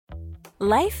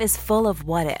Life is full of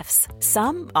what-ifs.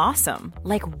 Some awesome,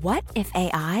 like what if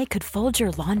AI could fold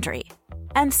your laundry?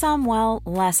 And some, well,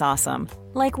 less awesome,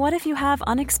 like what if you have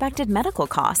unexpected medical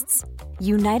costs?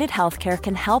 United Healthcare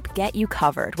can help get you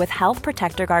covered with Health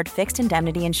Protector Guard fixed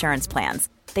indemnity insurance plans.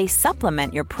 They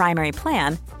supplement your primary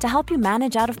plan to help you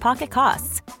manage out-of-pocket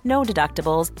costs. No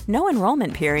deductibles, no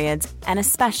enrollment periods, and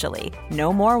especially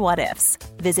no more what-ifs.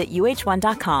 Visit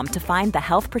uh1.com to find the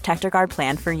Health Protector Guard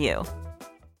plan for you.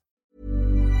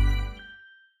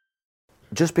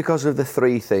 Just because of the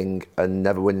 3 thing and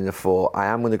never winning the 4, I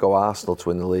am going to go Arsenal to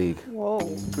win the league. Whoa.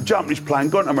 Jump this plane,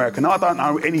 gone to America. Now, I don't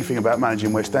know anything about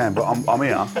managing West Ham, but I'm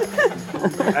here.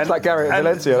 It's like Gary at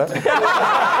Valencia, Oh,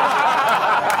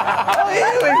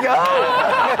 here we go!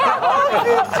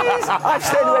 I've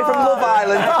stayed away from Love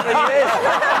Island for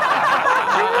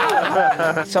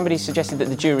 3 years. Somebody suggested that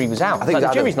the jury was out. I think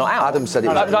the jury's not out. Adam said it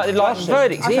was.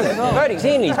 Verdict's in. Verdict's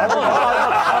in.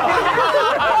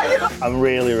 I'm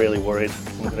really, really worried,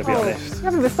 I'm going to be honest. You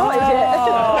haven't even started yet. Why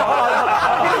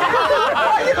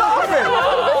are you laughing?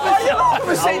 Why are you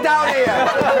laughing? Sit down here.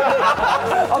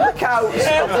 On the couch.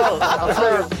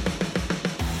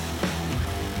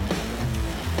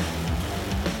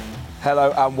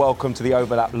 Hello and welcome to the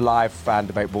Overlap Live fan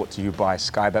debate brought to you by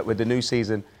Sky Bet. With the new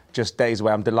season just days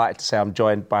away, I'm delighted to say I'm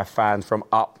joined by fans from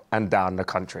up and down the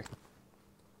country.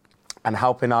 And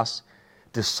helping us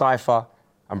decipher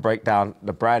and break down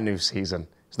the brand new season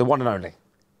is the one and only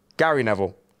Gary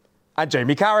Neville and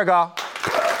Jamie Carragher.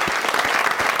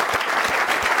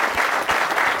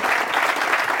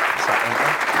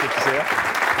 Good to see you.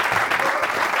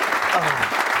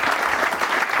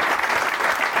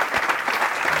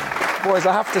 Boys,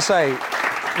 I have to say,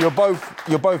 you're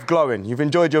both glowing. You've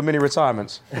enjoyed your mini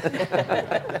retirements.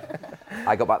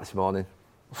 I got back this morning.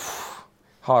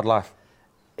 Hard life.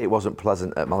 It wasn't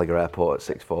pleasant at Malaga Airport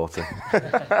at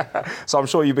 6:40. So I'm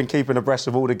sure you've been keeping abreast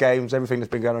of all the games, everything that's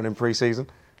been going on in pre-season.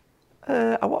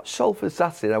 I watched Salford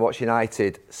Saturday and I watched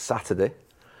United Saturday,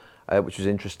 which was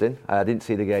interesting. I didn't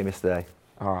see the game yesterday.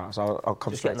 All right, so I'll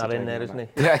come Just straight getting to that in Jamie there, on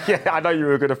isn't that. Yeah, I know you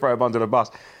were going to throw him under the bus.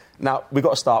 Now, we've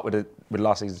got to start with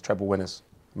last season's treble winners,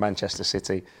 Manchester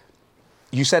City.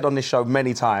 You said on this show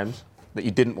many times that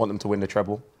you didn't want them to win the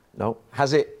treble. No.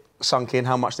 Has it sunk in?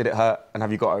 How much did it hurt? And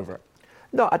have you got over it?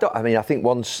 No, I don't. I mean, I think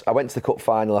once I went to the cup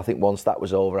final, I think once that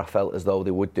was over, I felt as though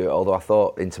they would do it. Although I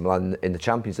thought Inter Milan in the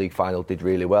Champions League final did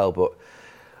really well. But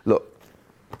look,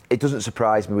 it doesn't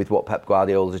surprise me with what Pep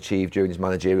Guardiola's achieved during his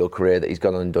managerial career that he's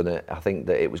gone on and done it. I think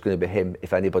that it was going to be him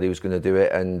if anybody was going to do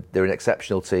it, and they're an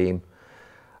exceptional team.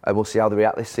 And we'll see how they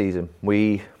react this season.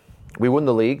 We won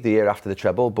the league the year after the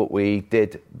treble, but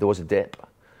there was a dip.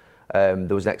 There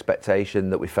was an expectation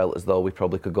that we felt as though we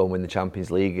probably could go and win the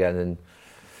Champions League again, and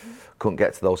couldn't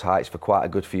get to those heights for quite a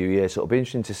good few years. So it'll be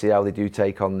interesting to see how they do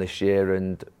take on this year.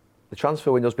 And the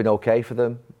transfer window's been okay for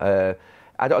them. I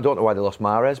don't know why they lost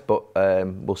Mahrez, but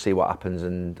we'll see what happens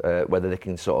and whether they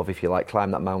can sort of, if you like, climb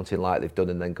that mountain like they've done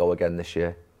and then go again this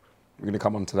year. We're going to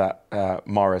come on to that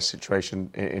Mahrez situation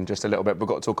in just a little bit. But we've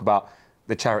got to talk about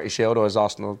the Charity Shield, or as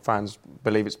Arsenal fans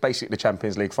believe, it's basically the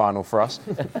Champions League final for us.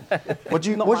 What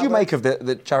do you make of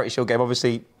the Charity Shield game?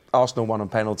 Obviously, Arsenal won on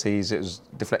penalties. It was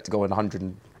deflected goal in the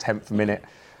 110th minute.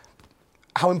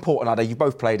 How important are they? You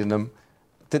both played in them.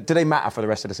 Do they matter for the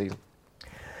rest of the season?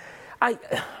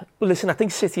 Listen, I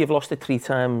think City have lost it 3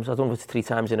 times. I don't know if it's 3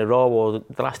 times in a row or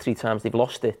the last 3 times they've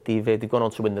lost it. They've gone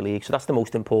on to win the league. So that's the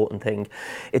most important thing.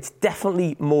 It's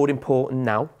definitely more important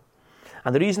now.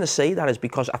 And the reason I say that is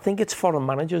because I think it's foreign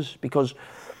managers. Because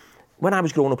when I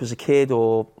was growing up as a kid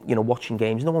or, watching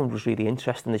games, no one was really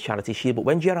interested in the Charity Shield. But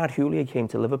when Gerard Houllier came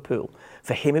to Liverpool,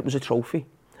 for him it was a trophy.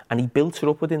 And he built it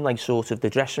up within sort of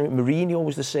the dressing room. Mourinho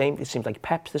was the same. It seems like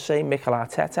Pep's the same, Mikel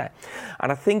Arteta.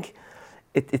 And I think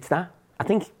it's that. I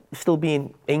think still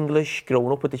being English,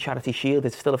 growing up with the Charity Shield,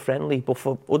 it's still a friendly. But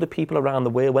for other people around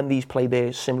the world, when these play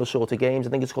their similar sort of games,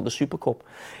 I think it's called the Super Cup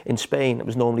in Spain. It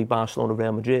was normally Barcelona,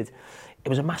 Real Madrid. It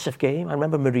was a massive game. I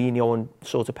remember Mourinho and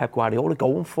sort of Pep Guardiola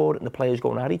going for it and the players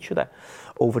going at each other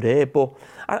over there. But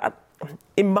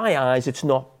in my eyes, it's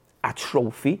not a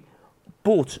trophy.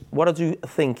 But what I do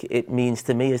think it means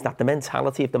to me is that the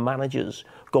mentality of the managers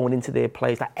going into their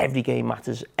players, that every game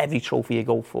matters, every trophy you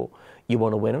go for, you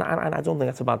want to win. And I don't think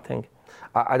that's a bad thing.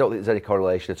 I don't think there's any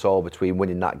correlation at all between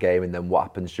winning that game and then what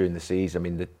happens during the season. I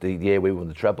mean, the year we won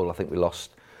the treble, I think we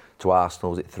lost to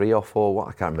Arsenal, was it 3 or 4? What?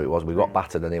 I can't remember what it was. We got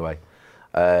battered anyway.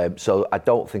 So I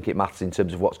don't think it matters in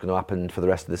terms of what's going to happen for the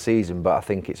rest of the season, but I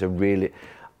think it's a really...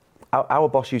 Our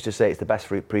boss used to say it's the best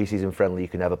pre-season friendly you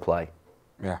can ever play.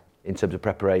 Yeah. In terms of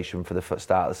preparation for the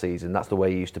start of the season. That's the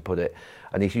way he used to put it.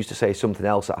 And he used to say something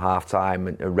else at half-time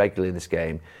and regularly in this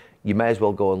game. you may as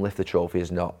well go and lift the trophy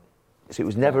as not. So it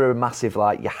was never a massive,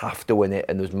 like, you have to win it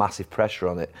and there's massive pressure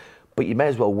on it. But you may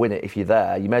as well win it if you're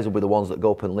there. You may as well be the ones that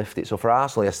go up and lift it. So for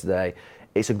Arsenal yesterday,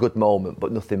 it's a good moment,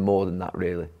 but nothing more than that,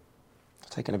 really.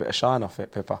 Taking a bit of shine off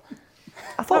it, Pippa.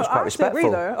 I thought it was quite respectful.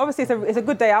 Agree, though. Obviously, it's a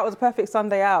good day out. It was a perfect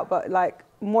Sunday out. But, like,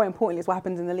 more importantly, it's what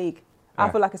happens in the league. Yeah. I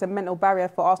feel like it's a mental barrier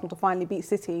for Arsenal to finally beat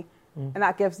City. And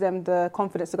that gives them the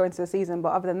confidence to go into the season. But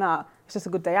other than that, it's just a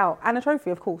good day out. And a trophy,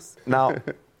 of course. Now,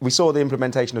 we saw the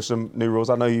implementation of some new rules.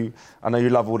 I know you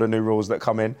love all the new rules that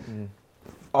come in.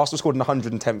 Arsenal scored in the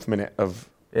 110th minute of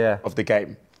the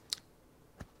game.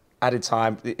 Added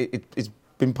time. It's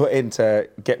been put in to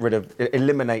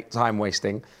eliminate time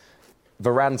wasting.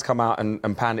 Varane's come out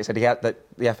and panned it, said that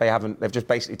the FA they've just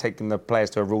basically taken the players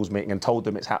to a rules meeting and told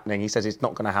them it's happening. He says it's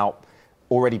not going to help.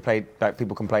 Already played, like,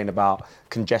 people complain about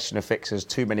congestion of fixtures,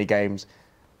 too many games.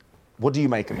 What do you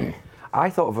make of it? I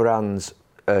thought Varane's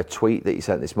tweet that he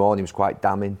sent this morning was quite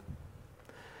damning,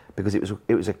 because it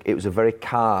was a very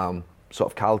calm, sort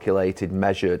of calculated,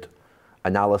 measured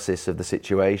analysis of the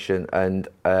situation. And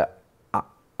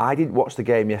I didn't watch the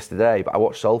game yesterday, but I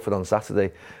watched Salford on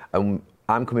Saturday, and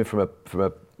I'm coming from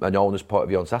an owner's point of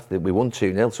view on Saturday. We won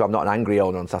 2-0, so I'm not an angry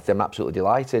owner on Saturday. I'm absolutely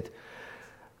delighted.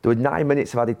 There were 9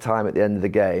 minutes of added time at the end of the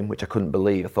game, which I couldn't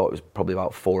believe. I thought it was probably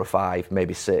about 4 or 5,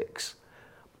 maybe 6.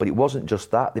 But it wasn't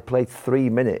just that. They played 3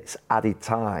 minutes added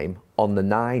time on the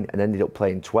 9 and ended up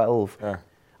playing 12. Yeah. And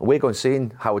we're going to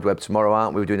see Howard Webb tomorrow,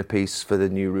 aren't we? We're doing a piece for the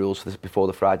new rules before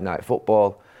the Friday night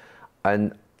football.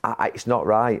 And it's not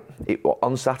right.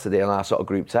 On Saturday, on our sort of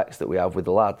group text that we have with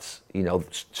the lads, 2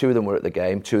 of them were at the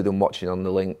game, 2 of them watching on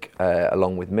the link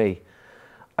along with me.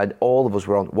 And all of us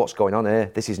were on, what's going on here?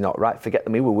 This is not right. Forget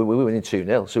them, we were winning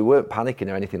 2-0, so we weren't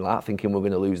panicking or anything like that, thinking we're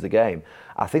going to lose the game.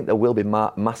 I think there will be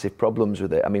massive problems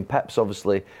with it. I mean, Pep's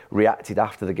obviously reacted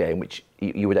after the game, which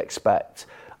you would expect.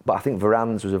 But I think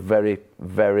Varane's was a very,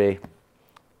 very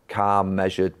calm,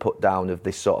 measured put down of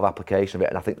this sort of application of it,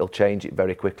 and I think they'll change it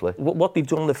very quickly. What they've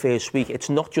done the first week, it's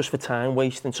not just for time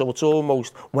wasting, so it's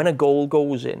almost, when a goal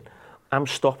goes in, I'm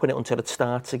stopping it until it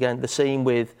starts again. The same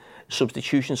with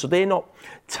substitutions. So they're not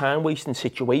time-wasting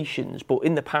situations, but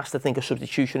in the past, I think a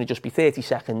substitution would just be 30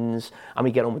 seconds and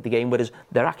we get on with the game, whereas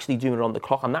they're actually doing it on the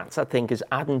clock. And that's, I think, is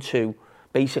adding to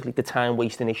basically the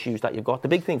time-wasting issues that you've got. The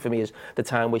big thing for me is the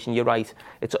time-wasting. You're right.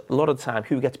 It's a lot of the time,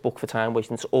 who gets booked for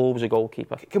time-wasting? It's always a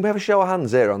goalkeeper. Can we have a show of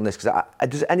hands here on this? Because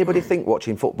does anybody think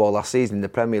watching football last season in the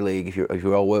Premier League, if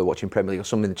you all were watching Premier League or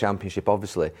some in the Championship,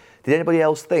 obviously, did anybody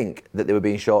else think that they were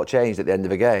being shortchanged at the end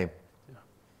of a game?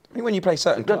 I mean, when you play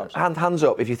certain clubs. Hands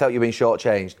up if you thought you were being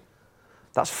shortchanged.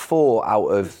 That's 4 out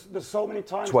of There's so many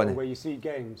times 20. where you see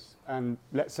games, and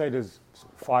let's say there's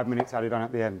 5 minutes added on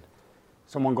at the end.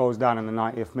 Someone goes down in the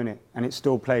 90th minute, and it's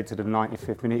still played to the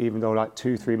 95th minute, even though like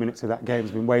 2-3 minutes of that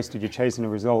game's been wasted. You're chasing a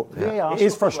result. Yeah, it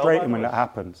is frustrating when that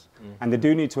happens, and they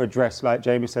do need to address, like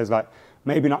Jamie says, like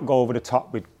maybe not go over the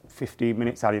top with 15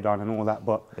 minutes added on and all that,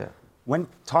 but when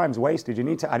time's wasted, you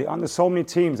need to add it on. There's so many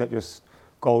teams that just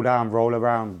go down, roll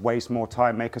around, waste more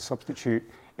time, make a substitute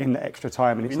in the extra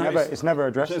time, and it's never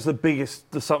addressed. It's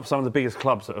some of the biggest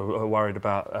clubs that are worried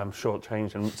about short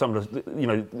change, and some of the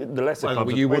the lesser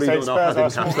clubs. Were you worried or not? I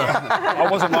didn't catch that. I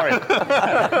wasn't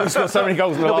worried. We scored so many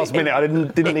goals in the last minute. I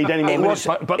didn't need any more minutes.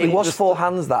 But it was 4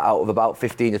 hands that out of about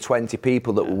 15 or 20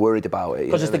 people that were worried about it.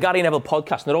 Because it's the Gary Neville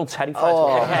podcast, and they're all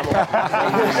terrified.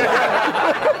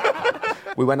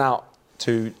 We went out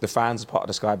to the fans as part of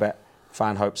the Sky Bet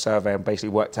Fan Hope survey and basically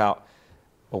worked out,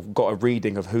 or got a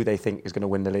reading of who they think is going to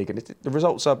win the league. And the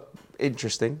results are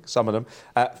interesting, some of them.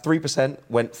 3%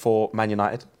 went for Man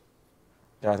United.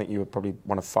 Yeah, I think you were probably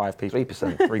one of 5 people.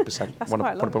 3%. 3%. One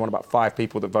of about 5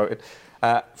 people that voted.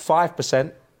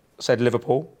 5% said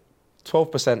Liverpool,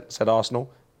 12% said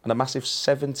Arsenal, and a massive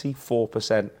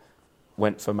 74%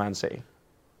 went for Man City.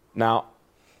 Now,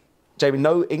 Jamie,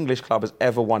 no English club has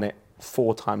ever won it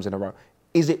 4 times in a row.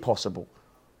 Is it possible?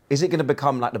 Is it going to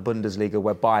become like the Bundesliga,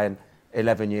 where Bayern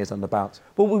 11 years on the bounce?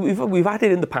 Well, we've had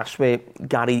it in the past where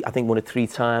Gary, I think, won it 3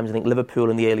 times. I think Liverpool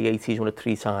in the early 80s won it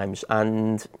 3 times.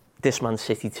 And this Man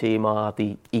City team are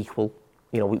the equal.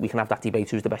 We can have that debate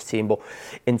who's the best team. But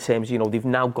in terms, they've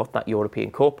now got that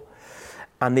European Cup.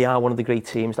 And they are one of the great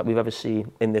teams that we've ever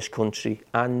seen in this country.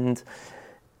 And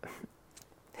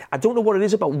I don't know what it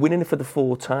is about winning it for the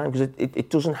 4th time, because it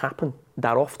doesn't happen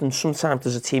that often. Sometimes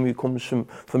there's a team who comes from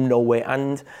nowhere,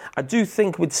 and I do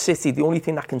think with City the only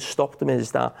thing that can stop them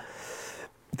is that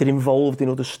they're involved in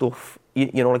other stuff.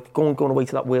 Like going away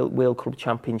to that World Club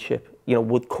Championship.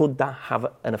 Could that have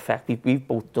an effect? We've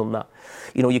both done that.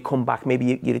 You come back,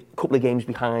 maybe you're a couple of games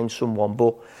behind someone,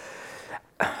 but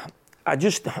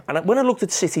when I looked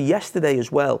at City yesterday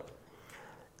as well,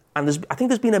 and I think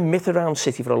there's been a myth around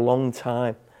City for a long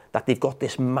time that they've got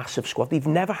this massive squad. They've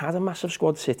never had a massive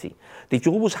squad, City. They've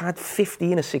always had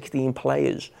 15 or 16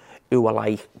 players who are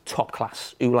like top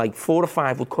class, who like 4 or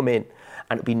 5 would come in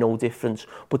and it'd be no difference.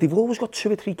 But they've always got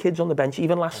 2 or 3 kids on the bench,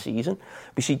 even last season.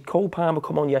 We see Cole Palmer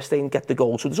come on yesterday and get the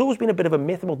goal. So there's always been a bit of a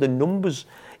myth about the numbers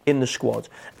in the squad.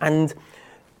 And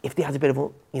if they had a bit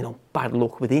of bad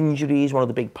luck with injuries, one of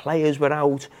the big players were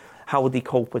out, how would they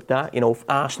cope with that? If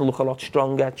Arsenal look a lot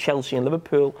stronger, Chelsea and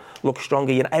Liverpool look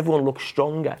stronger, everyone looks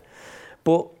stronger.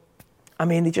 But, I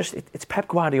mean, it's Pep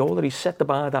Guardiola. He's set the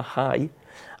bar that high,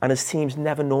 and his teams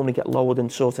never normally get lower than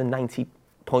sort of 90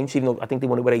 points, even though I think they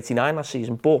won it with 89 last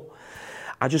season. But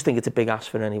I just think it's a big ask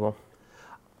for anyone.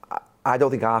 I don't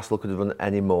think Arsenal could have done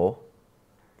any more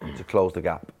to close the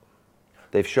gap.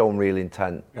 They've shown real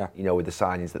intent, with the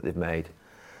signings that they've made.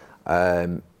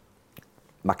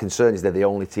 My concern is they're the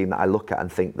only team that I look at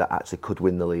and think that actually could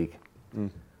win the league. They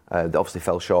obviously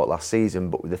fell short last season,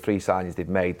 but with the 3 signings they've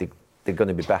made, they're going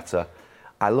to be better.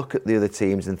 I look at the other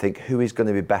teams and think, who is going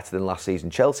to be better than last season?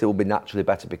 Chelsea will be naturally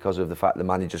better because of the fact the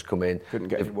managers come in. Couldn't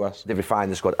get any worse. They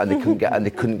refined the squad and they couldn't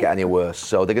get any worse.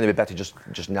 So they're going to be better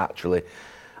just naturally.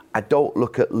 I don't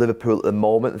look at Liverpool at the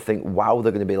moment and think, wow,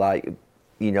 they're going to be like,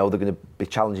 they're going to be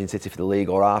challenging City for the league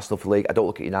or Arsenal for the league. I don't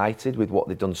look at United with what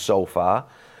they've done so far.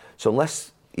 So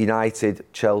unless United,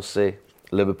 Chelsea,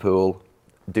 Liverpool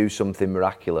do something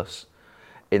miraculous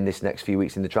in this next few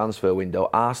weeks in the transfer window,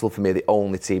 Arsenal for me are the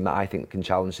only team that I think can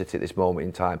challenge City at this moment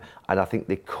in time, and I think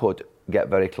they could get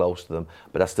very close to them,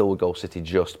 but I still would go City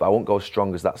but I won't go as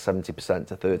strong as that 70%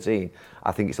 to 13.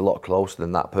 I think it's a lot closer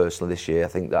than that personally this year. I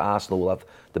think that Arsenal will have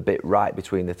the bit right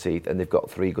between the teeth, and they've got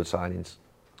 3 good signings.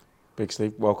 Big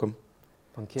Steve, welcome.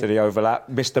 Thank you. To the overlap.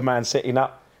 Mr. Man City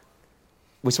now.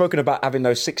 We've spoken about having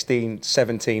those 16,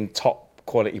 17 top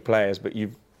quality players, but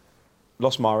you've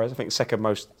lost Mahrez, I think second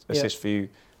most assists for you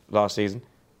last season.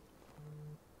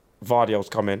 Vardy's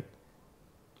come in.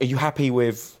 Are you happy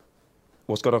with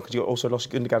what's gone on? Because you also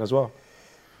lost Gundogan as well.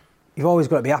 You've always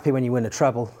got to be happy when you win a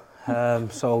treble.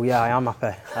 So, yeah, I am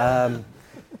happy.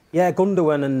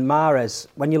 Gundogan and Mahrez,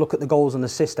 when you look at the goals and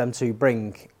assists them to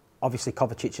bring, obviously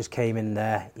Kovacic just came in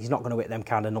there. He's not going to hit them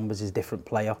kind of numbers. He's a different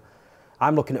player.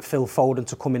 I'm looking at Phil Foden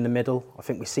to come in the middle. I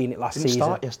think we've seen it last season. Didn't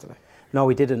start yesterday. No,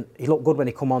 he didn't. He looked good when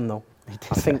he come on, though.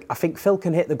 I think Phil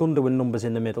can hit the Gundogan numbers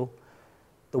in the middle.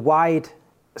 The wide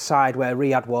side where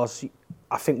Riyad was,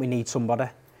 I think we need somebody.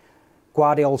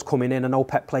 Guardiola's coming in. I know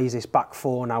Pep plays this back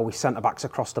 4 now with centre-backs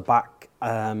across the back.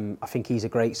 I think he's a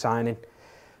great signing.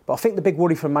 But I think the big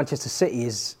worry from Manchester City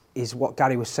is what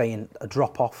Gary was saying, a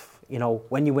drop-off.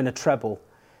 When you win a treble,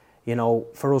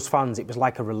 for us fans, it was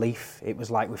like a relief. It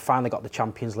was like we've finally got the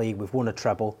Champions League, we've won a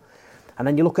treble. And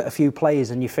then you look at a few players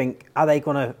and you think, are they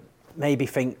going to maybe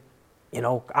think,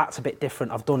 that's a bit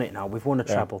different, I've done it now, we've won a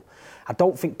treble. I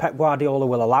don't think Pep Guardiola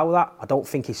will allow that. I don't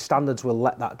think his standards will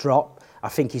let that drop. I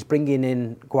think he's bringing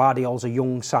in Guardiola's a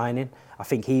young signing. I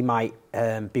think he might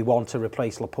be one to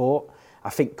replace Laporte. I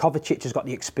think Kovacic has got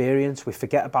the experience. We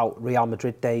forget about Real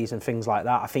Madrid days and things like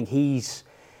that. I think he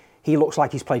looks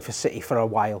like he's played for City for a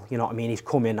while, you know what I mean? He's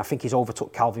come in. I think he's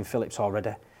overtook Calvin Phillips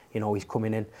already. He's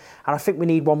coming in. And I think we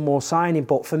need one more signing.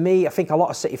 But for me, I think a lot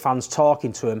of City fans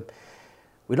talking to him,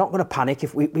 we're not going to panic.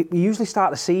 If we usually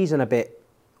start the season a bit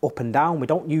up and down. We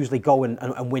don't usually go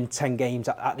and win 10 games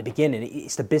at the beginning.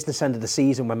 It's the business end of the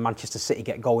season when Manchester City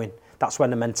get going. That's when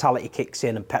the mentality kicks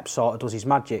in and Pep sort of does his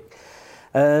magic.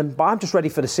 But I'm just ready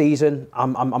for the season.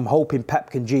 I'm hoping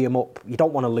Pep can G him up. You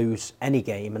don't want to lose any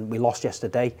game, and we lost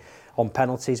yesterday on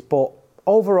penalties. But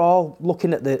overall,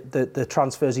 looking at the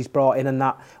transfers he's brought in and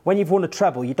that, when you've won a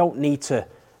treble, you don't need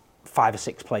 5 or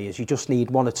 6 players. You just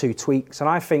need 1 or 2 tweaks. And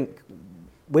I think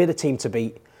we're the team to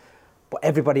beat, but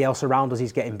everybody else around us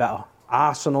is getting better.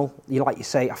 Arsenal, like you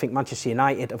say, I think Manchester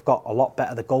United have got a lot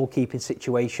better. The goalkeeping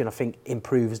situation, I think,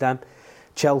 improves them.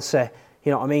 Chelsea,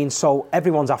 you know what I mean? So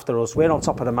everyone's after us. We're on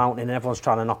top of the mountain and everyone's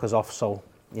trying to knock us off. So,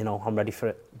 I'm ready for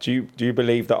it. Do you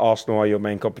believe that Arsenal are your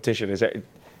main competition? Do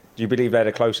you believe they're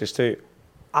the closest to you?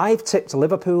 I've tipped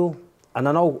Liverpool, and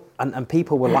I know, and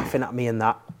people were laughing at me in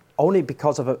that, only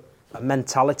because of a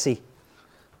mentality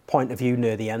point of view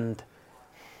near the end.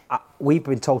 We've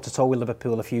been toe-to-toe with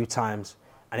Liverpool a few times,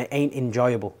 and it ain't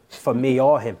enjoyable for me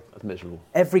or him. That's miserable.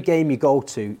 Every game you go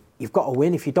to, you've got to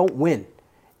win. If you don't win,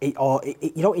 you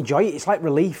don't enjoy it. It's like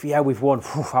relief. Yeah, we've won.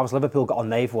 How's Liverpool got on?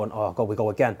 They've won. Oh, God, we go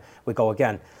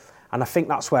again. And I think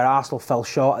that's where Arsenal fell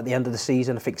short at the end of the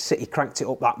season. I think City cranked it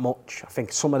up that much. I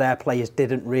think some of their players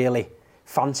didn't really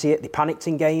fancy it. They panicked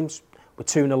in games. We're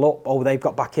 2-0 up. Oh, they've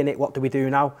got back in it. What do we do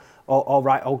now?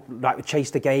 right, we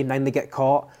chase the game, then they get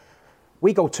caught.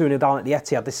 We go 2-0 down at the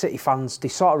Etihad, the City fans, they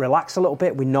sort of relax a little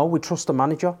bit. We know, we trust the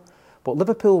manager. But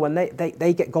Liverpool, when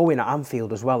they get going at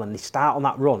Anfield as well and they start on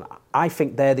that run, I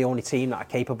think they're the only team that are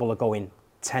capable of going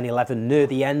 10-11 near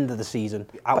the end of the season.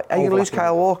 Are you going to lose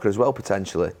Kyle Walker as well,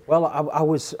 potentially? Well, I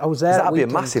was there. That'd be a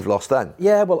massive loss then.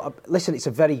 Yeah, well, listen, it's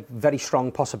a very, very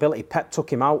strong possibility. Pep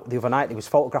took him out the other night. There was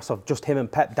photographs of just him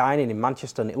and Pep dining in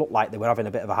Manchester, and it looked like they were having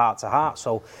a bit of a heart-to-heart.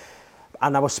 So,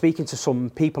 and I was speaking to some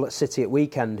people at City at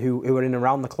weekend who were in and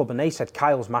around the club, and they said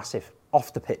Kyle's massive,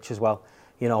 off the pitch as well.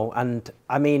 You know, and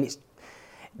I mean,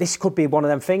 this could be one of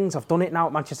them things. I've done it now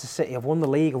at Manchester City. I've won the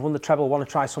league. I've won the treble. I want to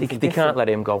try something different. They can't let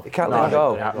him go. They can't let him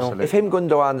go. Absolutely. If him,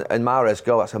 Gundogan and Mahrez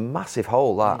go, that's a massive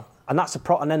hole, that. And that's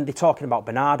and then they're talking about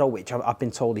Bernardo, which I've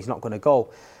been told he's not going to go.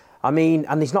 I mean,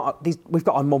 and we've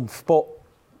got a month, but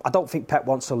I don't think Pep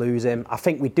wants to lose him. I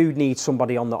think we do need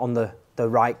somebody on the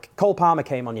right. Cole Palmer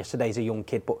came on yesterday as a young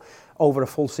kid, but over a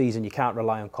full season, you can't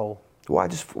rely on Cole. Why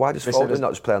does Foden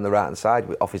not just play on the right-hand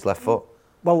side off his left foot?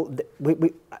 Well,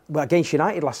 we against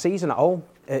United last season at home,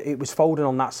 it was Foden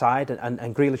on that side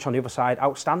and Grealish on the other side,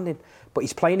 outstanding. But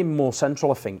he's playing him more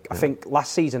central, I think. Yeah. I think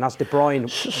last season, as De Bruyne...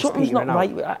 Something's not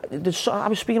right. I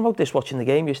was speaking about this watching the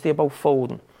game yesterday about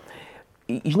Foden.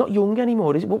 He's not young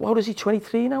anymore, is he? What is he,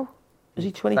 23 now? Is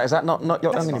he 20? Is that not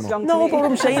young anymore? No, but what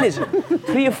I'm saying is,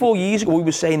 3 or 4 years ago, we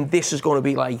were saying this is going to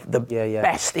be like the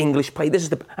best English player. And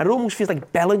it almost feels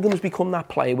like Bellingham's become that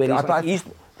player where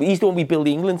he's the one we build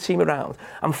the England team around.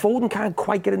 And Foden can't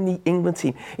quite get in the England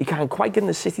team. He can't quite get in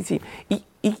the City team.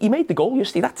 He made the goal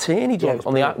yesterday. That turn he done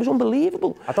on the arc was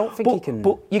unbelievable. I don't think he can...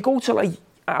 But you go to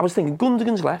I was thinking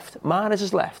Gundogan's left, Mahrez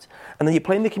is left, and then you're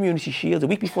playing the Community Shield a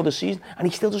week before the season, and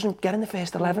he still doesn't get in the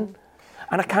first 11.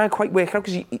 And I can't quite work out,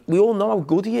 because we all know how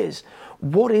good he is.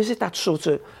 What is it that's sort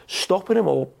of stopping him,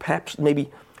 or Pep's maybe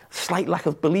slight lack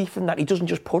of belief in that he doesn't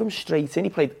just put him straight in? He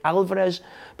played Alvarez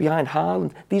behind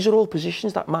Haaland. These are all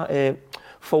positions that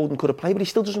Foden could have played, but he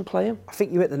still doesn't play him. I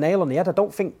think you hit the nail on the head. I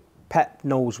don't think Pep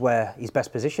knows where his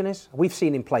best position is. We've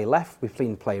seen him play left, we've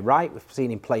seen him play right, we've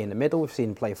seen him play in the middle, we've seen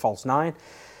him play false nine.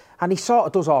 And he sort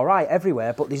of does all right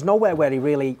everywhere, but there's nowhere where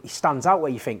he stands out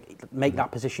where you think, make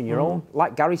that position your own.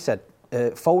 Like Gary said,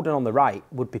 Foden on the right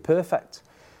would be perfect,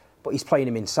 but he's playing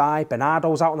him inside.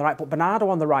 Bernardo's out on the right, but Bernardo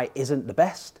on the right isn't the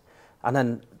best. And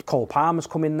then Cole Palmer's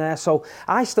come in there, so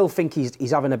I still think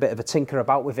he's having a bit of a tinker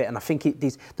about with it. And I think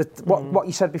what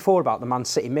you said before about the Man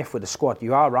City myth with the squad,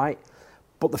 you are right.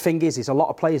 But the thing is a lot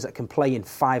of players that can play in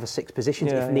 5 or 6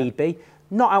 positions if need be.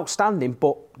 Not outstanding,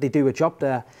 but they do a job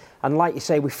there. And like you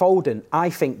say with Foden,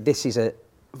 I think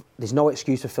there's no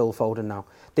excuse for Phil Foden now.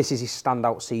 This is his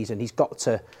standout season. He's got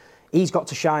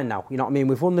to shine now. You know what I mean?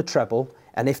 We've won the treble,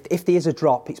 and if there is a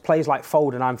drop, it's players like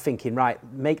Foden. I'm thinking, right,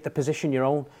 make the position your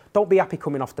own. Don't be happy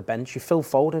coming off the bench. You Phil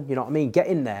Foden, you know what I mean? Get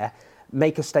in there,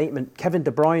 make a statement. Kevin De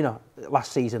Bruyne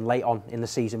last season, late on in the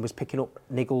season, was picking up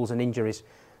niggles and injuries.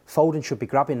 Foden should be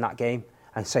grabbing that game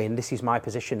and saying, this is my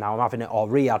position now, I'm having it. Or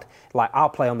Riyad, like, I'll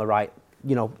play on the right,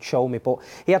 you know, show me. But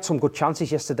he had some good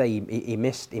chances yesterday. He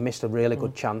missed a really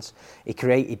good chance. He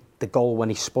created the goal when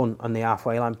he spun on the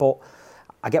halfway line. But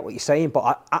I get what you're saying,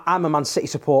 but I'm a Man City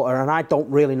supporter and I don't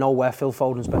really know where Phil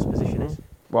Foden's best position is.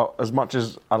 Well, as much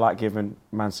as I like giving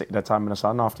Man City their time in the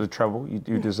sun after the treble, you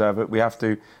do deserve it. We have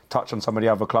to touch on some of the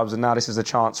other clubs, and now this is a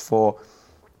chance for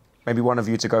maybe one of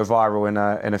you to go viral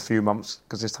in a few months,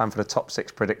 because it's time for the top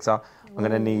 6 predictor. I'm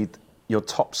going to need your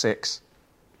top 6.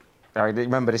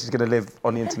 Remember, this is going to live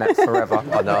on the internet forever.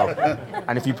 I know.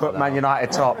 And if you put Man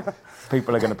United top,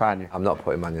 people are going to pan you. I'm not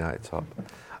putting Man United top.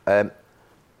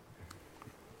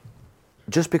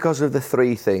 Just because of the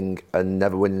 3 thing and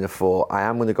never winning the 4, I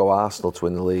am going to go Arsenal to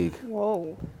win the league.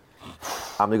 Whoa.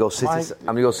 I'm going to go City. I'm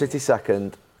going to go City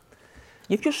second.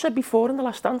 You've just said before in the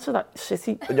last answer that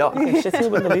City will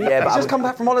win the league. Yeah, but he's just come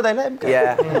back from holiday. Let him go.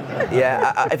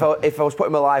 Yeah. If I was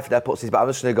putting my life there, but I'm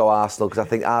just going to go Arsenal, because I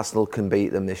think Arsenal can beat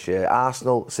them this year.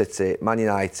 Arsenal, City, Man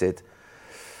United,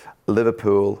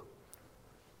 Liverpool,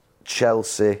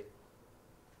 Chelsea,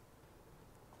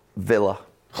 Villa.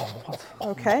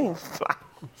 Okay.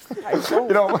 You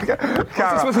know what,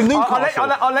 Carol,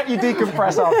 I'll let you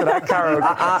decompress after that,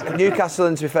 Carol. Newcastle,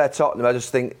 and to be fair, Tottenham, I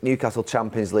just think Newcastle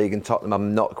Champions League and Tottenham,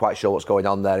 I'm not quite sure what's going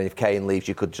on there, and if Kane leaves,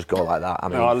 you could just go like that. I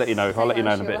mean, I'll let you know in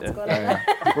a bit.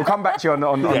 We'll come back to you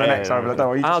on the next over.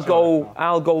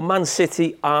 I'll go Man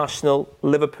City, Arsenal,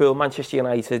 Liverpool, Manchester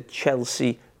United,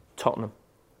 Chelsea, Tottenham.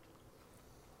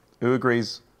 Who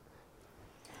agrees?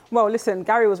 Well, listen,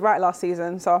 Gary was right last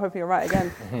season, so I hope you're right again.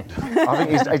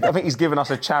 I think he's given us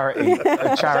a charity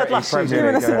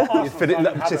Premier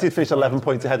League. City finished 11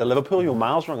 points ahead of Liverpool. You're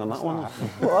miles wrong on that one.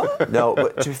 What? No,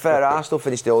 but to be fair, Arsenal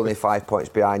finished only 5 points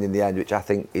behind in the end, which I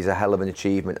think is a hell of an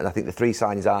achievement. And I think the 3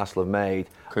 signings Arsenal have made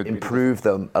improve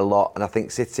them a lot. And I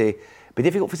think City, it'd be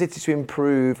difficult for City to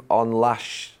improve on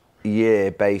last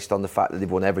year based on the fact that they've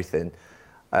won everything.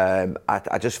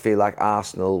 I just feel like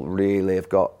Arsenal really have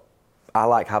got. I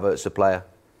like Havertz as a player.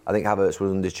 I think Havertz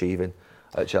was underachieving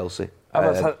at Chelsea.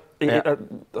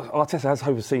 Arteta has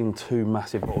overseen 2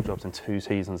 massive ball jobs in 2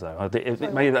 seasons, though.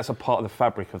 Maybe that's a part of the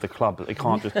fabric of the club that they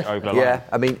can't just get over the line. Yeah,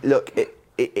 I mean, look,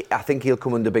 I think he'll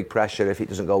come under big pressure if it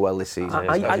doesn't go well this season.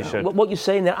 What you're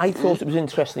saying there, I thought it was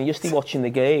interesting. Yesterday watching the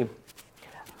game,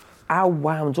 how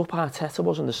wound up Arteta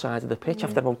was on the side of the pitch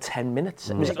after about 10 minutes.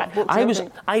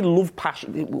 I love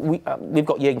passion. We've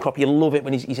got Jurgen Klopp. You love it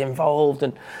when he's involved,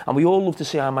 and we all love to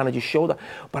see our managers show that.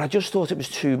 But I just thought it was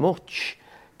too much.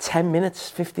 10 minutes,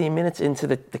 15 minutes into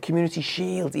the Community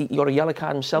Shield, he got a yellow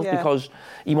card himself because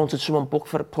he wanted someone booked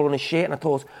for pulling his shirt, and I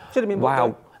thought, should have been wow.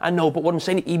 booked. I know, but what I'm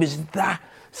saying, he was that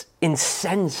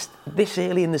incensed this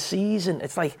early in the season.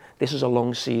 It's like, this is a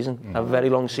long season, a very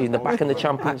long season. They're back in the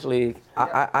Champions League.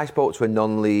 I spoke to a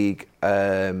non-league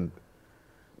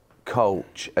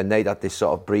coach, and they'd had this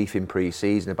sort of briefing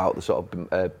pre-season about the sort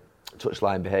of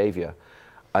touchline behaviour,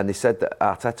 and they said that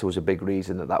Arteta was a big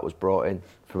reason that was brought in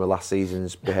from last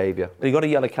season's behaviour. He got a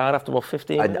yellow card after about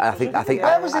 15 minutes. I think.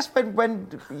 Where was this when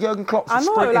Jurgen Klopp was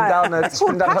sprinting down the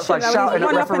shouting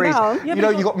at referees? You know,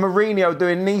 you got Mourinho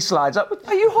doing knee slides. Are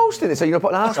you hosting this? Are you going to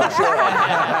put an Arsenal shirt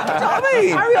on? Do you know what I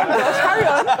mean? Carry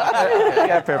on.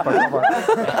 Yeah, Pippa, come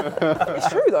on. It's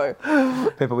true,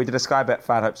 though. Pippa, we did a Sky Bet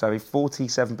fan hope survey.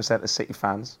 47% of City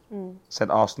fans said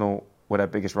Arsenal were their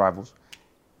biggest rivals.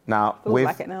 Now,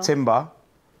 Timber,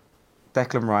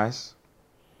 Declan Rice,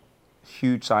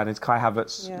 huge signings, Kai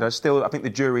Havertz. Still, I think the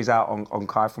jury's out on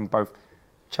Kai from both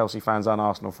Chelsea fans and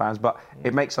Arsenal fans, but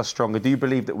it makes us stronger. Do you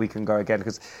believe that we can go again?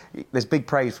 Because there's big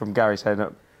praise from Gary saying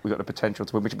that we've got the potential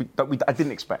to win, but I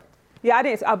didn't expect. Yeah, I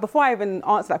didn't. Before I even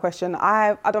answer that question,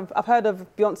 I've heard of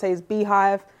Beyonce's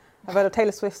Beehive. I've heard of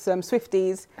Taylor Swift's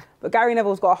Swifties, but Gary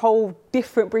Neville's got a whole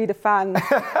different breed of fans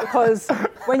because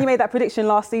when you made that prediction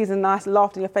last season, I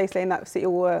laughed in your face saying that City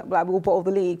will bottle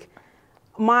the league.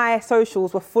 My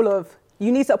socials were full of,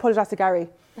 you need to apologise to Gary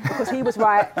because he was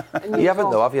right. And you haven't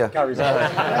though, have you? Gary's Do you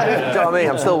know what I mean?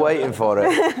 I'm still waiting for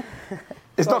it.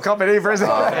 It's not coming either, is it?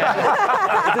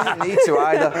 It doesn't need to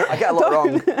either. I get a lot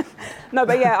wrong. No,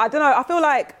 but yeah, I don't know. I feel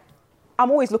like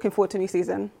I'm always looking forward to a new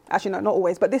season. Actually, no, not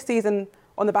always. But this season,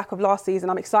 on the back of last season,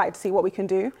 I'm excited to see what we can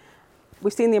do.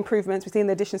 We've seen the improvements. We've seen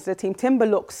the additions to the team. Timber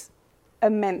looks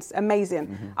amazing.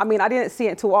 Mm-hmm. I mean, I didn't see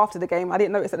it until after the game. I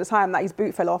didn't notice at the time that his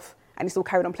boot fell off and he still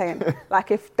carried on playing. Like,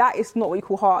 if that is not what you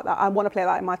call heart, that I want to play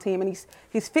that in my team. And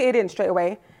he's fitted in straight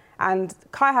away. And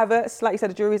Kai Havertz, like you said,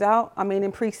 the jury's out. I mean,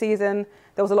 in pre-season,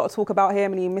 there was a lot of talk about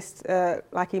him and he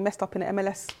messed up in an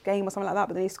MLS game or something like that,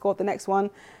 but then he scored the next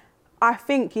one. I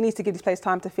think he needs to give these players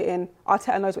time to fit in.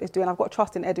 Arteta knows what he's doing. I've got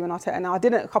trust in Edu and Arteta now. I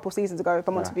didn't a couple of seasons ago, if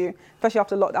I'm honest with you. Especially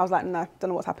after lockdown, I was like, no, don't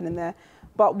know what's happening there.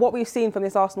 But what we've seen from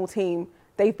this Arsenal team,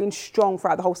 they've been strong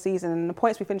throughout the whole season. And the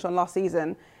points we finished on last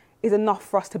season is enough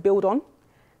for us to build on.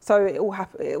 So it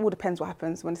all depends what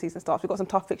happens when the season starts. We've got some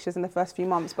tough fixtures in the first few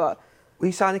months, but... Will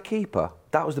you sign a keeper?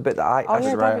 That was the bit that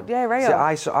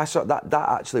Raya. See, I saw that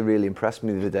actually really impressed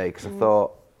me the other day because I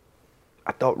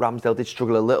thought Ramsdale did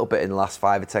struggle a little bit in the last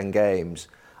 5 or 10 games.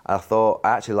 I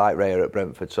actually liked Raya at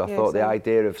Brentford, so I thought the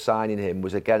idea of signing him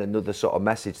was again another sort of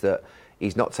message that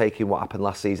he's not taking what happened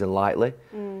last season lightly.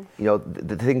 You know,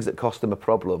 the things that cost him a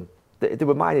problem, there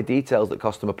were minor details that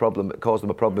caused him a problem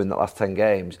in the last 10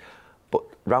 games. But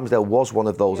Ramsdale was one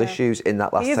of those issues in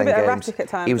that last 10 games. He was a bit erratic at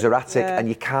times. He was erratic, and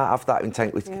you can't have that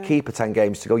intent with keeper 10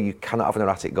 games to go. You cannot have an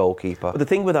erratic goalkeeper. But the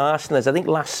thing with Arsenal is, I think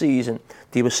last season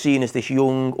they were seen as this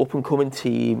young, up-and-coming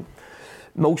team.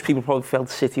 Most people probably felt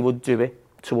City would do it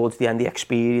towards the end, the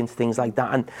experience, things like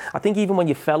that. And I think even when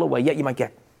you fell away, you might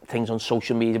get things on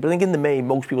social media, but I think in the main,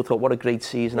 most people thought, what a great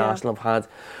season Arsenal have had.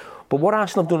 But what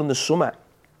Arsenal have done in the summer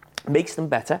makes them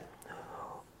better.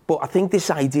 But I think this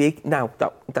idea now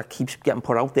that keeps getting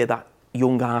put out there, that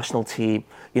young Arsenal team,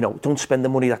 you know, don't spend the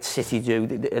money that City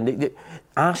do.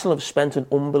 Arsenal have spent an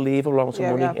unbelievable amount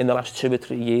of money in the last 2 or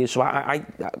 3 years. So I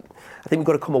think we've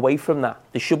got to come away from that.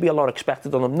 There should be a lot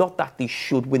expected on them. Not that they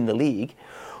should win the league,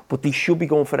 but they should be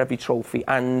going for every trophy.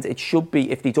 And it should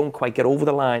be, if they don't quite get over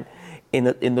the line in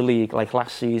the league, like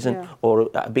last season, or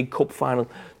a big cup final,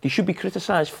 they should be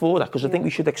criticised for that, because I think we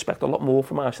should expect a lot more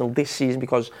from Arsenal this season,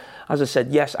 because, as I said,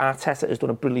 yes, Arteta has done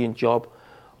a brilliant job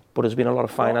but there's been a lot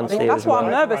of finance here that's as well. what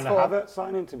I'm nervous for. Havertz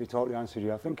signing, to be totally honest with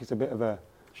you, I think it's a bit of a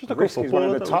She's a good risk. He's one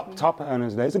of the footballer, top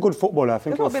earners there. He's a good footballer. I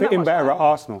think There's he'll not been fit in that much better at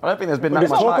Arsenal. I don't think there's been But that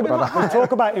there's much talk hype. about,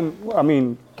 talk about him. I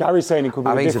mean, Gary's saying it could be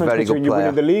I the think he's a difference very good between you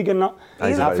winning player. the league and not.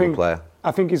 He's a very good player.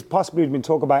 I think he's possibly been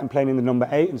talk about him playing in the number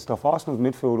 8 and stuff. Arsenal's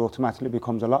midfield automatically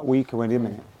becomes a lot weaker when he's in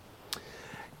it.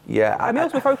 Yeah, I mean,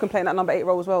 Smith Rowe can play in that number 8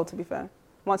 role as well, to be fair.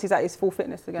 Once he's at his full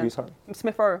fitness again. Who's sorry?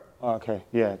 Smith Rowe. Oh, okay,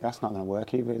 yeah, that's not going to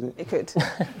work either, is it? It could.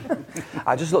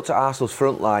 I just looked at Arsenal's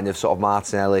front line of sort of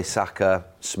Martinelli, Saka,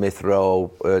 Smith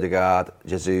Rowe, Ødegaard,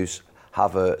 Jesus,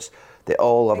 Havertz. They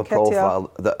all have a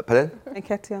profile. Pardon?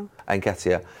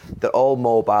 Nketiah. They're all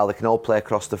mobile. They can all play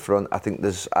across the front. I think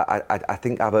I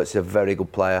think Havertz is a very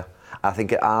good player. I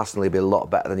think at Arsenal he'll be a lot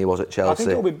better than he was at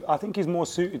Chelsea. I think he's more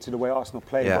suited to the way Arsenal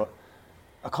play. Yeah.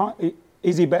 But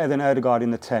is he better than Ødegaard in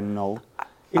the 10? No.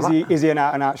 Is he an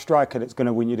out-and-out striker that's going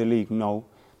to win you the league? No.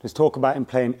 There's talk about him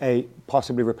playing 8,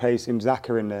 possibly replacing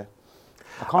Xhaka in there.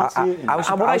 I can't see it. I was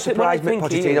surprised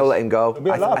Pochettino let him go.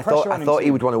 I thought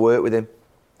he would want to work with him.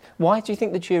 Why do you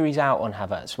think the jury's out on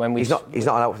Havertz? He's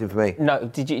not out for me. No,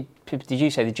 did you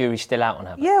say the jury's still out on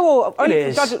Havertz? Yeah, well, only it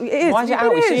is. It is. Why is it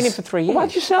out? We've seen him for 3 years.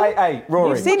 Why'd you sell? Hey, Rory.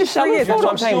 You've seen him for 3 years. That's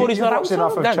what I'm saying. He's not out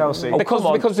enough of Chelsea.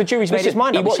 Because the jury's made its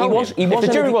mind up. If the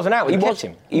jury wasn't out, we'd kept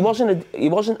him. He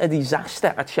wasn't a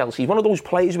disaster at Chelsea. He's one of those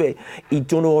players where he'd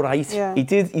done all right. Yeah. He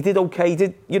did okay. He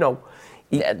did, you know.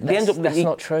 That's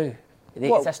not true.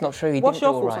 That's not true. He what's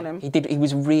didn't your do thoughts all on right. him? He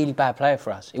was a really bad player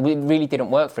for us. It really didn't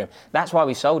work for him. That's why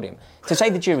we sold him. To say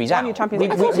the jury's out.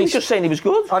 He's just saying he was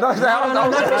good. No,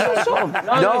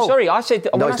 sorry. I said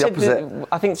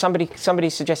I think somebody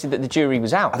suggested that the jury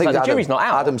was out. I think the jury's not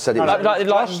out. Adam said it was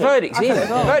like verdict's in.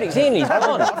 Verdict's in. He's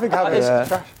gone. I think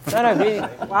Havertz.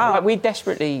 No. We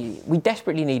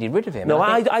desperately needed rid of him. No,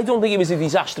 I don't think it was a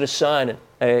disastrous signing.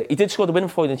 He did score the winner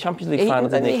for you in the Champions League final,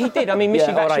 didn't he? He did. I mean, Missy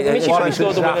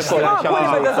scored the winner for you in the Champions League final.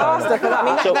 I mean, that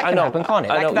can happen, can't it?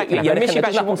 That can happen. Missy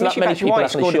Batshuayi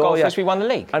scored a goal for us, we won the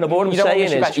league. I know, but what I'm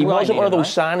saying is, he wasn't one of those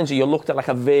signings where you looked at like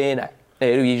a Werner,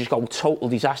 who you just go, total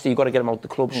disaster, you've got to get him out of the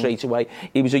club straight away.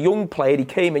 He was a young player, he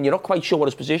came in, you're not quite sure what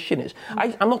his position is.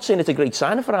 I'm not saying it's a great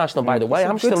signing for Arsenal, by the way.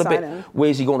 I'm still a bit,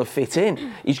 where's he going to fit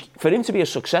in? For him to be a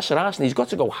success at Arsenal, he's got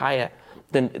to go higher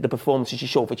than the performances he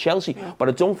showed for Chelsea. Yeah. But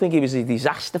I don't think he was a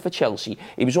disaster for Chelsea.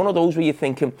 He was one of those where you're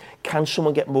thinking, can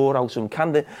someone get more out of him?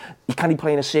 Can he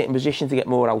play in a certain position to get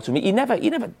more out of him? He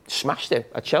never smashed it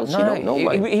at Chelsea. No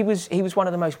way. He was one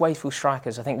of the most wasteful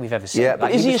strikers I think we've ever seen. Yeah,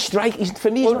 but is he a striker?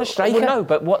 For me, he's not a striker. No,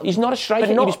 but what? He's not a striker.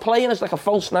 He was playing as like a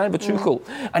false 9 for Tuchel,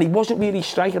 and he wasn't really a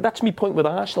striker. That's my point with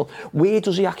Arsenal. Where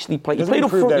does he actually play? He played up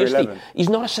front yesterday. He's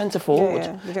not a centre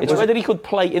forward. It's whether he could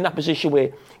play in that position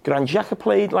where Granit Xhaka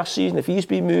played last season. If he's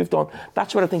been moved on,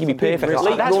 that's where I think he'd be perfect.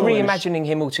 That's reimagining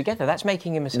him altogether. That's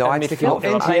making him a midfielder.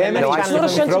 It's not a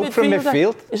centre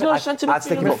midfielder. It's not a centre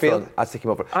midfielder. I'd stick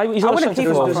him up. He's not a centre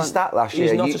midfielder. There was a stat last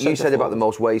year. You said about the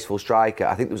most wasteful striker.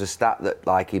 I think there was a stat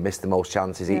that he missed the most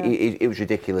chances. It was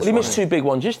ridiculous. Well, he missed 2 big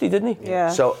ones yesterday, didn't he? Yeah.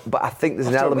 So, but I think there's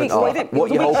an element of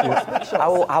what you're hoping.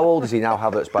 How old is he now,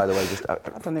 Havertz? By the way,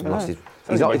 I don't even know.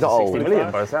 He's not old.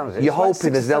 You're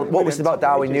hoping there's what we said about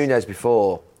Darwin Núñez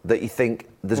before, that you think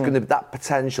there's going to be that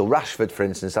potential. Rashford, for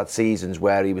instance, had seasons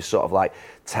where he was sort of like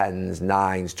 10s,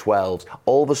 9s, 12s.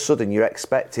 All of a sudden, you're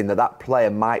expecting that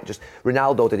player might just...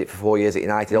 Ronaldo did it for 4 years at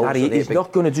United. He's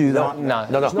not going to do that. No.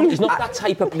 He's not that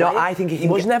type of player. No, I think he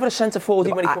was never a centre forward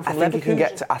when he came from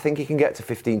Leverkusen. I think he can get to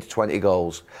 15 to 20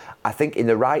 goals. I think in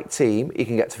the right team, he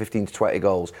can get to 15 to 20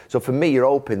 goals. So for me, you're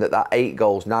hoping that 8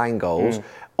 goals, 9 goals...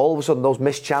 All of a sudden, those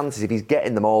missed chances, if he's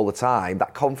getting them all the time,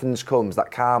 that confidence comes, that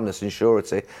calmness and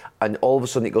surety, and all of a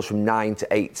sudden it goes from 9 to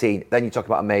 18. Then you talk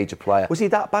about a major player. Was he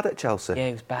that bad at Chelsea? Yeah,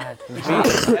 he was bad.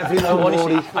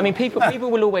 I mean,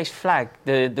 people will always flag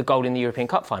the goal in the European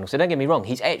Cup final, so don't get me wrong,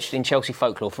 he's etched in Chelsea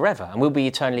folklore forever, and we'll be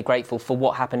eternally grateful for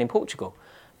what happened in Portugal.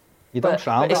 You don't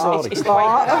sound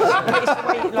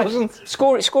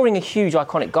scoring a huge,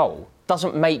 iconic goal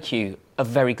doesn't make you a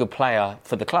very good player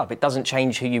for the club. It doesn't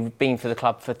change who you've been for the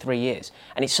club for 3 years.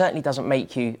 And it certainly doesn't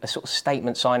make you a sort of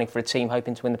statement signing for a team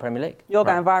hoping to win the Premier League. You're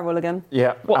going viral again.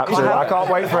 Yeah, absolutely. I can't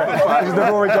wait for it. This is the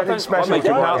Rory Jennings special.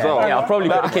 Yeah, I'll probably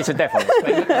put the kids to death on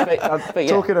it. But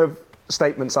Talking of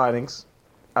statement signings,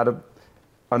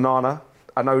 Onana,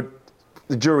 I know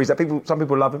the jury's that some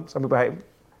people love him, some people hate him.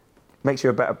 Makes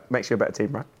you a better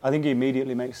team, right? I think he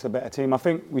immediately makes a better team. I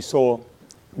think we saw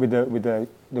with the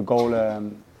goal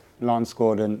Lance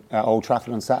scored at Old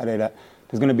Trafford on Saturday that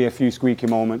there's going to be a few squeaky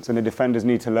moments, and the defenders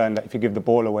need to learn that if you give the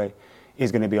ball away,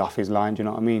 he's going to be off his line. Do you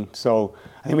know what I mean? So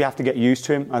I think we have to get used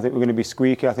to him. I think we're going to be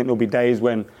squeaky. I think there'll be days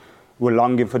when we're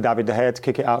longing for David De Gea to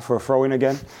kick it out for a throw-in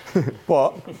again.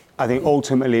 But I think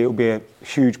ultimately it'll be a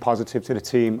huge positive to the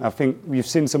team. I think you've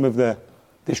seen some of the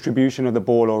distribution of the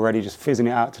ball already, just fizzing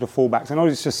it out to the fullbacks. I know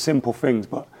it's just simple things,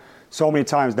 but so many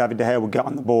times David De Gea will get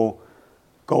on the ball,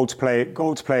 go to play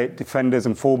it. Defenders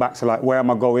and fullbacks are like, where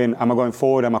am I going? Am I going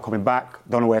forward? Am I coming back?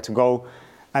 Don't know where to go.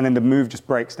 And then the move just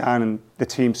breaks down and the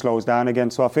team slows down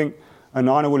again. So I think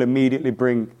Onana will immediately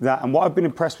bring that. And what I've been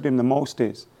impressed with him the most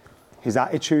is his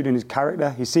attitude and his character.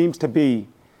 He seems to be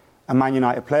a Man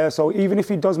United player. So even if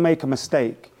he does make a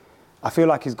mistake, I feel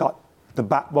like he's got the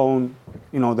backbone,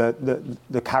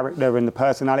 the character and the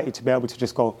personality to be able to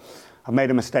just go, I've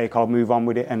made a mistake, I'll move on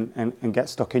with it and get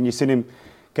stuck in. You've seen him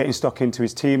getting stuck into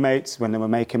his teammates when they were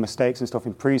making mistakes and stuff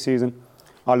in pre-season.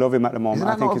 I love him at the moment.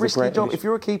 Isn't that not a risky job? addition. If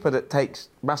you're a keeper that takes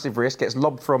massive risk, gets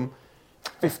lobbed from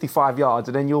 55 yards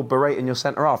and then you're berating your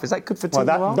centre-half, is that good for team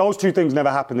morale? Those two things never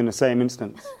happened in the same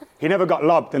instance. He never got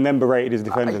lobbed and then berated his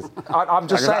defenders. I'm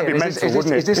just saying, is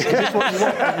this what you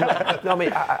want? No, I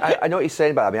mean, I know what you're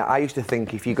saying about that. I used to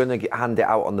think if you're going to hand it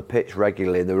out on the pitch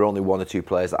regularly, and there were only one or two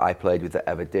players that I played with that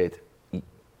ever did,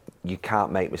 you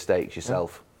can't make mistakes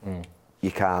yourself. You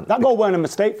can't. That goal wasn't a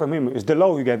mistake from him. It was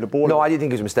Delot who gave the ball. No, I didn't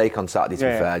think it was a mistake on Saturday, to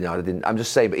be fair. No, I didn't. I'm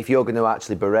just saying, but if you're going to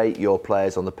actually berate your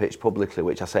players on the pitch publicly,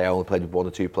 which I say I only played with one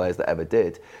or two players that ever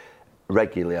did,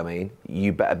 regularly, I mean,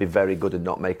 you better be very good and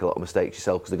not make a lot of mistakes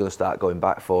yourself, because they're going to start going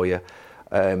back for you.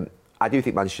 I do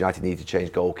think Manchester United need to change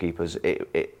goalkeepers.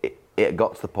 It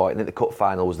got to the point, I think the cup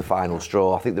final was the final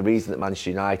straw. I think the reason that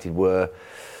Manchester United were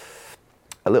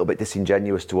a little bit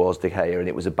disingenuous towards De Gea, and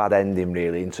it was a bad ending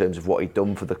really in terms of what he'd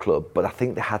done for the club, but I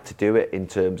think they had to do it in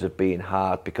terms of being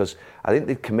hard, because I think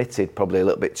they'd committed probably a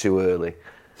little bit too early.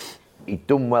 He'd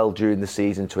done well during the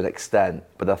season to an extent,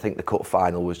 but I think the cup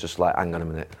final was just like, hang on a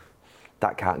minute,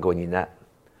 that can't go in your net.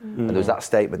 And there was that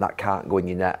statement, that can't go in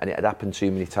your net, and it had happened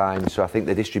too many times. So I think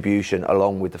the distribution,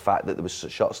 along with the fact that there was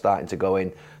shots starting to go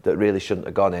in that really shouldn't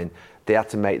have gone in, they had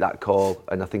to make that call,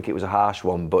 and I think it was a harsh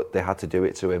one, but they had to do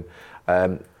it to him.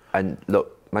 And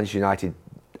look, Manchester United,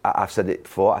 I've said it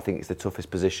before, I think it's the toughest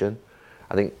position.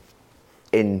 I think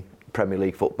in Premier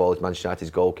League football, as Manchester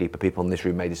United's goalkeeper, people in this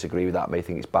room may disagree with that, may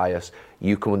think it's bias.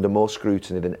 You come under more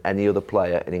scrutiny than any other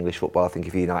player in English football, I think,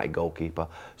 if you're a United goalkeeper.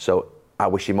 So I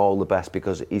wish him all the best,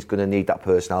 because he's going to need that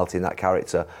personality and that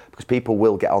character, because people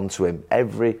will get onto him.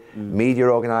 Every media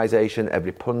organisation,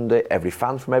 every pundit, every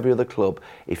fan from every other club,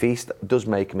 if he does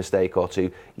make a mistake or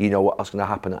two, you know what's going to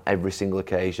happen at every single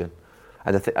occasion.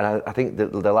 And I think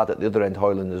the lad at the other end,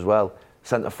 Højlund as well,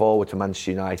 centre forward to Manchester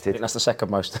United. I think that's the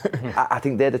second most. I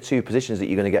think they're the two positions that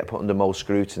you're going to get put under most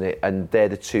scrutiny, and they're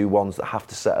the two ones that have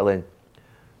to settle in.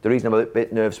 The reason I'm a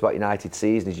bit nervous about United's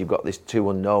season is you've got these two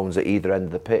unknowns at either end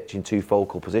of the pitch in two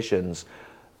focal positions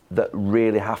that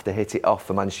really have to hit it off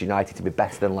for Manchester United to be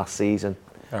better than last season.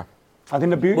 Yeah. I think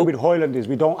the beauty with Højlund is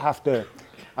we don't have to.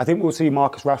 I think we'll see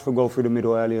Marcus Rashford go through the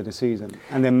middle earlier this season,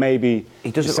 and then maybe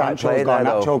he doesn't Sancho's like playing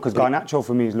there, Garnacho, because Garnacho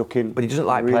for me is looking. But he doesn't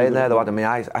like playing there, though. I mean,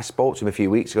 I spoke to him a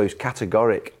few weeks ago. He was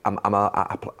categoric.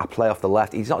 I play off the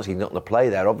left. He's not going to play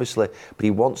there, obviously, but he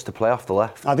wants to play off the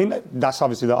left. I think that's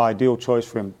obviously the ideal choice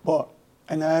for him. But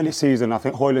in the early season, I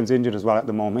think Højlund's injured as well at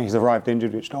the moment. He's arrived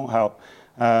injured, which don't help.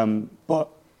 But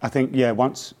I think,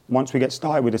 once we get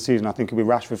started with the season, I think it'll be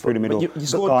Rashford through the middle,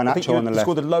 Garnacho on the left. You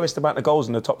scored the lowest amount of goals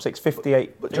in the top six,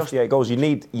 58 goals. You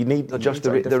need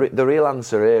the real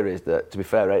answer here is that, to be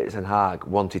fair, Erik ten Hag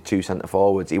wanted two centre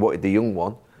forwards. He wanted the young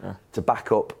one to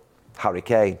back up Harry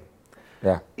Kane.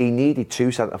 Yeah. He needed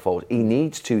two centre forwards. He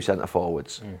needs two centre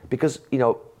forwards because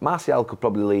Martial could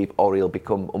probably leave, or he'll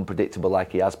become unpredictable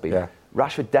like he has been. Yeah.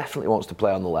 Rashford definitely wants to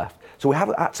play on the left. So we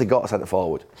haven't actually got a centre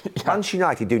forward. Manchester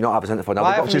United do not have a centre forward.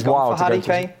 Why haven't they gone for Harry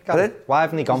Kane? Why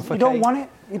haven't they gone for Kane? You don't want it.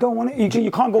 You don't want it.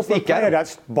 You can't go for a player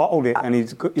that's bottled it and he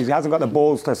hasn't got the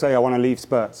balls to say, I want to leave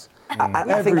Spurs.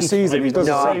 Every season he does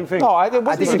the same thing. No, I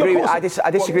disagree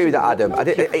with that, Adam.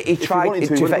 He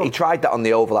tried that on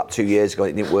the overlap 2 years ago.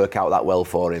 It didn't work out that well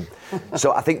for him.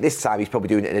 So I think this time he's probably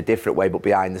doing it in a different way, but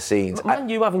behind the scenes. But Man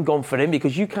U haven't gone for him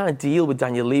because you can't deal with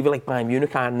Daniel Levy like Bayern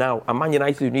Munich are now. And Man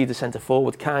United, who need a centre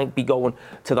forward, can't be going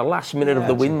to the last minute of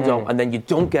the window and then you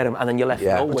don't get him and then you're left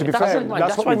nowhere. To be fair,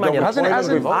 that's why Man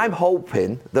United. I'm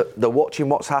hoping that they're watching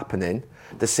what's happening.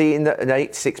 They're seeing that an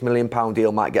 £86 million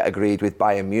deal might get agreed with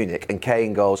Bayern Munich, and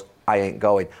Kane goes, I ain't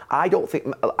going. I don't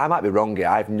think, I might be wrong here,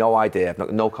 I have no idea, I've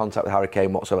got no contact with Harry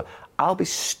Kane whatsoever. I'll be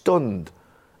stunned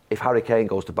if Harry Kane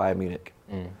goes to Bayern Munich.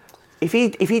 If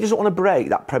he doesn't want to break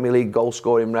that Premier League goal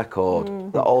scoring record,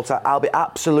 that all time, I'll be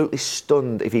absolutely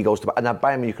stunned if he goes to. And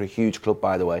Bayern Munich are a huge club,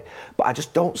 by the way, but I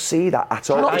just don't see that at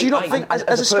all. Do you not think, as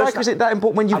a striker, is it that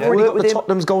important when you've already got the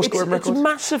Tottenham's goal scoring record? It's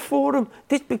massive for him.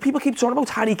 People keep talking about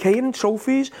Harry Kane and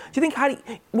trophies. Do you think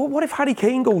what if Harry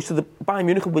Kane goes to the Bayern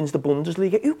Munich and wins the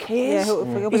Bundesliga? Who cares?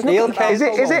 He'll care.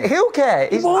 Is it he'll care?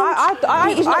 He's not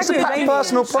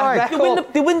personal pride.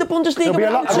 They win the Bundesliga. A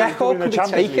record could be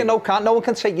taken. No one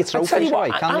can take your trophies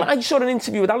away, can they? I saw an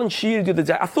interview with Alan Shearer the other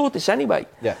day. I thought this anyway.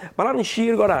 Yeah. But Alan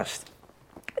Shearer got asked,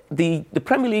 the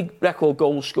Premier League record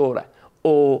goal scorer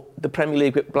or the Premier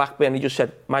League with Blackburn, he just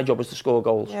said, my job is to score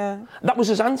goals. Yeah. That was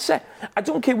his answer. I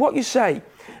don't care what you say.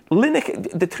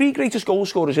 Lineker, the three greatest goal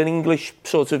scorers in English,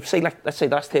 sort of, let's say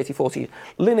the last 30, 40 years.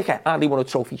 Lineker hardly won a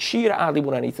trophy. Shearer hardly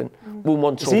won anything. Won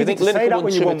one trophy. I think Lineker won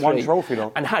when you won one trophy,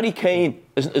 though. And Harry Kane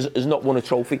has not won a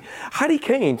trophy. Harry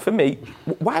Kane, for me,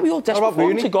 why are we all desperate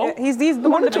for him to go? He's the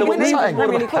one that's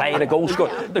playing a goal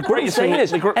scorer. The greatest thing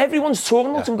is, everyone's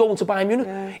talking about him going to Bayern Munich.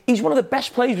 Yeah. He's one of the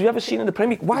best players we've ever seen in the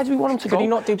Premier League. Why do we want him to go? Could he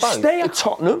not do both? Stay at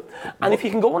Tottenham, and if he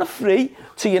can go on a free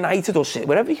to United or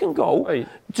wherever he can go,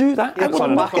 do that. I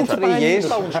wouldn't back in 3 years.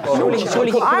 But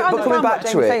coming back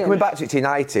to it,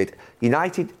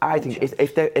 United, I think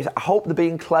I hope they're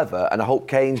being clever, and I hope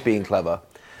Kane's being clever,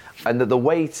 and that they're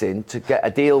waiting to get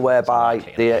a deal whereby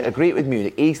they agree with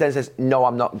Munich. He then says, no,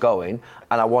 I'm not going,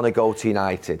 and I want to go to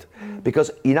United.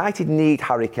 Because United need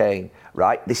Harry Kane,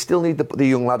 right? They still need the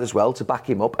young lad as well to back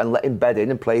him up and let him bed in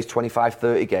and play his 25,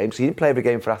 30 games. He didn't play every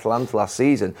game for Atalanta last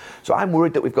season. So I'm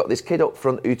worried that we've got this kid up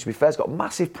front who, to be fair, has got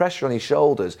massive pressure on his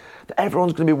shoulders, that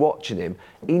everyone's going to be watching him.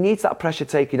 He needs that pressure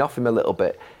taken off him a little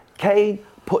bit. Kane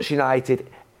puts United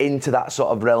into that sort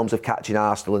of realms of catching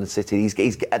Arsenal and City.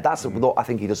 That's what I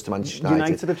think he does to Manchester United.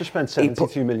 United have just spent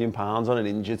 £72 million on an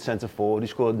injured centre forward who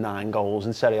scored 9 goals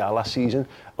in Serie A last season.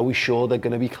 Are we sure they're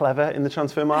going to be clever in the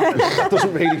transfer market? That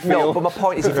doesn't really feel. No, but my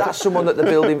point is, if that's someone that they're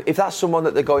building, if that's someone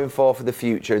that they're going for the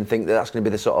future and think that that's going to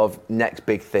be the sort of next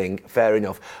big thing, fair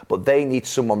enough. But they need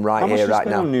someone right here, right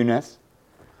now. How much Nunes?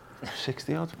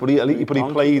 60 odd, but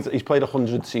he's played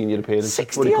 100 senior appearances.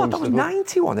 60 odd, that was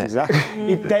 90 on it. Exactly.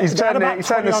 He's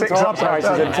turned the 6 up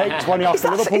prices and take 20 off the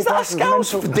Liverpool prices. Is that a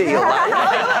Scouse deal? He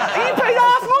paid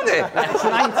half money.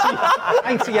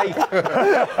 It's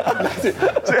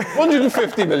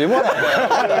 150 million.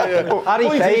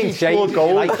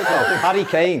 Harry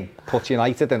Kane puts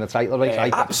United in the title race.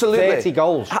 Absolutely. 30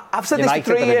 goals. I've said this for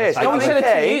 3 years.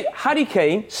 Harry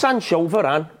Kane, Sancho,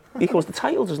 Varane. Equals the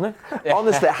titles, doesn't it? Yeah.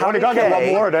 Honestly, Harry Kane. One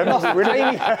more of them.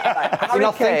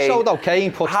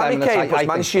 Kane puts them in the title race.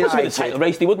 Manchester United. Title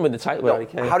race. They wouldn't win the title with Harry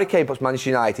Kane. Harry Kane puts Manchester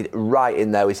United right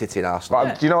in there with City and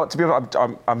Arsenal. Do you know what? To be honest,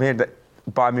 I'm hearing that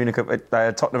Bayern Munich,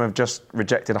 Tottenham have just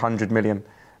rejected 100 million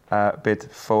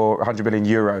bid for 100 million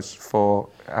euros for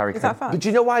Harry Kane. Is that fact? But do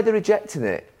you know why they're rejecting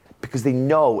it? Because they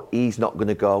know he's not going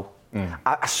to go.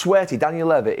 I swear to you, Daniel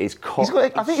Levy is cut. I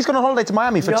think he's gone on holiday to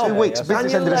Miami for 2 weeks.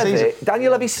 Business end of the season.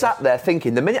 Daniel Levy sat there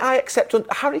thinking, the minute I accept...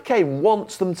 Harry Kane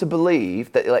wants them to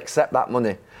believe that he'll accept that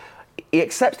money. He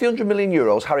accepts the 100 million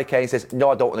euros. Harry Kane says,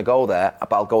 no, I don't want to go there,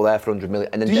 but I'll go there for 100 million.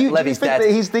 And then Levy's dead. Do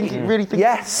you think that he's really thinking...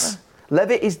 Yes.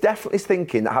 Levy is definitely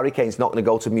thinking that Harry Kane's not going to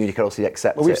go to Munich or else he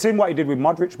accepts it. We've seen what he did with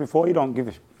Modric before. You don't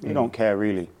care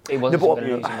really. He wasn't going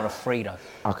to lose him on a free though.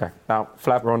 Okay, now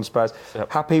Flav, we're on Spurs. Yep.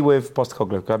 Happy with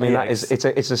Postecoglou? I mean,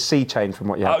 it's a sea change from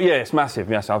what you had. Oh yeah, it's massive.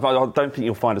 Yes, I don't think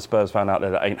you'll find a Spurs fan out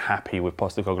there that ain't happy with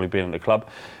Postecoglou being at the club.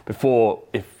 Before,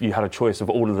 if you had a choice of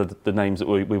all of the names that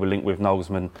we were linked with,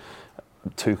 Nagelsmann,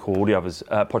 Tuchel, all the others,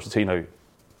 Pochettino,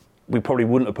 we probably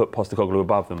wouldn't have put Postecoglou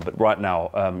above them, but right now,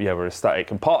 we're ecstatic.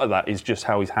 And part of that is just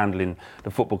how he's handling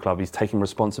the football club. He's taking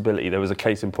responsibility. There was a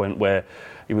case in point where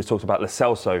he was talking about Lo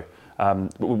Celso.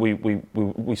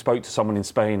 We spoke to someone in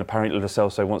Spain. Apparently, Lo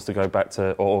Celso wants to go back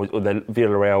to, or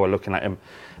Villarreal are looking at him,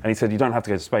 and he said, "You don't have to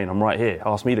go to Spain. I'm right here.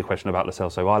 Ask me the question about Lo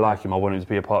Celso. I like him. I want him to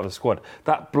be a part of the squad."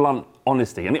 That blunt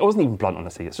honesty, and it wasn't even blunt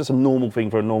honesty. It's just a normal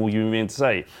thing for a normal human being to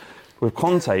say. With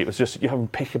Conte, it was just you have him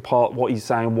pick apart what he's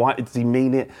saying. Why does he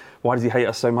mean it? Why does he hate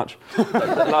us so much? You're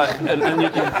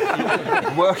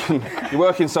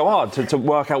working so hard to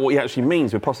work out what he actually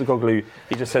means. With Postecoglou,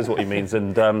 he just says what he means,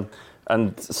 and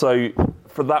so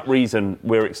for that reason,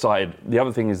 we're excited. The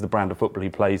other thing is the brand of football he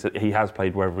plays. That he has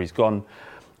played wherever he's gone.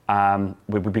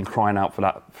 We've been crying out for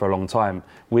that for a long time.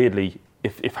 Weirdly,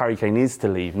 if Harry Kane is to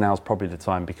leave, now's probably the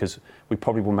time because we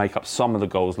probably will make up some of the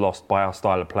goals lost by our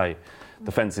style of play.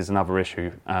 Defence is another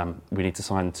issue. We need to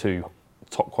sign 2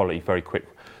 top quality, very quick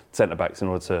centre-backs in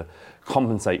order to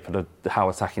compensate for how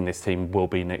attacking this team will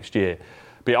be next year.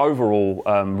 But overall,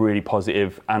 really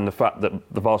positive, and the fact that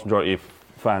the vast majority of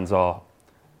fans are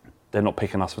they're not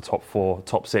picking us for top 4,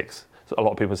 top 6. So a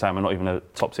lot of people are saying we're not even a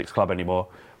top 6 club anymore.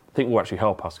 I think will actually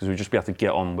help us because we'll just be able to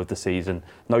get on with the season.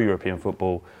 No European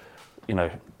football,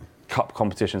 cup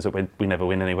competitions that we never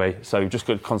win anyway. So just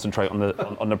got to concentrate on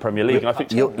the Premier League. And I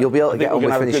think you'll be able to get on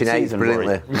with finishing 8th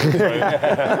brilliantly.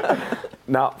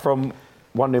 Now, from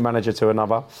one new manager to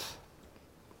another,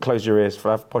 close your ears,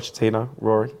 Flav. Pochettino,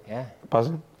 Rory. Yeah.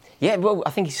 Buzzing? Yeah, well, I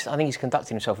think he's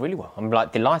conducting himself really well. I'm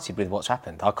delighted with what's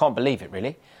happened. I can't believe it,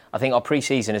 really. I think our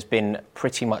pre-season has been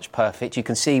pretty much perfect. You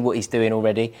can see what he's doing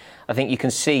already. I think you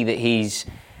can see that he's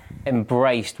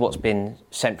embraced what's been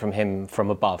sent from him from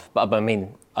above. But I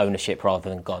mean ownership rather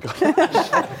than God.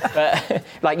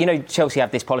 But, Chelsea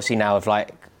have this policy now of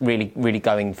really, really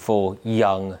going for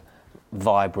young,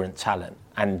 vibrant talent,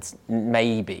 and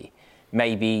maybe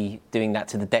doing that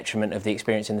to the detriment of the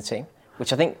experience in the team,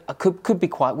 which I think could be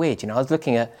quite weird. I was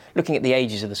looking at the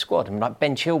ages of the squad, and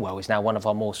Ben Chilwell is now one of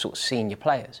our more sort of senior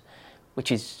players,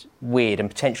 which is weird and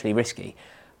potentially risky.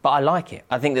 But I like it.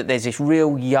 I think that there's this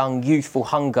real young, youthful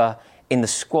hunger in the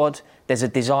squad. There's a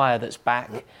desire that's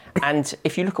back. And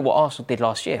if you look at what Arsenal did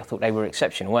last year, I thought they were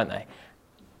exceptional, weren't they?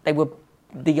 They were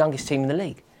the youngest team in the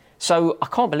league. So I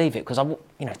can't believe it because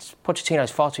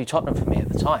Pochettino's far too Tottenham for me at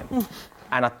the time.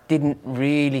 And I didn't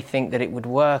really think that it would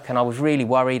work, and I was really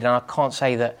worried, and I can't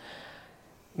say that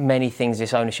many things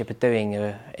this ownership are doing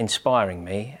are inspiring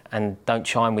me and don't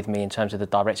chime with me in terms of the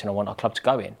direction I want our club to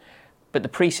go in. But the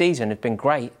pre-season has been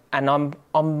great, and I'm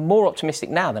more optimistic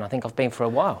now than I think I've been for a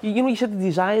while. You said the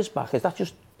desire's back. Is that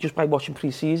just by watching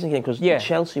pre-season again? Because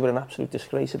Chelsea were an absolute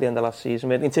disgrace at the end of last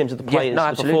season in terms of the players,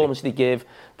 the performance they give,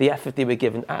 the effort they were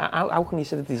given. How can you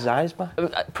say the desire's back?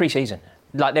 Pre-season.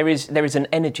 There is an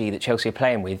energy that Chelsea are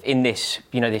playing with in this,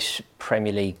 this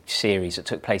Premier League series that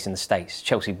took place in the States.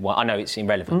 Chelsea won. I know it's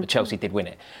irrelevant, but Chelsea did win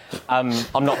it. I'm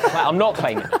not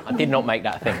claiming it. I did not make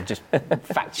that thing. Just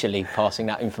factually passing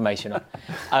that information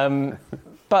on.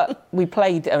 But we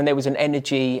played, and there was an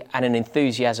energy and an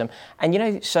enthusiasm.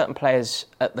 And certain players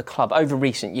at the club over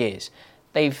recent years,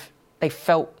 they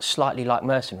felt slightly like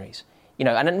mercenaries.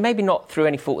 And maybe not through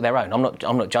any fault of their own.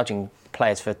 I'm not judging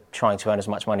players for trying to earn as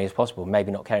much money as possible,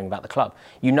 maybe not caring about the club.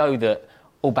 You know that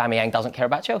Aubameyang doesn't care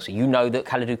about Chelsea. You know that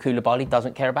Kalidou Koulibaly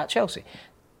doesn't care about Chelsea.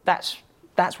 That's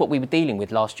what we were dealing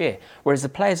with last year. Whereas the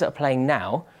players that are playing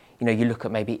now, you look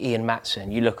at maybe Ian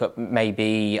Maatsen, you look at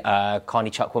maybe Carney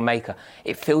Chukwuemeka,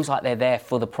 it feels like they're there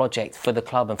for the project, for the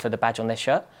club and for the badge on their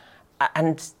shirt.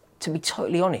 And to be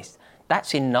totally honest,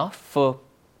 that's enough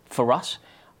for us.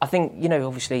 I think,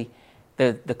 obviously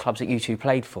the clubs that you two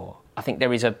played for, I think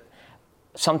there is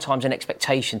sometimes an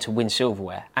expectation to win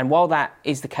silverware. And while that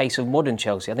is the case of modern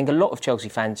Chelsea, I think a lot of Chelsea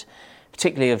fans,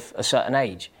 particularly of a certain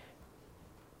age,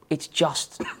 it's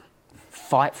just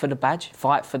fight for the badge,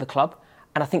 fight for the club.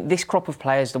 And I think this crop of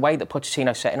players, the way that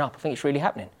Pochettino's setting up, I think it's really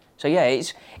happening. So yeah,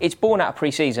 it's born out of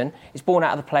pre-season, it's born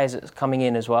out of the players that's coming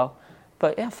in as well.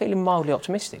 But yeah, I'm feeling mildly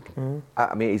optimistic. I mean,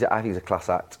 I think he's a class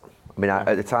act. I mean,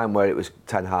 at the time where it was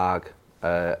Ten Hag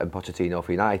and Pochettino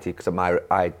for United, because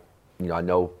I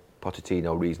know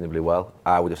Pochettino reasonably well,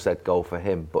 I would have said go for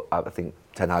him, but I think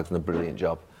Ten Hag's done a brilliant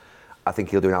job. I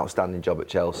think he'll do an outstanding job at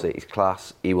Chelsea. He's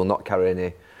class. He will not carry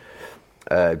any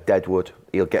deadwood.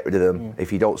 He'll get rid of them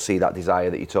if you don't see that desire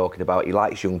that you're talking about. He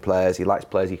likes young players. He likes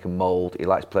players he can mould. He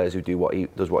likes players who do what he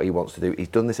wants to do. He's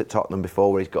done this at Tottenham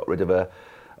before, where he's got rid of a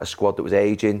squad that was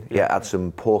ageing. He had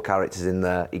some poor characters in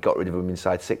there. He got rid of them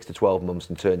inside 6 to 12 months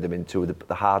and turned them into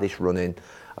the hardest running,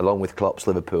 along with Klopp's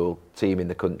Liverpool, team in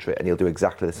the country, and he'll do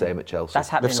exactly the same at Chelsea. That's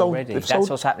happening already. That's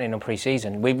what's happening on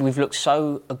pre-season. We've looked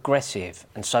so aggressive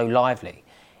and so lively.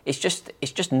 It's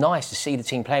just nice to see the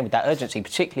team playing with that urgency,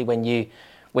 particularly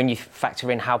when you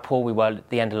factor in how poor we were at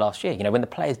the end of last year. When the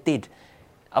players did.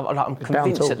 I'm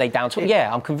convinced that they down-tooled. Yeah,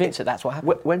 I'm convinced that's what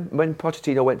happened. When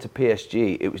Pochettino went to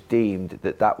PSG, it was deemed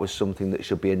that was something that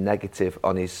should be a negative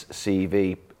on his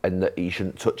CV and that he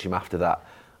shouldn't touch him after that.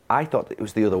 I thought it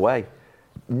was the other way.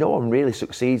 No one really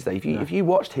succeeds there. If you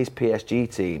watched his PSG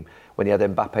team when he had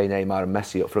Mbappe, Neymar and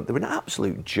Messi up front, they were an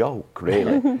absolute joke,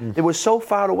 really. They were so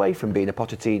far away from being a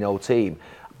Pochettino team.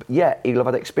 Yeah, he'll have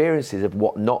had experiences of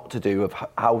what not to do, of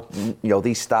how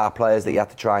these star players that he had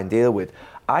to try and deal with.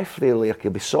 I feel like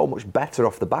he'll be so much better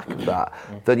off the back of that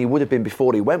than he would have been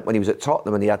before he went, when he was at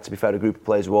Tottenham and he had, to be fair, a group of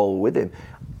players who were all with him.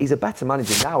 He's a better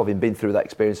manager now, having been through that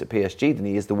experience at PSG, than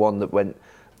he is the one that went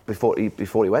before he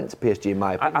went to PSG, in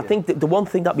my opinion. I think the one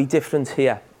thing that'd be different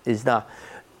here is that,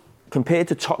 compared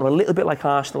to Tottenham, a little bit like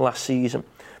Arsenal last season,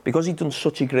 because he'd done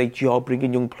such a great job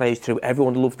bringing young players through,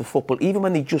 everyone loved the football, even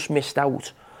when they just missed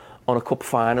out on a cup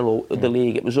final or the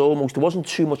league, there wasn't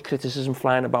too much criticism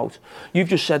flying about. You've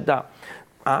just said that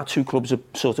our two clubs are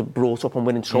sort of brought up on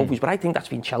winning trophies, but I think that's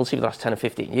been Chelsea for the last 10 or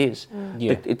 15 years.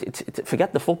 Yeah.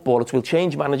 Forget the football, we'll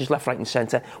change managers left, right and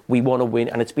centre. We want to win,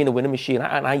 and it's been a winning machine,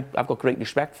 and I've got great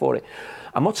respect for it.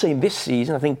 I'm not saying this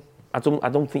season, I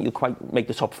don't think you'll quite make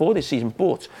the top 4 this season,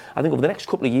 but I think over the next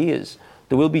couple of years,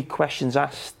 there will be questions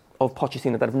asked of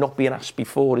Pochettino that have not been asked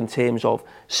before in terms of,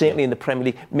 certainly in the Premier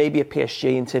League, maybe at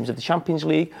PSG in terms of the Champions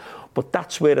League, but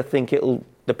that's where I think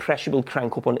the pressure will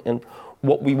crank up on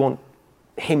what we want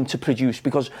him to produce,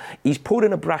 because he's put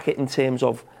in a bracket in terms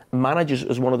of managers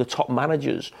as one of the top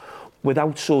managers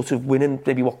without sort of winning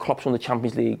maybe what Klopp's won the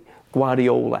Champions League,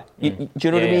 Guardiola. Do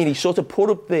you know what I mean? He's sort of put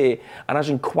up there and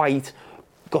hasn't quite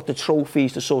got the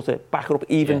trophies to sort of back it up,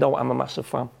 even though I'm a massive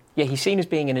fan. Yeah, he's seen as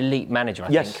being an elite manager, I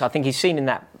think. I think he's seen in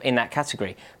that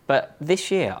category. But this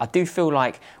year, I do feel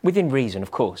like, within reason, of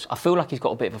course, I feel like he's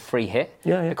got a bit of a free hit.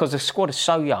 Because the squad is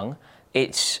so young,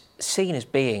 it's seen as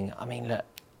being, I mean, look,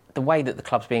 the way that the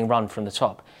club's being run from the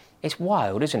top, it's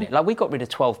wild, isn't it? Like, we got rid of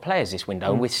 12 players this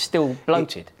window and we're still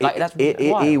bloated. That's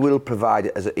wild. He will provide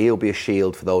it he'll be a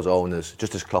shield for those owners,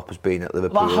 just as Klopp has been at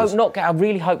Liverpool. But I hope not. I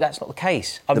really hope that's not the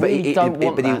case. I really don't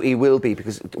want that. But he will be,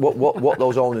 because what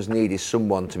those owners need is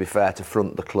someone, to be fair, to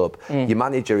front the club. Your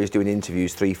manager is doing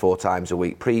interviews 3-4 times a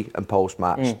week, pre and post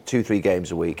match, 2-3 games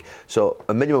a week. So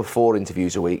a minimum of 4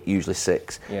 interviews a week, usually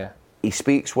 6. Yeah. He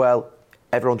speaks well.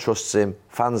 Everyone trusts him,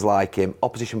 fans like him,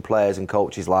 opposition players and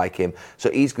coaches like him.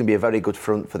 So he's going to be a very good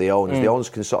front for the owners. The owners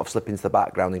can sort of slip into the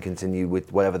background and continue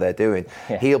with whatever they're doing.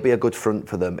 Yeah. He'll be a good front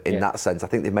for them in that sense. I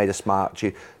think they've made a smart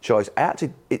choice.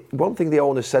 One thing the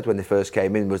owners said when they first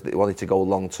came in was that they wanted to go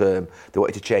long term. They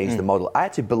wanted to change the model. I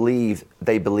actually believe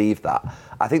they believed that.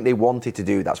 I think they wanted to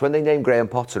do that. So when they named Graham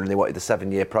Potter and they wanted a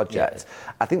 7-year project,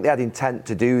 I think they had intent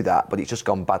to do that, but it's just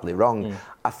gone badly wrong.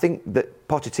 I think that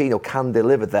Pochettino can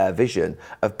deliver their vision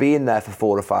of being there for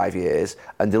 4 or 5 years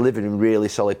and delivering really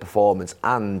solid performance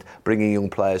and bringing young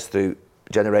players through,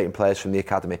 generating players from the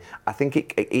academy. I think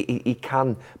he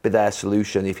can be their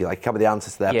solution, if you like. He can be the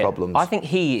answer to their problems. I think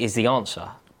he is the answer.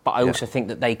 But I also think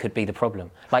that they could be the problem.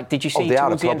 Like, did you see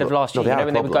towards the end of last year,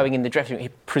 when they were going in the dressing room,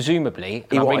 presumably,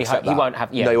 he won't accept that. He won't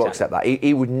have... Yeah, no, he won't accept that.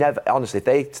 He would never... Honestly, if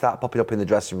they start popping up in the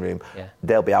dressing room,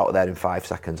 they'll be out of there in 5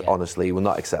 seconds. Honestly, he will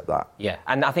not accept that. Yeah,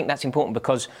 and I think that's important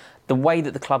because the way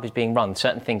that the club is being run,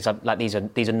 certain things, like these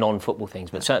are non-football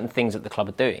things, but certain things that the club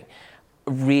are doing,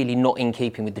 really not in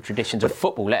keeping with the traditions of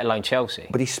football, let alone Chelsea.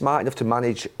 But he's smart enough to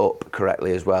manage up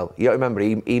correctly as well. You got to remember,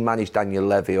 he managed Daniel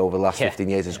Levy over the last 15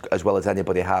 years as well as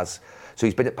anybody has. So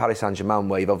he's been at Paris Saint-Germain,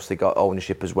 where you've obviously got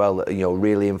ownership as well,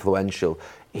 really influential.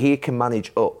 He can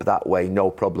manage up that way, no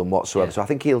problem whatsoever. So I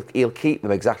think he'll keep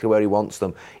them exactly where he wants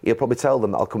them. He'll probably tell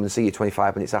them that I'll come and see you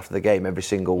 25 minutes after the game every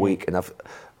single week and have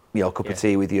a cup of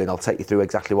tea with you, and I'll take you through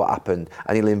exactly what happened,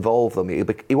 and he'll involve them.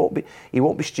 He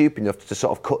won't be stupid enough to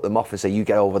sort of cut them off and say, you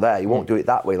get over there. He won't do it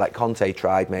that way, like Conte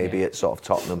tried maybe at sort of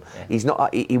Tottenham. He's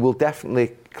not. He will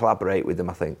definitely collaborate with them,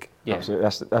 I think. Yeah. Absolutely.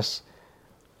 That's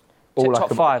all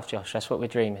top 5, Josh. That's what we're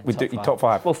dreaming. Top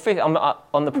 5. Well, fifth, I'm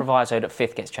on the proviso that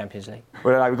 5th gets Champions League.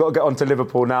 Well, we've got to get on to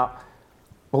Liverpool now.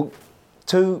 Well,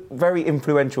 2 very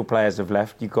influential players have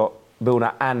left. You've got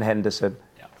Milner and Henderson.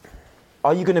 Yeah.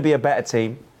 Are you going to be a better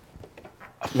team?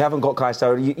 You haven't got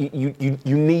Caicedo.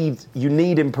 You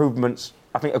need improvements,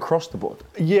 I think, across the board.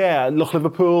 Yeah, look,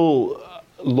 Liverpool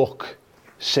look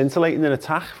scintillating in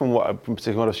attack from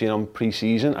particularly what I've seen on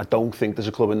pre-season. I don't think there's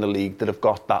a club in the league that have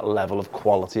got that level of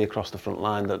quality across the front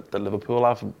line that Liverpool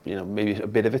have. Maybe a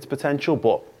bit of its potential,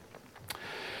 but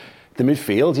the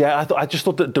midfield, I just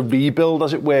thought that the rebuild,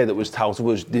 as it were, that was touted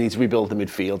was they need to rebuild the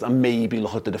midfield and maybe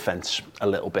look at the defence a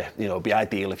little bit. It'd be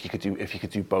ideal if you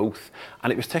could do both.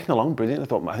 And it was taking along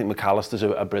brilliant. I think McAllister's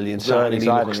a brilliant signing. He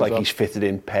looks like he's fitted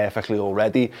in perfectly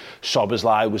already.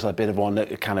 Szoboszlai was a bit of one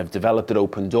that kind of developed, it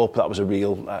opened up. That was a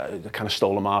real kind of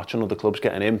stole a march on other clubs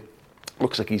getting in.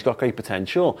 Looks like he's got great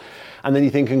potential. And then you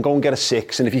think, go and get a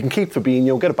 6, and if you can keep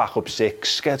Fabinho, get a backup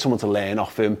 6, get someone to learn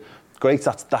off him. Great,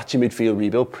 that's your midfield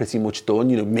rebuild pretty much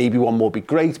done. Maybe one more be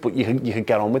great, but you can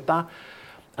get on with that.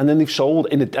 And then they've sold,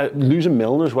 losing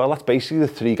Milner as well. That's basically the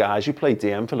 3 guys who played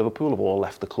DM for Liverpool have all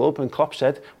left the club. And Klopp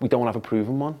said, we don't have a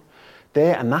proven one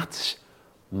there. And that's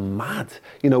mad,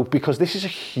 because this is a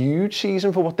huge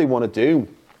season for what they want to do.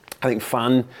 I think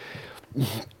fan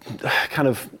kind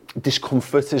of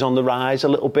discomfort is on the rise a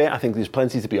little bit. I think there's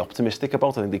plenty to be optimistic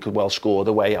about. I think they could well score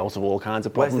their way out of all kinds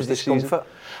of problems this season.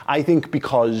 I think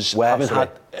because having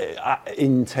had,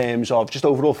 in terms of just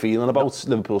overall feeling about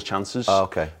Liverpool's chances. Oh,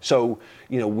 okay. So,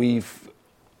 when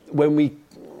we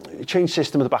changed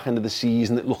system at the back end of the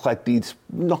season. It looked like they'd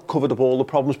not covered up all the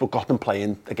problems, but got them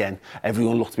playing again.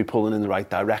 Everyone looked to be pulling in the right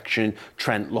direction.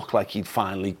 Trent looked like he'd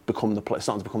finally starting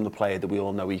to become the player that we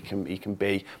all know he can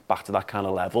be, back to that kind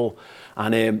of level.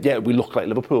 And we looked like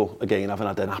Liverpool again, having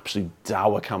had an absolute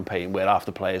dour campaign where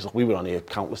after players, we were on here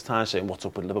countless times saying, what's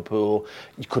up with Liverpool?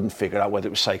 You couldn't figure out whether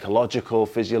it was psychological,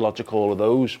 physiological, all of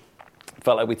those.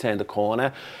 Felt like we turned a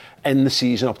corner. End the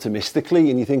season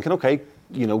optimistically, and you're thinking, okay,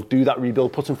 do that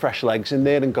rebuild, put some fresh legs in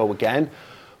there and go again.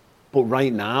 But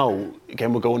right now,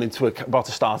 again, we're going into about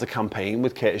to start a campaign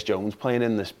with Curtis Jones playing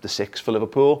in the six for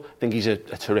Liverpool. I think he's a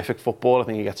terrific footballer. I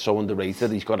think he gets so underrated. I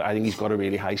think he's got a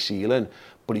really high ceiling,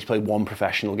 but he's played one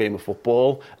professional game of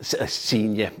football, a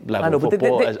senior level of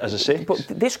football as a six. But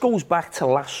this goes back to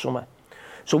last summer.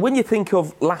 So when you think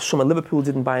of last summer, Liverpool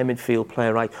didn't buy a midfield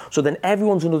player, right? So then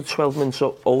everyone's another 12 months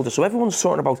older. So everyone's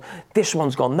talking about this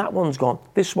one's gone, that one's gone,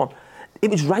 this one. It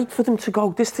was right for them to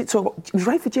go. It was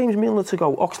right for James Milner to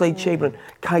go. Oxlade-Chamberlain,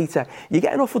 Keita. You're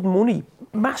getting offered money,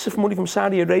 massive money from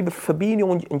Saudi Arabia for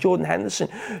Fabinho and Jordan Henderson,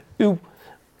 who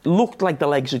looked like the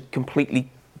legs had completely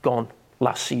gone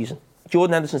last season.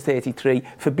 Jordan Henderson's 33.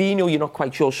 Fabinho, you're not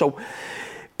quite sure. So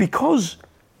because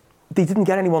they didn't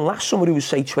get anyone last summer who was,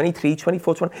 say, 23,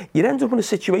 24, 20, you end up in a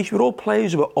situation where all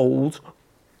players who were old,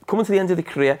 coming to the end of the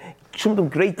career, some of them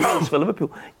great players for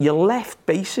Liverpool, you're left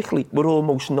basically with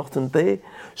almost nothing there.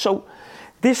 So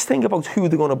this thing about who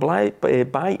they're going to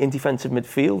buy in defensive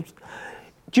midfield,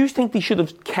 do you think they should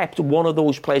have kept one of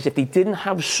those players if they didn't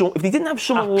have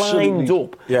someone lined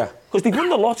up? Yeah. Because they've won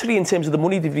the lottery in terms of the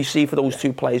money they've received for those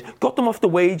two players, got them off the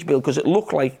wage bill because it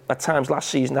looked like at times last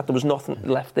season that there was nothing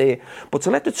left there. But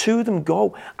to let the two of them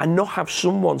go and not have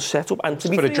someone set up, and to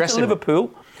be fair to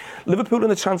Liverpool in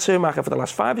the transfer market for the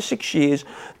last 5 or 6 years,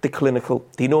 they're clinical.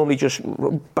 They normally just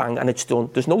bang and it's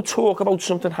done. There's no talk about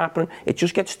something happening. It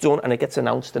just gets done and it gets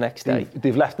announced the next day.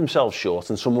 They've left themselves short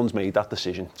and someone's made that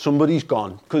decision. Somebody's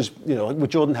gone. Because,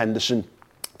 with Jordan Henderson,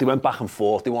 they went back and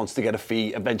forth. They wanted to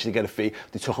eventually get a fee.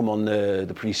 They took him on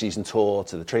the pre-season tour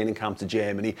to the training camp to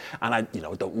Germany. And I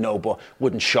don't know, but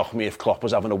wouldn't shock me if Klopp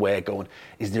was having a word going,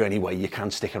 is there any way you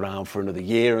can stick around for another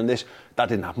year on this? That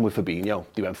didn't happen with Fabinho.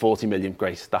 They went 40 million,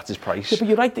 great, that's his price. Yeah, but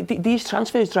you're right, these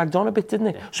transfers dragged on a bit,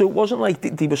 didn't they? Yeah. So it wasn't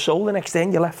like they were sold the next day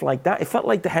and you left like that. It felt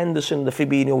like the Henderson, the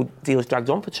Fabinho deals dragged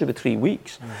on for 2 or 3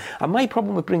 weeks. And my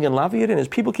problem with bringing Lavia in is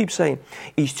people keep saying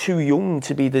he's too young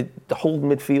to be the holding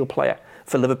midfield player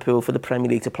for Liverpool, for the Premier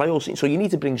League to play all season. So you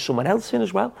need to bring someone else in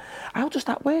as well. How does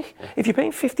that work? Yeah. If you're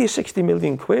paying 50 or 60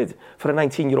 million quid for a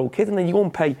 19-year-old kid and then you go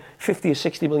and pay 50 or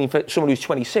 60 million for someone who's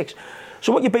 26,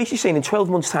 so what you're basically saying, in 12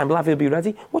 months' time, Lavia will be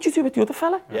ready. What do you do with the other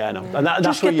fella? Yeah, no. And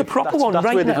just get the proper one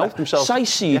right now.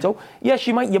 Caicedo. Yeah. Yes,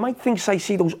 you might think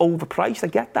Caicedo's overpriced. I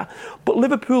get that. But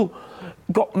Liverpool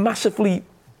got massively...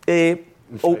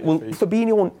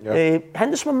 Fabinho and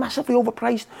Henderson were massively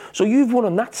overpriced. So you've won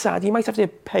on that side. You might have to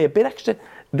pay a bit extra.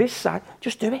 This side,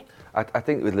 just do it. I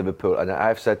think with Liverpool, and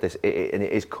I've said this, and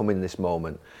it is coming this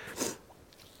moment.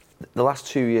 The last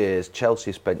 2 years,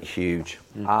 Chelsea have spent huge,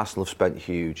 Arsenal have spent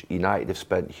huge, United have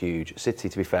spent huge, City,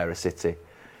 to be fair, are City,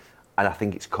 and I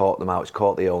think it's caught them out. It's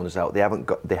caught the owners out. They haven't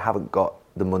got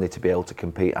the money to be able to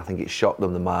compete. I think it's shocked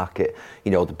them, the market.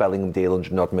 The Bellingham deal,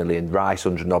 100-odd million, Rice,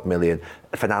 100-odd million,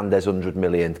 Fernandes, 100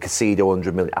 million, Caicedo,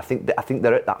 100 million. I think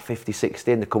they're at that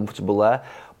 50-60 and they're comfortable there.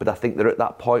 But I think they're at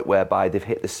that point whereby they've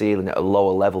hit the ceiling at a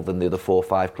lower level than the other 4 or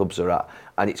 5 clubs are at.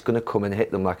 And it's going to come and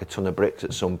hit them like a ton of bricks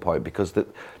at some point, because the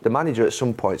manager at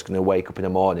some point is going to wake up in the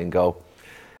morning and go...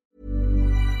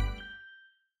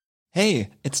 Hey,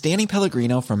 it's Danny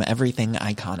Pellegrino from Everything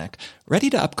Iconic. Ready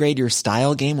to upgrade your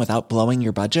style game without blowing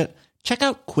your budget? Check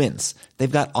out Quince. They've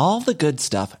got all the good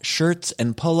stuff, shirts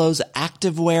and polos,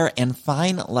 activewear, and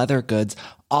fine leather goods,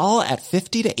 all at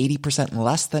 50 to 80%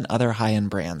 less than other high-end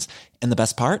brands. And the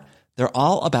best part? They're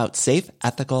all about safe,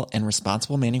 ethical, and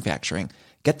responsible manufacturing.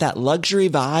 Get that luxury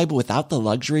vibe without the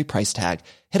luxury price tag.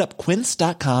 Hit up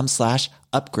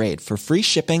quince.com/upgrade for free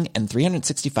shipping and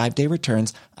 365-day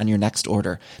returns on your next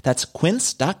order. That's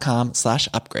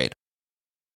quince.com/upgrade.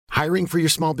 Hiring for your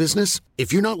small business?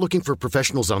 If you're not looking for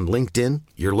professionals on LinkedIn,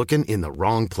 you're looking in the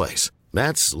wrong place.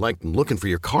 That's like looking for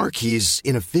your car keys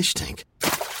in a fish tank.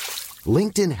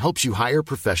 LinkedIn helps you hire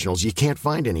professionals you can't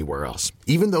find anywhere else,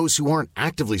 even those who aren't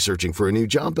actively searching for a new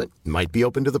job but might be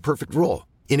open to the perfect role.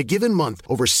 In a given month,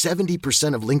 over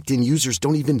 70% of LinkedIn users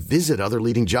don't even visit other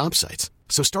leading job sites.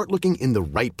 So start looking in the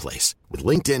right place. With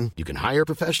LinkedIn, you can hire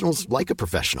professionals like a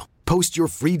professional. Post your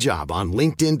free job on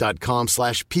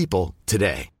linkedin.com/people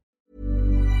today.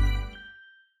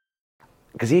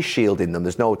 because he's shielding them,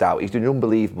 there's no doubt. He's doing an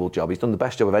unbelievable job. He's done the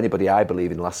best job of anybody, I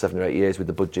believe, in the last 7 or 8 years with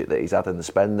the budget that he's had and the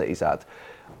spend that he's had.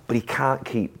 But he can't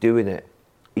keep doing it.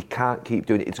 He can't keep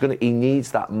doing it. He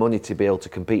needs that money to be able to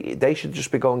compete. They should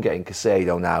just be going getting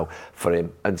Caicedo now for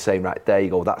him and saying, right, there you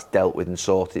go, that's dealt with and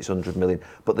sorted, it's 100 million.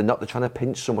 But they're not. They're trying to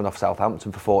pinch someone off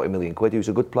Southampton for 40 million quid, who's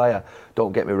a good player,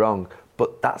 don't get me wrong.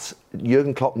 But that's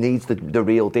Jurgen Klopp needs the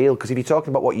real deal. Because if you're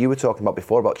talking about what you were talking about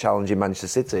before, about challenging Manchester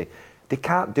City, they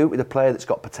can't do it with a player that's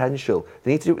got potential.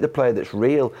 They need to do it with a player that's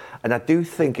real. And I do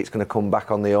think it's going to come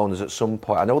back on the owners at some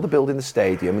point. I know they're building the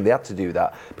stadium and they had to do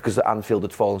that because the Anfield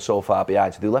had fallen so far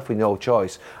behind. So they're left with no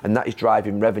choice. And that is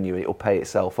driving revenue and it'll pay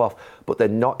itself off. But they're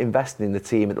not investing in the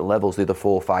team at the levels the other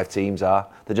 4 or 5 teams are.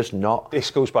 They're just not.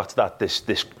 This goes back to that,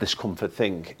 this comfort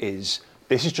thing is...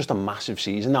 This is just a massive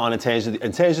season now, and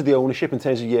in terms of the ownership, in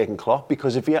terms of Jurgen Klopp,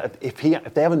 because if they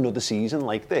have another season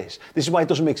like this is why it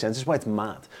doesn't make sense. This is why it's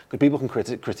mad. Because people can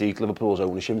critique Liverpool's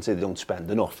ownership and say they don't spend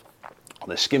enough, or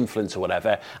they're skinflints or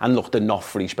whatever. And look, they're not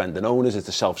free spending owners. It's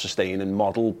a self-sustaining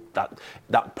model that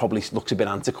probably looks a bit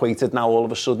antiquated now. All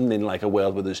of a sudden, in like a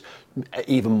world where there's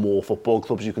even more football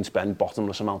clubs, you can spend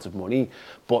bottomless amounts of money.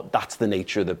 But that's the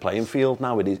nature of the playing field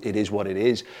now. It is what it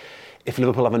is. If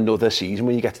Liverpool have another season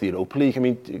when you get to the Europa League, I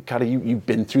mean, Carrie, you've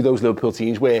been through those Liverpool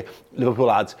teams where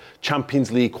Liverpool had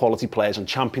Champions League quality players on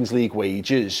Champions League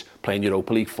wages playing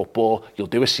Europa League football. You'll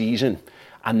do a season,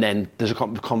 and then there's a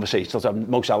conversation.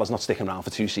 Mo Salah's not sticking around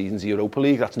for 2 seasons of Europa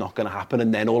League. That's not going to happen.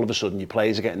 And then all of a sudden, your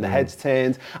players are getting their heads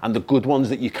turned, and the good ones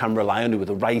that you can rely on, who are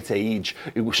the right age,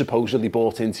 who were supposedly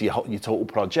bought into your total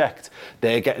project,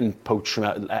 they're getting poached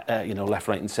from left,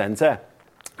 right, and centre.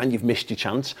 And you've missed your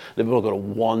chance. Liverpool got a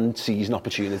 1 season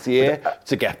opportunity here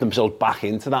to get themselves back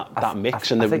into that mix,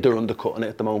 and they're undercutting it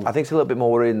at the moment. I think it's a little bit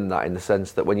more worrying than that, in the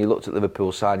sense that when you looked at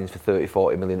Liverpool signings for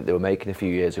 30-40 million that they were making a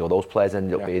few years ago, those players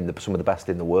ended up being some of the best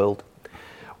in the world.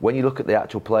 When you look at the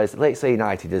actual players, let's say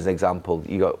United as an example,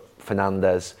 you got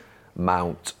Fernandes,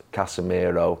 Mount,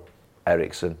 Casemiro,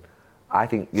 Eriksen. I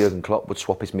think Jurgen Klopp would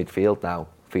swap his midfield now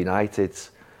for United's.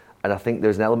 And I think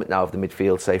there's an element now of the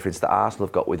midfield, say for instance, that Arsenal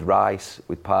have got with Rice,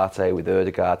 with Partey, with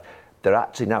Ødegaard. They're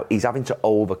actually now, he's having to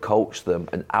overcoach them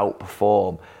and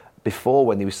outperform. Before,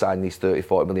 when he was signing these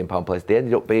 £30-40 million players, they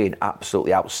ended up being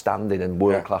absolutely outstanding and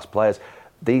world-class players.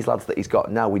 These lads that he's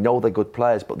got now, we know they're good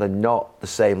players, but they're not the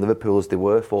same Liverpool as they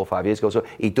were 4 or 5 years ago. So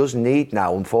he does need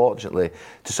now, unfortunately,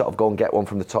 to sort of go and get one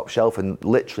from the top shelf and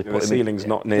literally put him in. The ceiling's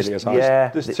not nearly as high. Yeah.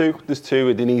 There's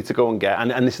two they need to go and get.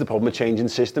 And this is the problem with changing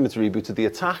the system. It's rebooted the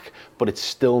attack, but it's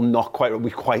still not quite...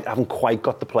 We haven't quite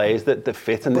got the players that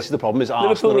fit. And this is the problem, is Liverpool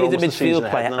Arsenal need a midfield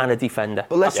player and a defender.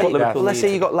 But let's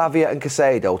say you got Lavia and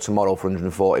Caicedo tomorrow for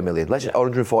 140 million. Or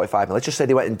 145 million. Let's just say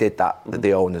they went and did that,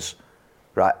 the owners.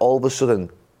 Right, all of a sudden...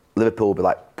 Liverpool will be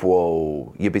like,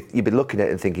 whoa. You'd be looking at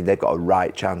it and thinking they've got a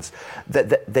right chance.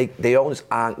 The owners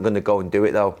aren't going to go and do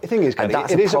it, though. The thing is,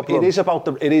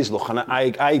 it is. Look, and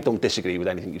I don't disagree with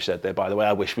anything you've said there. By the way,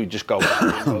 I wish we'd just go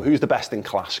who's the best in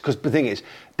class. Because the thing is,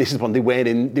 this is one they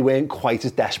weren't quite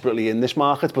as desperately in this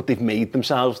market, but they've made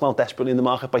themselves now desperately in the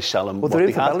market by selling. Well, they're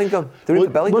in for Bellingham. They're in for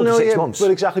Bellingham for 6 months. Well,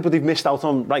 exactly. But they've missed out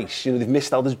on Rice. They've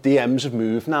missed out. There's DMs have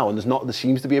moved now, and there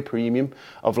seems to be a premium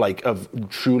of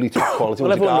truly top quality.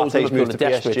 Well, everyone knows Liverpool are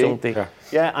desperate, don't they?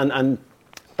 Yeah, and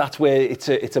that's where it's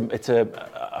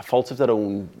a fault of their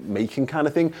own making kind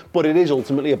of thing. But it is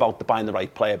ultimately about buying the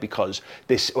right player, because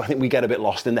I think we get a bit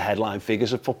lost in the headline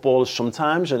figures of footballers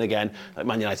sometimes. And again,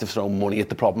 Man United have thrown money at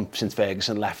the problem since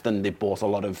Ferguson left, and they've bought a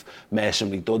lot of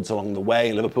mercenary duds along the way.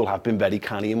 And Liverpool have been very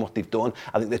canny in what they've done.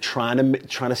 I think they're trying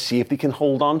to see if they can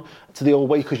hold on to the old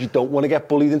way, because you don't want to get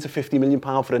bullied into £50 million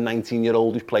for a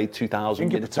 19-year-old who's played 2,000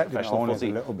 minutes of professional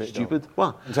footy. Stupid.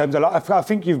 What? In terms of, I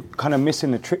think you're kind of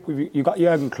missing the trick. You got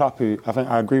Jurgen Klopp, who I think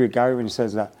I agree with Gary when he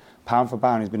says that pound for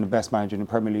pound he's been the best manager in the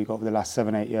Premier League over the last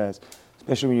 7-8 years,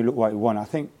 especially when you look what he won. I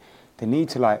think they need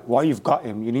to, while you've got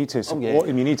him, you need to support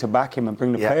him, you need to back him and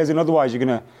bring the players in. Otherwise, you're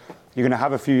going to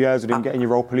have a few years with him getting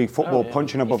Europa League football,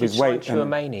 punching above his weight.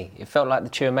 It felt like the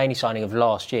Tchouaméni signing of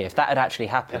last year. If that had actually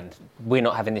happened, we're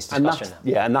not having this discussion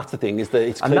now. And that's the thing, is that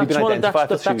it's clearly been identified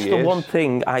for 2 years. That's the one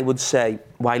thing I would say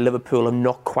why Liverpool are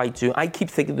not quite doing. I keep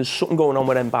thinking there's something going on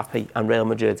with Mbappe and Real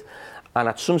Madrid. And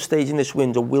at some stage in this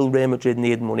window, will Real Madrid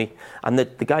need money? And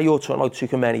the guy you're talking about,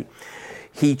 Tchouaméni,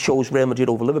 he chose Real Madrid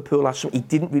over Liverpool last summer. He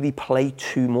didn't really play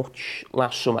too much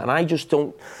last summer. And I just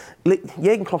don't...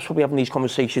 Jurgen Klopp's probably having these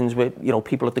conversations with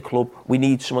people at the club. We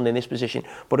need someone in this position.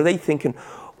 But are they thinking,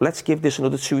 let's give this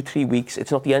another 2 or 3 weeks?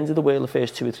 It's not the end of the world the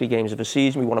first 2 or 3 games of the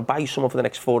season. We want to buy someone for the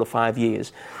next 4 or 5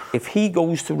 years. If he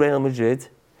goes to Real Madrid,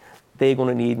 they're going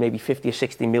to need maybe 50 or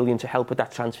 60 million to help with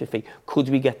that transfer fee. Could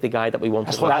we get the guy that we want?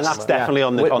 That's definitely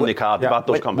on the card. We've had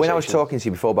those conversations. When I was talking to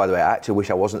you before, by the way, I actually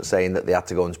wish I wasn't saying that they had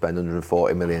to go and spend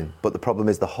 140 million. But the problem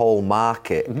is the whole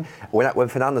market. When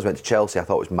Fernandes went to Chelsea, I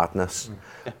thought it was madness.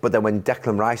 But then when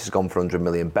Declan Rice has gone for 100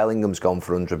 million, Bellingham's gone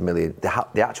for 100 million,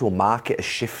 the actual market has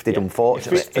shifted,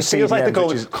 unfortunately. It feels like they're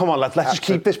going, come on, let's just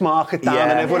keep this market down,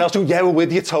 and everyone else, we're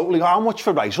with you totally. How much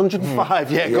for Rice? 105?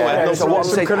 Go ahead. So what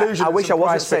I'm saying, I wish I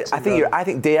wasn't saying. I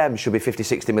think DM should be 50,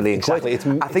 60 million exactly.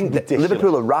 quid. I think that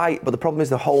Liverpool are right, but the problem is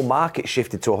the whole market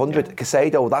shifted to 100.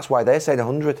 Casado, that's why they're saying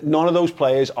 100. None of those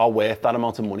players are worth that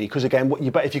amount of money, because again,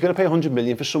 if you're going to pay 100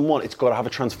 million for someone, it's got to have a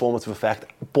transformative effect.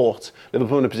 But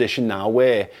Liverpool are in a position now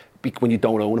where, when you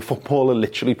don't own a footballer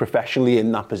literally professionally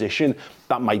in that position,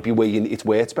 that might be where it's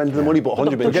worth spending the money, but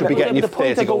 100 million should be getting you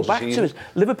 30 goals a season. Is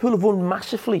Liverpool have won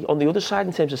massively on the other side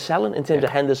in terms of selling, in terms of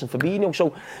Henderson, Fabinho,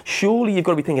 so surely you've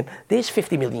got to be thinking, there's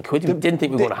 50 million quid we didn't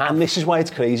think we were going to have. And this is why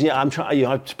it's crazy.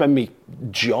 I spend my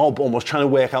job almost trying to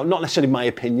work out, not necessarily my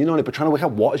opinion on it, but trying to work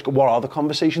out what are the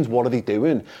conversations, what are they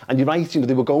doing? And you're right,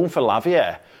 they were going for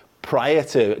Lavia prior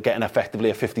to getting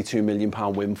effectively a £52 million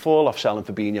windfall off selling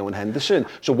Fabinho and Henderson.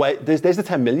 So there's the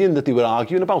 10 million that they were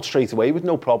arguing about straight away with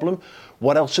no problem.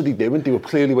 What else are they doing? They were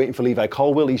clearly waiting for Levi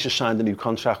Colwill. He's just signed a new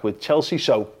contract with Chelsea.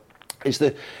 So is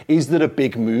there a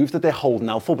big move that they're holding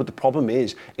out for? But the problem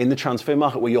is, in the transfer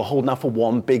market where you're holding out for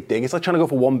one big thing, it's like trying to go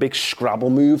for one big Scrabble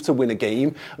move to win a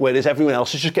game, whereas everyone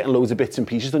else is just getting loads of bits and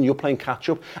pieces done. You're playing catch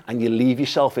up, and you leave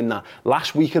yourself in that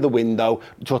last week of the window.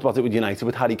 We talked about it with United,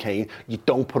 with Harry Kane. You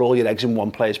don't put all your eggs in one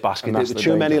player's basket. There were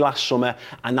too many last summer,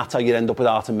 and that's how you end up with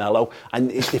Artem Melo.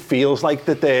 And it feels like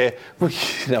that they're,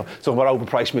 talking about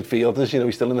overpriced midfielders,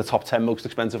 he's still in the top 10 most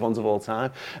expensive ones of all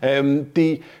time.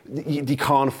 They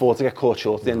can't afford to get caught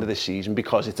short at the end of this season,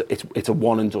 because it's a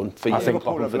one and done for you. I think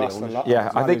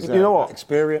I think you know what,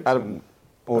 experience.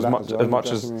 As much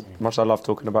as I love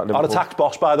talking about Liverpool. Our attack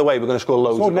boss, by the way, we're going to score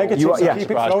loads of negative.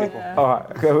 Keep it flowing. All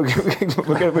right,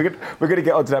 we're going to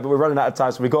get onto that, but we're running out of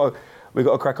time, so we've got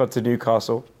to crack on to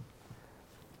Newcastle.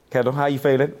 Kendall, how are you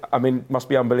feeling? I mean, must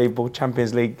be unbelievable.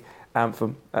 Champions League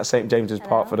anthem at St James's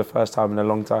Park for the first time in a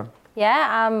long time. Yeah,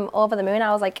 I'm over the moon.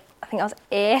 I think I was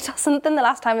 8 or something the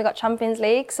last time we got Champions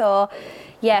League. So,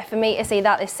 yeah, for me to see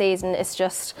that this season, it's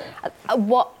just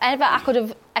whatever I could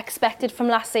have expected from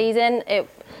last season, it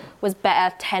was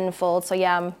better tenfold. So,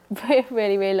 yeah, I'm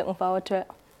really, really looking forward to it.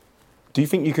 Do you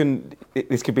think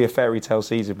this could be a fairy tale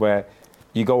season where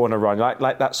you go on a run,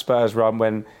 like that Spurs run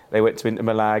when they went to Inter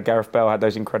Milan, Gareth Bale had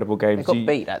those incredible games. They got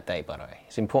beat that day, by the way.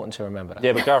 It's important to remember that.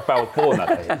 Yeah, but Gareth Bale was poor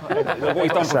that day. What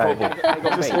he's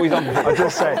done for football. I'm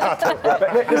just saying.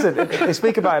 Listen, they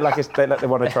speak about it like they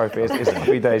won a trophy. It's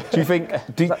 3 days. Do you think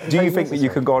that you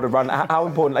can go on a run? How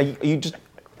important are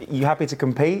you happy to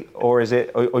compete, or is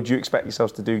it, or do you expect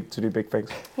yourselves to do big things?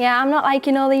 Yeah, I'm not like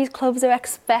these clubs are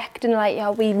expecting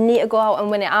we need to go out and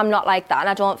win it. I'm not like that, and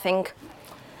I don't think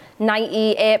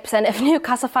 98% of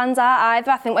Newcastle fans are either.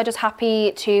 I think we're just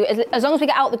happy to, as long as we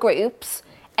get out the groups,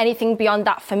 anything beyond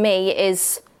that for me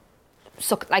is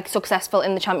successful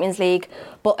in the Champions League.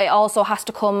 But it also has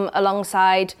to come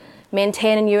alongside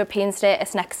maintaining European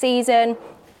status next season.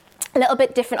 A little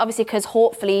bit different, obviously, because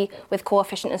hopefully with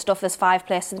coefficient and stuff, there's 5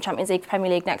 places in the Champions League, Premier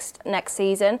League next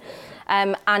season,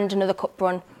 and another cup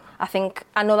run.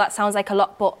 I know that sounds like a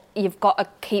lot, but you've got to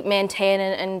keep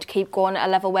maintaining and keep going at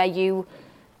a level where you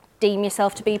deem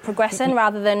yourself to be progressing,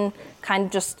 rather than kind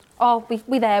of just,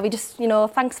 we there, we just,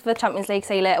 thanks for the Champions League,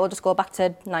 see you later, we'll just go back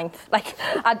to 9th.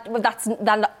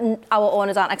 Our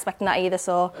owners aren't expecting that either,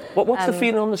 so... What's the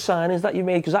feeling on the signings that you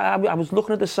made? Because I was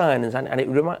looking at the signings,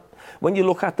 and when you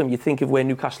look at them, you think of where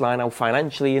Newcastle are now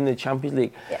financially in the Champions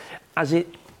League. Yeah.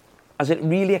 Has it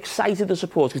really excited the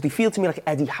supporters? Because they feel to me like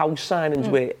Eddie Howe signings,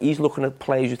 where he's looking at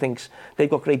players who thinks they've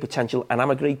got great potential, and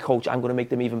I'm a great coach, I'm going to make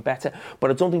them even better.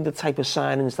 But I don't think the type of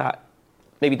signings that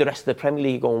maybe the rest of the Premier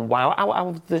League are going, wow, how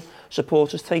have the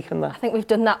supporters taken that? I think we've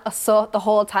done that the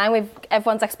whole time.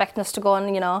 Everyone's expecting us to go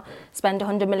and, spend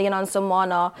 100 million on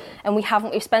someone, and we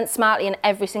haven't. We've spent smartly in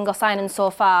every single signing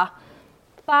so far.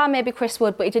 Maybe Chris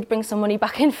Wood, but he did bring some money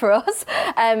back in for us.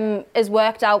 Has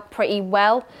worked out pretty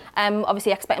well.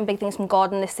 Obviously expecting big things from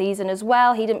Gordon this season as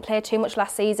well. He didn't play too much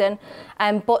last season.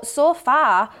 But so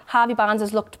far, Harvey Barnes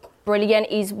has looked brilliant.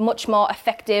 He's much more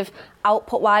effective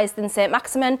output-wise than St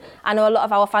Maximin. I know a lot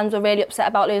of our fans were really upset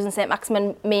about losing St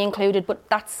Maximin, me included, but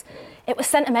it was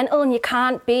sentimental, and you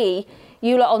can't be...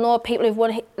 You lot all know people who've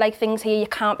won things here, you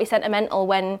can't be sentimental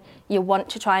when you want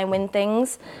to try and win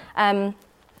things.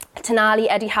 Tonali,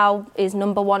 Eddie Howe is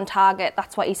number 1 target.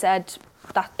 That's what he said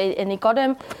and he got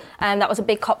him. And that was a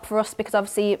big cop for us because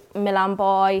obviously Milan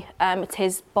boy, it's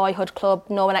his boyhood club.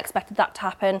 No one expected that to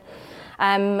happen.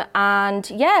 And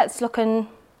yeah, it's looking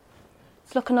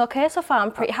okay so far.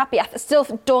 I'm pretty happy. Still,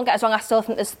 don't get us wrong, I still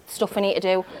think there's stuff we need to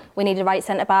do. We need a right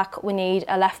centre-back, we need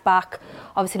a left-back.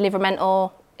 Obviously,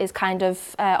 Livramento is kind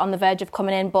of on the verge of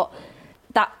coming in, but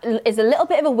that is a little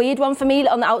bit of a weird one for me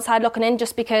on the outside looking in,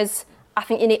 just because I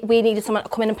think we needed someone to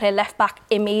come in and play left-back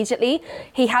immediately.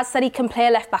 He has said he can play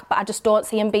left-back, but I just don't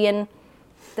see him being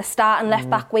the starting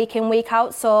left-back week in, week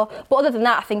out. So, but other than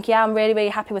that, I think, I'm really, really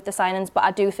happy with the signings, but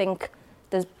I do think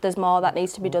there's more that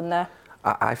needs to be done there.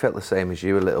 I felt the same as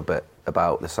you a little bit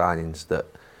about the signings, that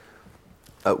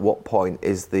at what point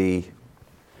is the...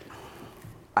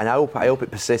 And I hope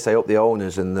it persists. I hope the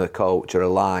owners and the coach are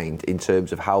aligned in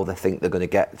terms of how they think they're going to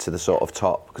get to the sort of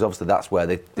top, because obviously that's where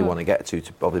they want to get to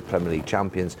probably Premier League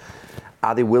champions.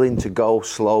 Are they willing to go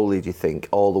slowly, do you think,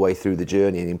 all the way through the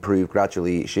journey and improve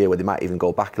gradually each year, where they might even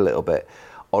go back a little bit?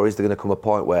 Or is there going to come a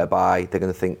point whereby they're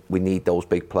going to think, we need those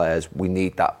big players, we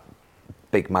need that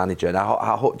big manager? And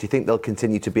do you think they'll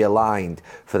continue to be aligned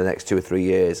for the next 2 or 3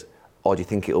 years? Or do you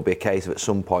think it'll be a case of at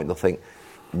some point they'll think,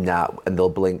 nah, and they'll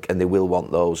blink and they will want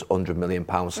those £100 million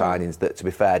signings that, to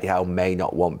be fair, Eddie Howe may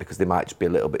not want, because they might just be a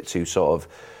little bit too sort of,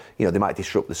 they might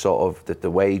disrupt the sort of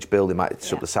the wage bill, they might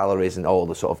disrupt the salaries and all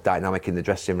the sort of dynamic in the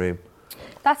dressing room.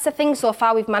 That's the thing so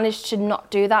far, we've managed to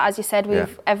not do that. As you said,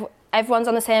 everyone's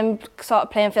on the same sort of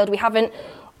playing field. We haven't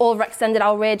overextended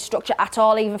our wage structure at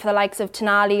all, even for the likes of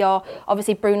Tonali, or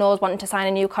obviously Bruno's wanting to sign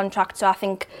a new contract. So I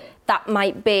think that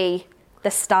might be the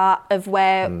start of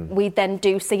where we then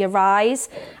do see a rise.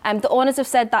 The owners have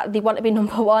said that they want to be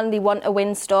number one, they want to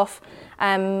win stuff.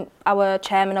 Our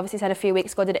chairman obviously said a few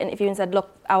weeks ago, did an interview and said, look,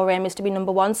 our aim is to be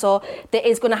number one. So there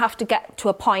is going to have to get to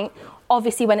a point,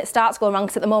 obviously, when it starts going wrong,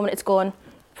 because at the moment it's going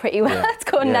pretty well, it's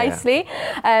going nicely.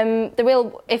 There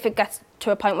will, if it gets to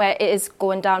a point where it is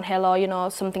going downhill, or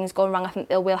something's going wrong, I think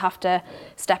they will have to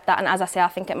step that. And as I say, I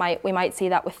think we might see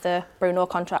that with the Bruno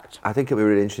contract. I think it'll be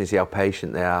really interesting to see how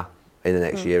patient they are in the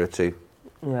next year or two.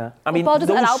 Yeah, I mean, football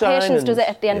doesn't allow patience, does it?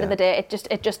 At the end of the day,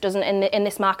 it just doesn't. In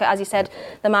this market, as you said,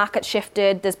 the market's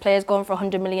shifted. There's players going for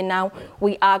 100 million now.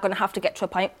 We are going to have to get to a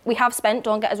point. We have spent.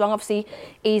 Don't get us wrong. Obviously,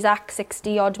 Isak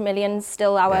 60 odd million,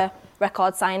 still our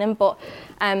record signing. But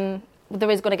there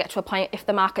is going to get to a point, if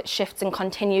the market shifts and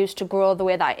continues to grow the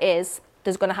way that it is,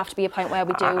 there's going to have to be a point where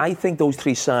we do. I think those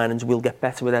 3 signings will get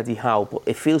better with Eddie Howe, but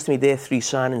it feels to me they're 3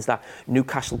 signings that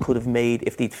Newcastle could have made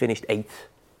if they'd finished 8th.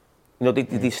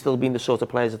 They've still been the sort of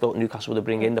players I thought Newcastle would have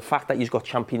bring in. The fact that you've got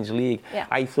Champions League,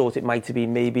 I thought it might have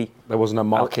been maybe... There wasn't a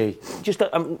marquee.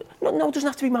 No, it doesn't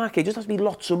have to be marquee. It just has to be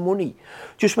lots of money.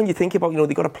 Just when you think about,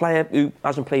 they've got a player who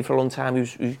hasn't played for a long time,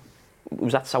 who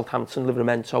was at Southampton,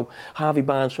 Livramento. Harvey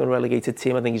Barnes from a relegated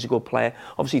team, I think he's a good player.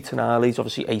 Obviously Tonali's,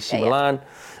 obviously AC Milan.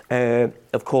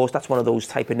 Of course, that's one of those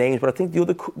type of names. But I think the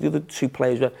other 2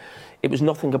 players, it was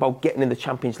nothing about getting in the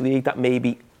Champions League that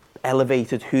maybe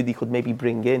elevated who they could maybe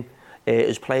bring in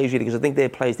as players, really, because I think they're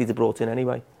players they'd have brought in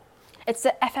anyway. It's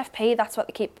the FFP, that's what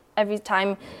they keep every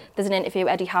time there's an interview.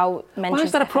 Eddie Howe mentions. Why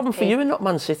is that a problem for you and not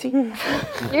Man City?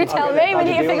 You tell me. We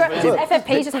need to figure out.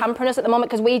 FFP is just hampering us at the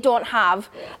moment because we don't have,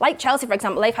 like Chelsea, for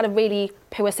example, they've had a really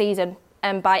poor season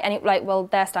by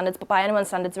their standards, but by anyone's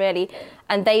standards really,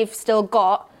 and they've still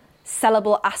got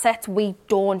sellable assets. We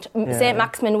don't. St.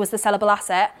 Maximin was the sellable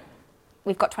asset.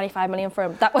 We've got 25 million for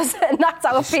him. That's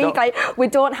our peak. We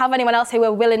don't have anyone else who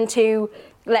we're willing to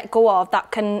let go of that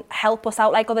can help us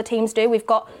out like other teams do. We've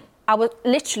got I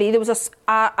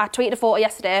tweeted a photo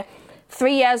yesterday.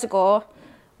 3 years ago,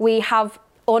 we have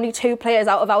only 2 players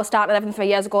out of our starting 11 3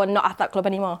 years ago and not at that club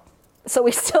anymore. So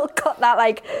we've still got that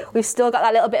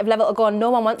little bit of level to go. And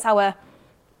no one wants our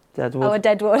Deadwood.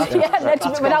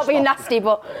 Without being nasty,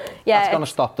 but that's going to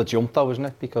stop the jump, though, isn't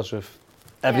it? Because of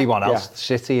everyone else,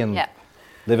 City and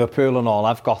Liverpool and all.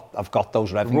 I've got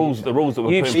those revenues. The rules that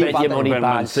were You've spent your money,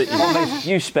 Baz.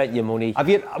 You spent your money. Have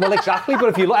you? Well, exactly. But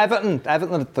if you look, Everton at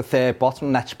the 3rd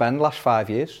bottom net spend last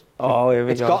 5 years. Oh, here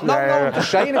we go. No, I'm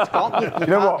just saying it's gone. You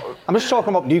know what? I'm just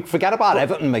talking about forget about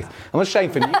Everton, mate. I'm just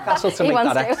saying for Newcastle to make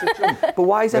that extra jump. But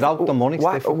why is without the money?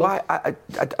 Why?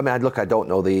 I don't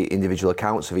know the individual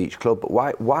accounts of each club, but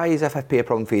why is FFP a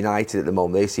problem for United at the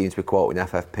moment? They seem to be quoting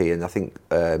FFP, and I think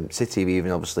City have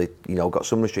even obviously got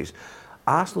some restrictions.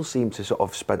 Arsenal seem to sort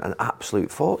of spend an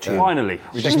absolute fortune. Finally.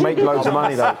 We just make loads of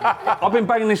money though. I've been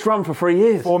banging this run for 3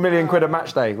 years. £4 million a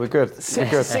match day. We're good. We're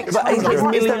good.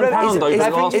 £600 million over the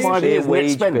last 5 years.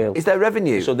 Wage bill. Is there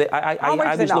revenue? So I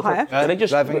was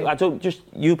looking.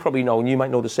 You probably know, and you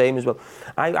might know the same as well.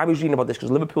 I was reading about this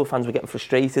because Liverpool fans were getting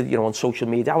frustrated, you know, on social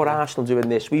media. How are Arsenal doing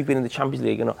this? We've been in the Champions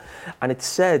League, you know, and it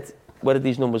said, whether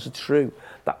these numbers are true,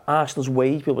 that Arsenal's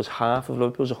wage bill was half of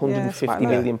Liverpool's, £150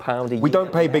 million a year. We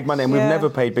don't pay big money, and we've never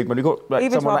paid big money. We've got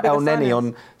like, someone like El Neni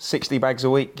on 60 bags a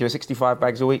week, 65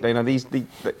 bags a week. You know, the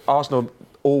Arsenal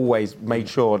always made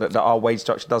sure that our wage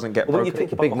structure doesn't get broken. When you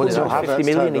think about £150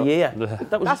 million a year,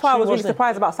 that's why I was really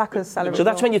surprised about Saka's salary. So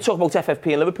that's when you talk about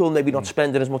FFP and Liverpool maybe not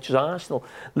spending as much as Arsenal.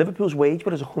 Liverpool's wage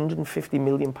bill is £150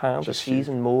 million a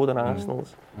season more than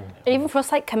Arsenal's. Even for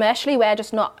us, like commercially, we're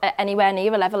just not anywhere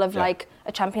near a level of like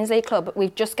a Champions League club.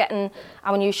 We've just getting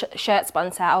our new shirt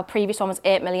sponsor. Our previous one was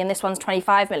 8 million. This one's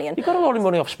 25 million. You got a lot of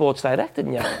money off Sports Direct,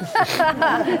 didn't you?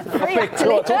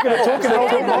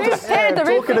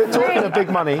 Talking of big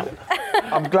money,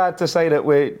 I'm glad to say that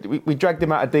we dragged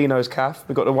him out of Dino's calf.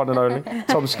 We've got the one and only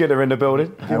Tom Skinner in the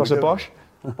building. Give us a Bosch.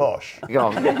 Bosch. I've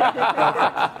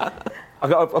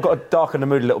got to darken the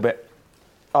mood a little bit.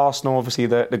 Arsenal, obviously,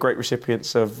 the great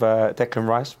recipients of Declan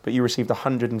Rice, but you received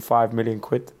 £105 million.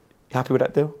 You happy with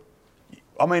that deal?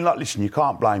 I mean, like, listen, you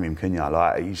can't blame him, can you?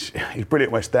 Like, he's brilliant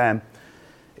at West Ham.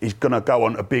 He's going to go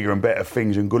on to bigger and better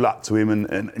things, and good luck to him,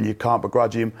 and you can't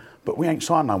begrudge him. But we ain't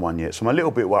signed no one yet, so I'm a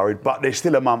little bit worried. But there's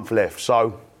still a month left,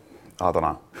 so I don't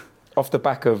know. Off the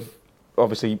back of,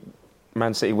 obviously,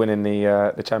 Man City winning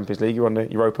the Champions League, you're on the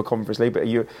Europa Conference League, but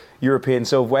European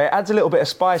silverware adds a little bit of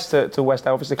spice to West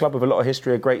Ham. Obviously, a club with a lot of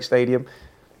history, a great stadium.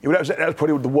 Yeah, well, that was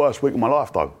probably the worst week of my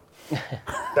life, though.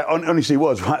 That honestly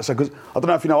was, right? So, because I don't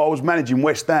know if you know, I was managing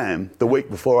West Ham the week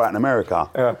before out in America.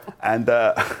 Yeah. And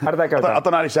how did that go? I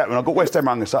don't know how this happened. I got West Ham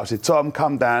rung us up. I said, Tom,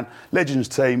 come down, Legends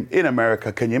team in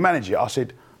America. Can you manage it? I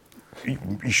said,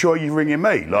 you sure you're ringing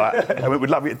me? Like, I mean, we'd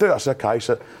love you to do it. I said, okay.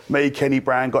 So me, Kenny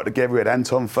Brown got together. We had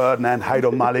Anton Ferdinand,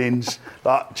 Haydon Mullins,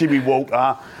 like Jimmy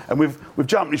Walker, and we've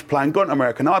jumped this plane, gone to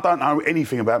America. Now I don't know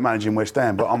anything about managing West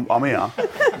Ham, but I'm here.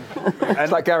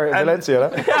 It's like Garrett and Valencia,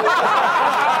 huh?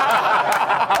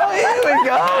 Oh, here we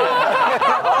go.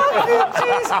 Oh,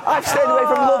 geez. I've stayed away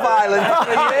from Love Island for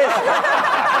 3 years.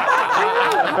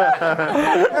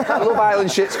 That Love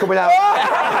Island shit's coming out.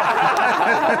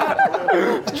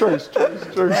 True.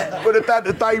 But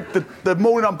the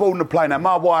morning I'm boarding the plane, now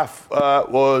my wife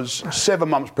was 7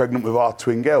 months pregnant with our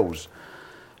twin girls.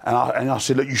 And I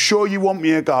said, look, you sure you want me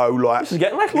to go? Like, this is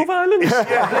getting like Love Island.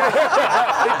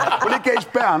 Well, it gets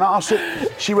better. And I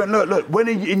said, she went, look, when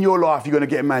in your life you're going to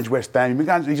get a managed West Ham? You've been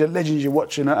going to these legends you're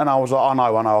watching it. And I was like, I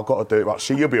know, I've got to do it. Right,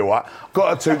 see, you'll be all right.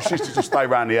 Got her 2 sisters to stay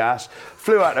around the house.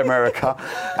 Flew out to America.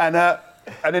 And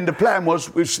then the plan was,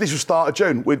 this was start of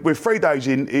June. We're 3 days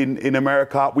in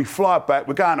America. We fly back.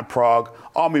 We're going to Prague.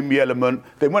 I'm in my element.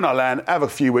 Then when I land, have a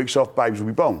few weeks off, babies will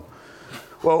be born.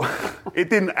 Well, it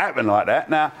didn't happen like that.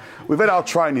 Now, we've had our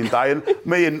training day, and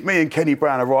me and Kenny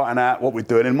Brown are writing out what we're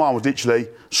doing, and mine was literally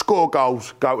score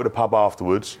goals, go to the pub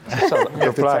afterwards.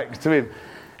 Have to text to him.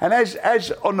 And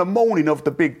as on the morning of the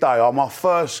big day, my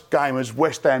first game as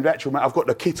West Ham, actual man, I've got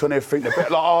the kit on everything.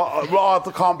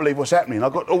 I can't believe what's happening.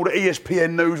 I've got all the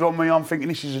ESPN news on me. I'm thinking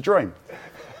this is a dream.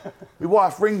 My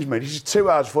wife rings me. This is 2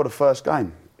 hours before the first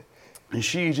game. And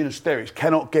she's in hysterics,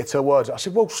 cannot get her words. I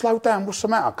said, well, slow down, what's the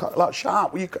matter? Like, shut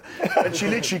up. And she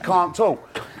literally can't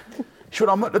talk. She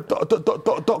went, I'm at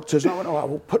the doctor's. And I went, all right,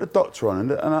 well, put the doctor on.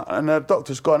 And the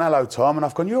doctor's gone, hello, Tom. And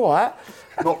I've gone, you all right?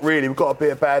 Not really, we've got a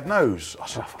bit of bad news. I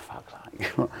said, oh, for fuck's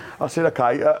sake. I said,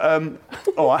 OK,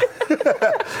 all right.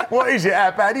 What is it?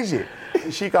 How bad is it?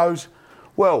 And she goes,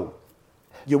 well,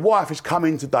 your wife has come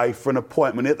in today for an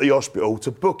appointment at the hospital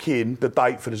to book in the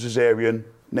date for the caesarean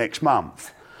next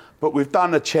month. But we've done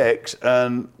the checks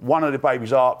and one of the baby's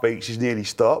heartbeats is nearly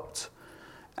stopped.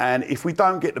 And if we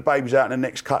don't get the babies out in the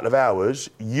next couple of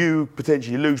hours, you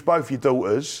potentially lose both your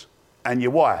daughters and your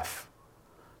wife.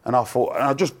 And I thought, and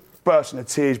I just burst into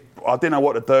tears. I didn't know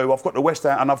what to do. I've got the West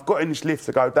Ham and I've got in this lift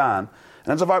to go down.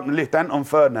 And as I've opened the lift, Anton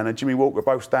Ferdinand and Jimmy Walker are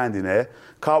both standing there.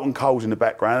 Carlton Cole's in the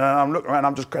background. And I'm looking around,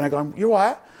 I'm just going, you all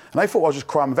right? And they thought I was just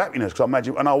crying with happiness because I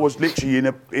imagine, and I was literally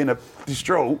in a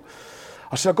distraught.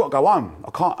 I said, I've got to go home.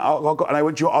 I can't. And they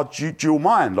went, do you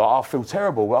mind? Like, I feel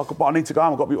terrible, but I need to go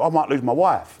home. I might lose my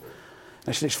wife. And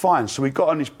I said, it's fine. So we got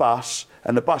on this bus,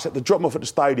 and the bus had to drop me off at the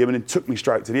stadium and then took me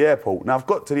straight to the airport. Now, I've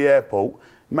got to the airport,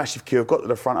 massive queue. I've got to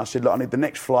the front. I said, look, I need the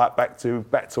next flight back to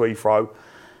Heathrow.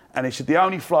 And he said, the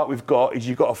only flight we've got is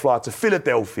you've got to fly to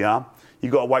Philadelphia.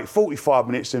 You've got to wait 45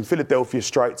 minutes, and Philadelphia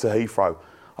straight to Heathrow.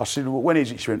 I said, well, when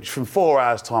is it? She went, from 4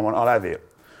 hours' time on, I'll have it.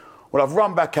 Well, I've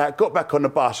run back out, got back on the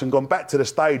bus and gone back to the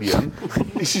stadium.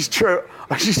 This is true,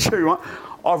 right?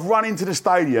 I've run into the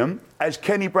stadium as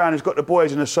Kenny Brown has got the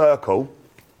boys in a circle.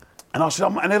 And I said,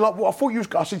 and they're like, well, I thought you was...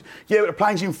 I said, yeah, but the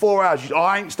plane's in 4 hours. She said,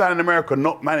 I ain't staying in America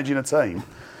not managing a team.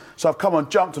 So I've come on,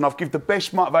 jumped and I've given the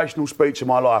best motivational speech of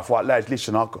my life. Right, lads,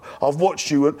 listen, I've watched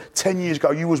you 10 years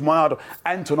ago. You was my idol.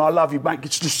 Anton, I love you, mate.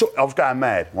 It's just, I was going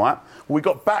mad, right? We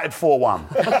got battered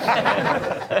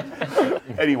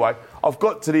 4-1. Anyway, I've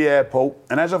got to the airport,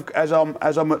 and as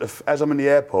I'm in the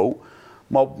airport,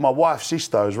 my wife's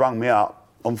sister has rung me up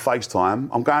on FaceTime.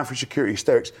 I'm going through security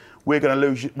hysterics. We're going to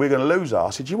lose her.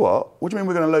 I said, you what? What do you mean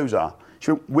we're going to lose her?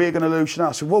 She went, we're going to lose her.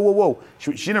 I said, whoa. She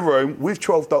went, she's in a room with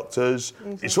 12 doctors.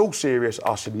 It's all serious.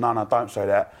 I said, no, don't say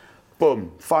that.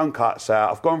 Boom, phone cuts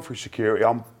out. I've gone through security.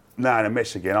 I'm now in a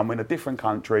mess again. I'm in a different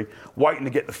country, waiting to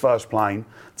get the first plane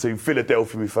to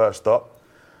Philadelphia, my first stop.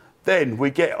 Then we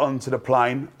get onto the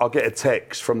plane. I get a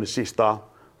text from the sister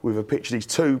with a picture of these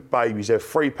 2 babies. They're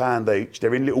 £3 each.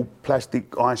 They're in little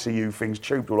plastic ICU things,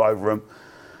 tubed all over them.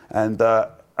 And I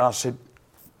said,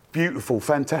 beautiful,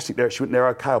 fantastic. She went, they're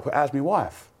okay. I put, how's my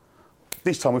wife?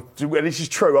 This time, and this is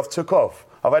true, I've took off.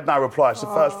 I've had no reply. It's the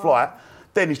first flight.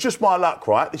 Then it's just my luck,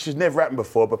 right? This has never happened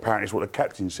before, but apparently it's what the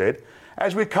captain said.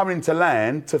 As we're coming to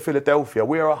land to Philadelphia,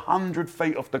 we are 100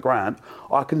 feet off the ground.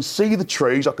 I can see the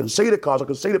trees, I can see the cars, I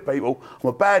can see the people. I'm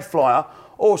a bad flyer.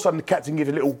 All of a sudden, the captain gives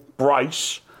a little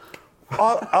brace.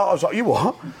 I was like, you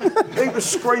what? He was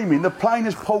screaming. The plane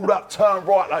has pulled up, turned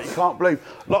right, like you can't believe.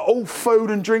 Like all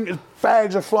food and drink,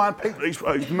 bags are flying.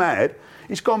 People, he's mad.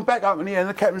 He's gone back up in the air, and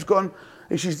the captain's gone,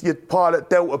 this is your pilot,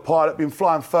 Delta pilot, been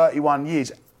flying 31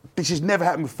 years. This has never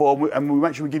happened before, and we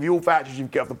make sure we give you all vouchers you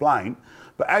get off the plane.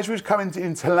 But as we was coming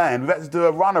into land, we've had to do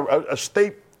a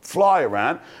steep fly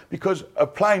around because a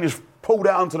plane has pulled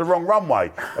out onto the wrong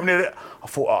runway. I mean, I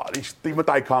thought, my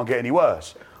day can't get any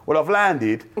worse. Well, I've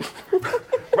landed.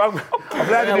 I've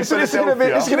landed in Philadelphia.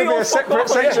 This is going to be a separate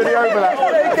section of the overlap.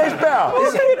 It gets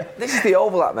better. This is the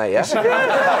overlap, mate, yeah?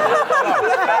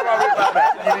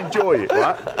 You'll enjoy it,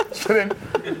 right? So then,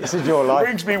 this is your life.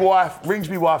 Rings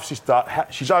me wife's sister.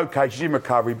 She's okay. She's in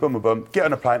recovery. Boom, boom, boom. Get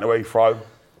on a plane to Heathrow.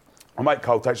 I make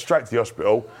cold takes straight to the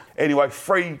hospital. Anyway,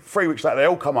 three weeks later, they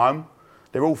all come home.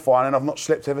 They're all fine, and I've not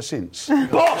slept ever since.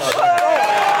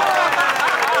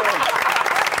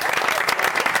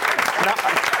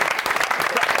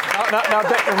 Now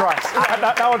Declan Rice.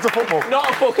 That one's a football. Not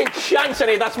a fucking chance,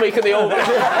 Eddie. That's making the over.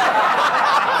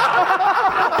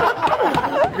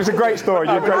 It's a great story.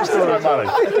 You're a great story, Mally.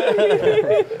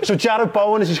 So Jared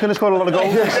Bowen, is he going to score a lot of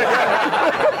goals?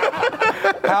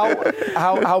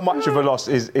 How much of a loss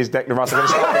is Declan Rice?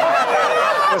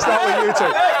 Let's start with you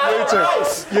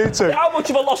two. How much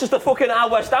of a loss is the fucking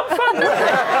West Ham fan?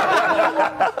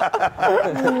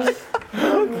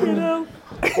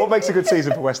 What makes a good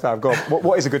season for West Ham? Go on.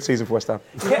 What is a good season for West Ham?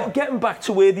 Getting back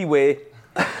to where they were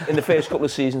in the first couple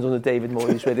of seasons under David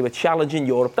Moyes, where they were challenging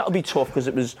Europe. That'll be tough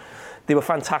because they were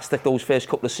fantastic those first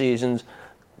couple of seasons.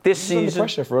 This season, under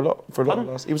pressure for a lot of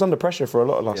last. He was under pressure for a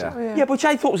lot of last season. Yeah, which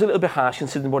I thought was a little bit harsh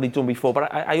considering what he'd done before.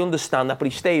 But I understand that. But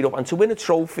he stayed up and to win a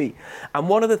trophy. And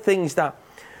one of the things that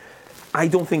I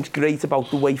don't think is great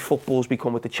about the way football's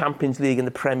become with the Champions League and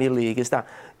the Premier League is that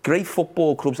great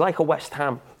football clubs like a West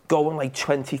Ham going like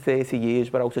 20, 30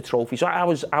 years without a trophy. So I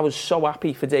was so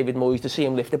happy for David Moyes to see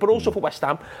him lift it. But also for West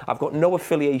Ham, I've got no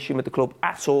affiliation with the club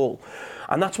at all.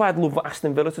 And that's why I'd love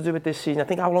Aston Villa to do it this season. I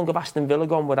think how long have Aston Villa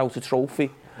gone without a trophy?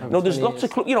 There's lots of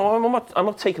clubs, I'm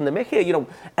not taking the mick here.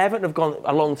 Everton have gone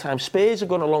a long time, Spurs have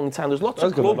gone a long time. There's lots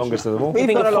of clubs. Longest of them all.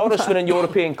 Even Forest winning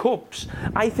European Cups.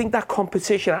 I think that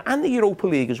competition, and the Europa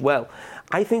League as well,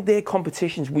 I think they're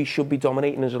competitions we should be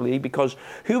dominating as a league because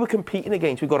who we're competing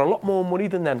against, we've got a lot more money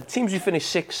than them. Teams who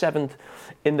finished 6th, 7th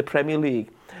in the Premier League,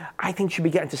 I think should be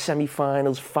getting to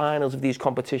semi-finals, finals of these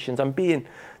competitions and being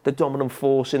the dominant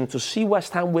force. And to see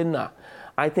West Ham win that,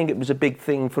 I think it was a big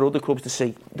thing for other clubs to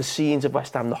see the scenes of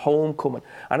West Ham, the homecoming.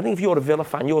 And I think if you're a Villa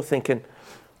fan, you're thinking,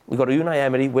 we've got Unai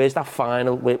Emery, where's that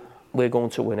final? We're going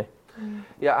to win it.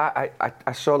 Yeah,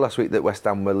 I saw last week that West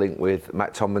Ham were linked with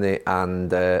McTominay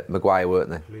and Maguire, weren't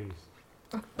they? Please.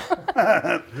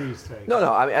 Please take.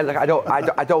 No. I mean,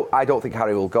 I don't think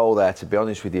Harry will go there, to be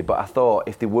honest with you. But I thought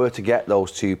if they were to get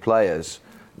those two players,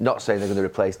 not saying they're going to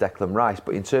replace Declan Rice,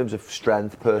 but in terms of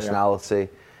strength, personality,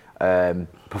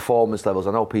 performance levels,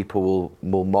 I know people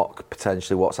will mock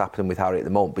potentially what's happening with Harry at the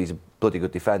moment, but he's a bloody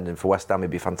good defender, and for West Ham, he'd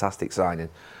be a fantastic signing.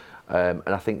 And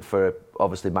I think for,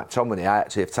 obviously, McTominay, I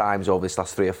actually, at times over this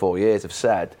last 3 or 4 years, have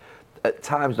said, at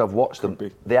times when I've watched them,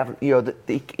 they have, you know,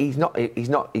 he's not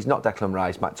Declan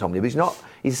Rice, Matt Tomley, but he's not.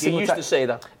 He's you used to say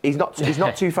that. He's not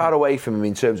too far away from him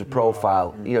in terms of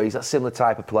profile. You know, he's that similar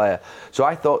type of player. So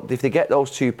I thought if they get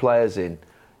those two players in,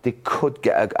 they could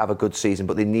have a good season,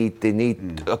 but they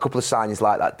need a couple of signings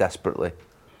like that desperately.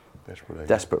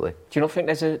 Desperately. Do you not think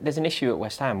there's an issue at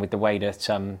West Ham with the way that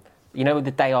you know,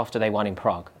 the day after they won in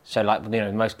Prague, so like, you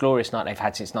know, the most glorious night they've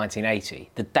had since 1980,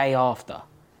 the day after,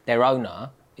 their owner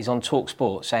is on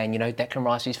TalkSport saying, you know, Declan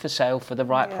Rice is for sale for the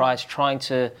right price, trying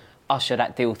to usher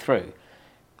that deal through.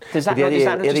 Does that not? He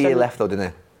had a year left though, didn't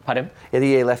he? Pardon? He had a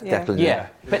year left, Declan. Yeah,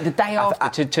 but the day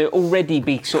after, to already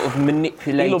be sort of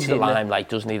manipulating... He loves the limelight,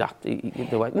 doesn't he?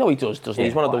 No, he does, doesn't he?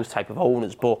 He's one of those type of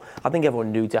owners, but I think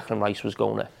everyone knew Declan Rice was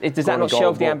going to... Does that not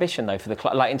shelve the ambition, though, for the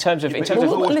club? Like, in terms of...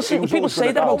 Listen, people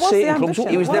say that about certain clubs.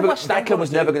 Declan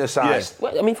was never going to sign. Yes.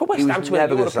 Well, I mean, for West Ham to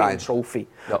win a European trophy...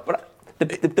 But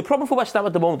the problem for West Ham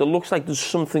at the moment, it looks like there's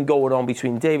something going on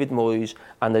between David Moyes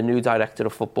and the new director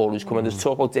of football who's coming. There's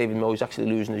talk about David Moyes actually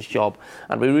losing his job,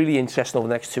 and we're really interested over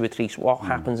the next 2 or 3 weeks what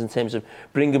happens in terms of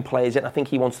bringing players in. I think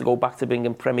he wants to go back to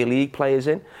bringing Premier League players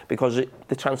in because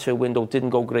the transfer window didn't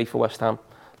go great for West Ham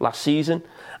last season.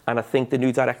 And I think the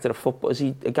new director of football, is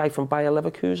he a guy from Bayer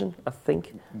Leverkusen, I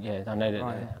think? Yeah, I know that.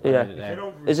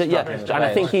 Right. Is it? Yeah. And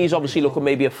I think he's obviously looking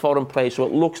maybe a foreign player, so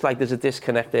it looks like there's a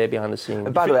disconnect there behind the scenes.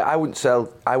 And by the way, I wouldn't sell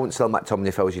Matt Tomlin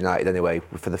if I was United anyway,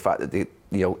 for the fact that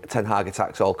Ten Hag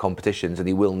attacks all competitions and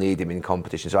he will need him in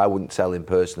competition, so I wouldn't sell him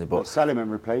personally. But sell him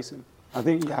and replace him. I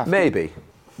think you have maybe.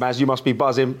 Maz, you must be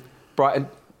buzzing. Brighton,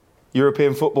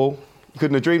 European football. You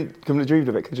couldn't have dreamed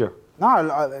of it, could you?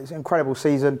 No, it's an incredible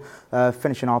season,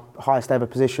 finishing our highest ever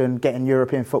position, getting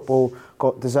European football,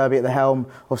 got De Zerbi at the helm,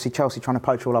 obviously Chelsea trying to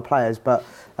poach all our players. But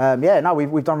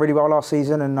we've done really well last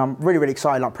season and I'm really, really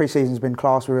excited. Like pre-season's been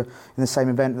class. We were in the same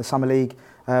event, the Summer League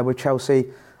with Chelsea.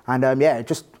 And I'm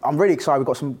really excited. We've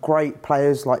got some great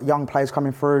players, like young players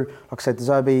coming through. Like I said, De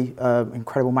Zerbi,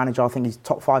 incredible manager. I think he's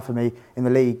top 5 for me in the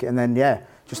league. And then,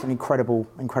 just an incredible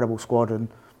squad and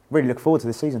really look forward to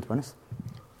this season, to be honest.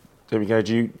 There we go.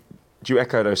 Do you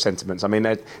echo those sentiments? I mean,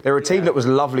 they're a team that was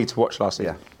lovely to watch last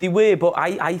season. They were, but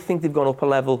I think they've gone up a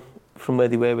level from where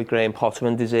they were with Graham Potter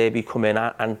and De Zerbi come in.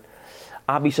 And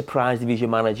I'd be surprised if he's your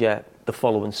manager the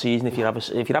following season. If you have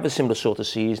a similar sort of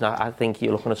season, I think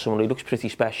you're looking at someone who looks pretty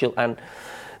special. And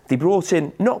they brought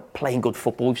in, not playing good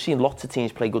football, we've seen lots of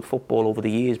teams play good football over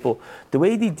the years, but the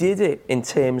way they did it in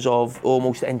terms of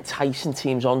almost enticing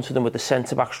teams onto them with the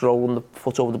centre-backs rolling the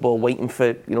foot over the ball, waiting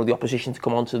for the opposition to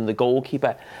come onto them, the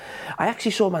goalkeeper. I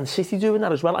actually saw Man City doing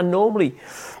that as well. And normally,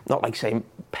 not like saying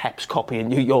Pep's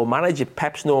copying your manager,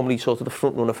 Pep's normally sort of the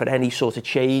front runner for any sort of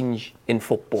change in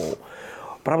football.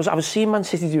 But I was seeing Man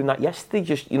City doing that yesterday,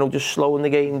 just slowing the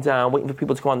game down, waiting for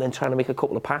people to come on, then trying to make a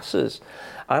couple of passes.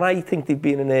 And I think they've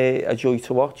been a joy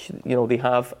to watch. They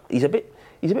have. He's a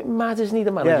bit mad, isn't he,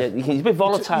 the manager? Yeah. He's a bit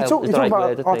volatile. You talked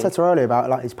about Arteta earlier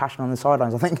about like his passion on the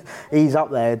sidelines. I think he's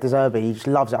up there. De Zerbi, he just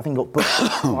loves it. I think he got booked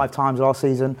 5 times last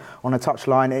season on a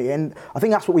touchline, and I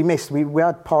think that's what we missed. We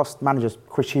had past managers,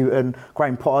 Chris Hughton,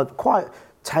 Graham Potter, quite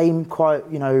tame, quite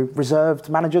reserved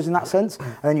managers in that sense.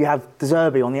 And then you have De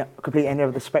Zerbi on the complete end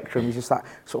of the spectrum. He's just that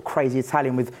sort of crazy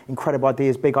Italian with incredible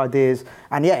ideas, big ideas.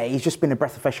 And he's just been a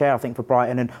breath of fresh air, I think, for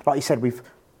Brighton. And like you said, we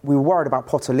were worried about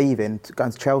Potter leaving,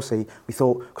 going to Chelsea. We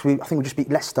thought, because I think we just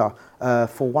beat Leicester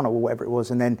 4-1 or whatever it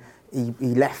was, and then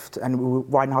he left, and we were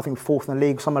riding, I think, 4th in the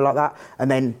league, something like that.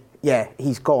 And then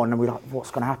he's gone, and we're like,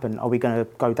 what's going to happen? Are we going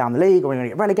to go down the league? Are we going to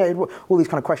get relegated? All these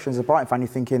kind of questions as a Brighton fan, you're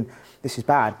thinking, this is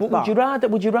bad. But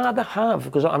would you rather have,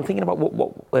 because I'm thinking about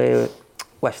what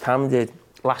West Ham did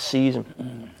last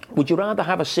season, would you rather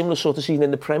have a similar sort of season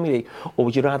in the Premier League, or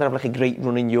would you rather have like a great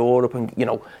run in Europe and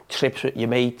trips with your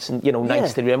mates and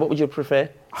nights to remember? What would you prefer?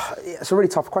 It's a really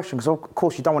tough question because of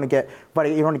course you don't want to get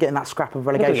in that scrap of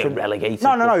relegation. Relegated.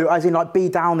 No. As in like be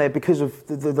down there because of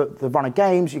the run of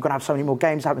games. You're going to have so many more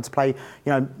games having to play.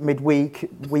 Midweek,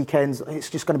 weekends. It's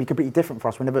just going to be completely different for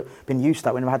us. We've never been used to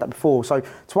that. We've never had that before. So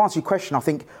to answer your question, I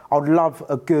think I'd love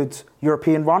a good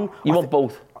European run. You want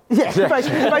both? Yeah,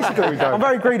 basically. I'm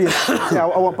very greedy. I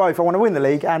want both. I want to win the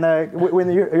league and win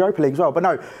the Europa League as well. But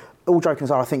no, all joking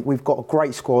aside, I think we've got a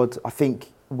great squad. I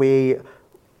think obviously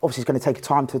it's going to take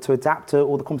time to adapt to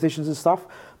all the competitions and stuff.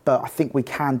 But I think we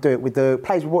can do it with the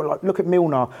players we've got. Like, look at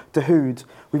Milner, Dahoud.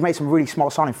 We've made some really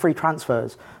smart signings, free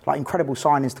transfers, like incredible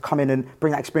signings to come in and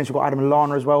bring that experience. We've got Adam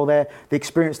Lallana as well there. The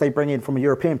experience they bring in from a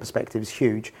European perspective is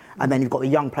huge. And then you've got the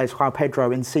young players, Kyle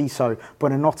Pedro, Enciso,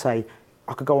 Buonanotte.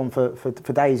 I could go on for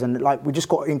days, and we just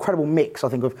got an incredible mix, I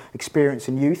think, of experience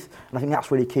and youth, and I think that's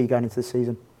really key going into the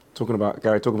season. talking about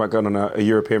going on a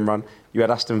European run. You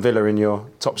had Aston Villa in your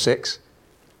top 6.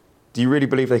 Do you really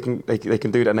believe they can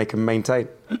do that and they can maintain?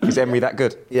 Is Emery that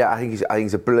good? Yeah, I think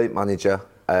he's a brilliant manager.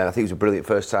 I think he was a brilliant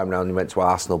first time round. He went to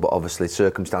Arsenal, but obviously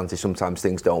circumstances, sometimes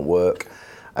things don't work.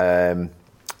 I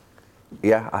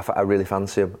really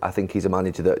fancy him. I think he's a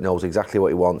manager that knows exactly what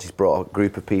he wants. He's brought a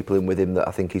group of people in with him that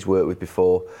I think he's worked with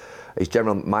before. My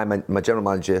general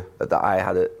manager that I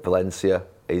had at Valencia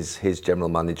is his general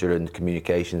manager and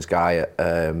communications guy at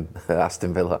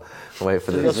Aston Villa. I'm waiting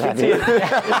for this.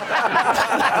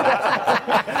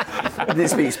 He didn't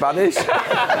speak Spanish.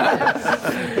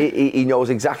 he knows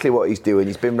exactly what he's doing.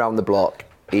 He's been round the block.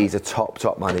 He's a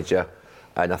top manager.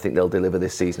 And I think they'll deliver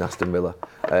this season, Aston Villa.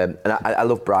 And I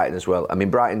love Brighton as well. I mean,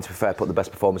 Brighton, to be fair, put the best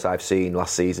performance I've seen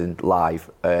last season live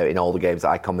in all the games that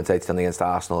I commentated on against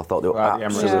Arsenal. I thought they were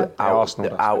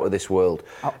absolutely out of this world.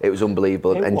 It was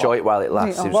unbelievable. Enjoy it while it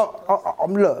lasts. Look,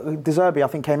 De Zerbi, I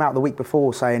think, came out the week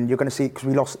before saying you're going to see, because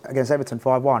we lost against Everton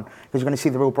 5-1, because you're going to see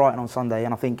the real Brighton on Sunday.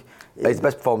 And I think it's the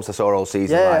best performance I saw all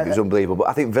season live. It was unbelievable. But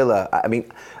I think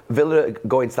Villa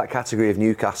go into that category of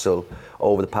Newcastle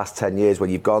over the past 10 years when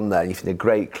you've gone there and you've seen a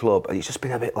great club and it's just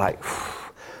been a bit like...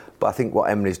 But I think what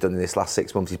Emery's done in this last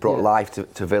 6 months, he's brought life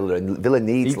to Villa, and Villa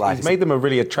needs life. He's made them a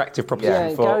really attractive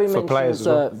proposition for players as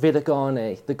well.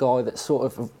 Vidagrani, the guy that's sort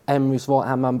of Emery's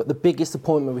right-hand man, but the biggest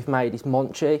appointment we've made is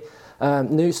Monchi.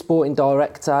 New sporting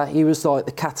director. He was like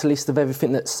the catalyst of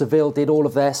everything that Seville did, all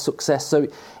of their success. So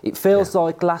it feels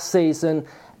like last season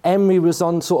Emery was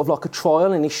on sort of like a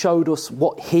trial and he showed us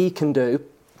what he can do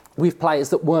with players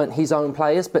that weren't his own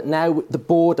players, but now the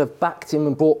board have backed him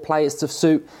and brought players to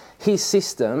suit his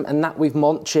system, and that with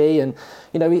Monchi, and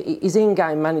his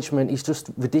in-game management is just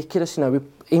ridiculous.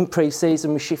 In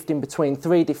pre-season we're shifting between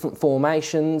 3 different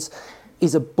formations.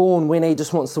 He's a born winner. He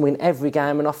just wants to win every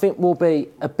game, and I think will be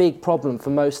a big problem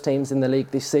for most teams in the league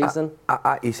this season.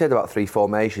 You said about 3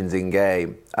 formations in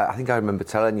game. I think I remember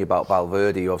telling you about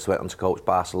Valverde, who also went on to coach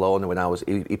Barcelona when I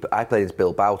played against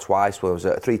Bilbao twice. When I was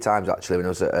 3 times actually when I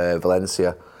was at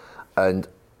Valencia, and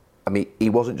I mean, he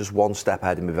wasn't just 1 step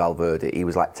ahead of me, Valverde. He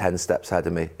was like 10 steps ahead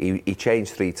of me. He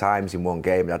changed 3 times in one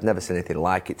game, and I'd never seen anything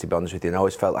like it, to be honest with you. And I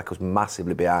always felt like I was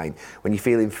massively behind. When you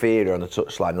feel inferior on the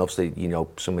touchline, and obviously,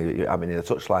 somebody in the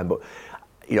touchline, but,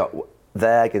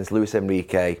 there against Luis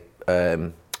Enrique,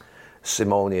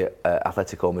 Simone at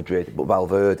Atletico Madrid, but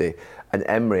Valverde and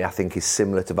Emery, I think, is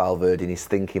similar to Valverde in his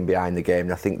thinking behind the game.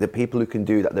 And I think the people who can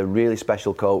do that, they're really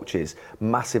special coaches,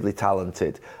 massively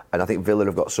talented. And I think Villa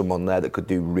have got someone there that could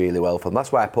do really well for them.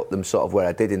 That's why I put them sort of where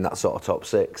I did in that sort of top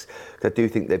 6. I do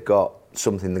think they've got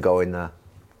something to go in there.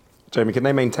 Jamie, can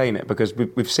they maintain it? Because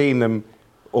we've seen them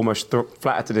almost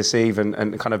flatter to deceive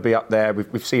and kind of be up there.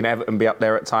 We've seen Everton be up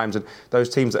there at times. And those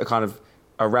teams that are kind of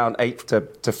around 8th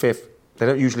to 5th, they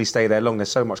don't usually stay there long.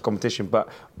 There's so much competition. But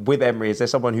with Emery, is there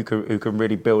someone who can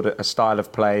really build a style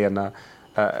of play and a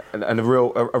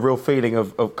real feeling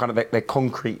of kind of they're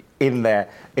concrete in that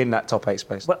top 8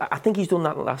 space? Well, I think he's done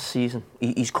that last season.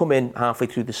 He's come in halfway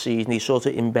through the season. He's sort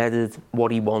of embedded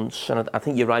what he wants. And I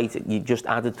think you're right. You just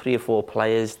added 3 or 4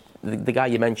 players. The guy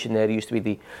you mentioned there, who used to be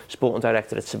the sporting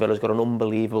director at Sevilla, has got an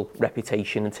unbelievable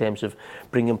reputation in terms of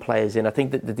bringing players in. I think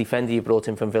that the defender you brought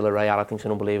in from Villarreal, I think, is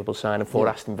an unbelievable signing for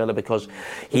Aston Villa, because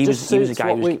he was a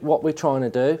guy what we're trying to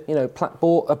do.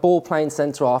 A ball playing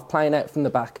centre half, playing out from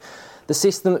the back. The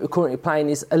system that we're currently playing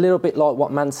is a little bit like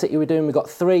what Man City were doing. We've got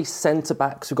 3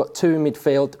 centre-backs, we've got 2 in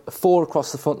midfield, 4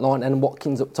 across the front line and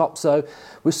Watkins up top. So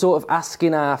we're sort of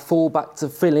asking our full-back to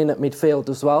fill in at midfield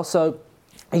as well. So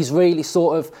he's really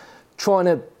sort of trying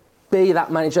to be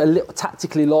that manager a little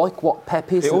tactically like what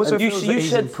Pep is. It also feels that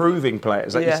he's improving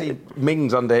players. Like you see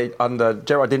Mings under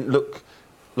Gerrard didn't look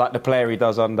like the player he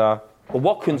does under... Well,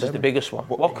 Watkins is the biggest one.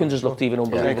 Watkins has looked even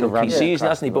unbelievable in pre-season,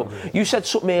 hasn't he? But you said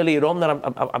something earlier on that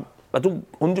I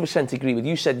don't 100% agree with.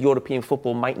 You said European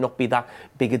football might not be that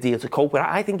big a deal to cope with.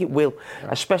 I think it will.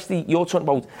 Especially, you're talking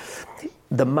about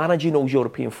the manager knows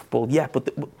European football. Yeah, but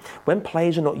when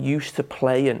players are not used to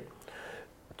playing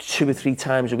 2 or 3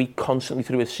 times a week constantly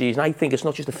through a season, I think it's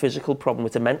not just a physical problem,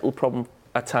 it's a mental problem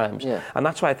at times. Yeah. And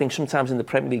that's why I think sometimes in the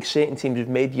Premier League, certain teams who've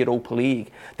made the Europa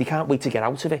League, they can't wait to get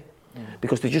out of it.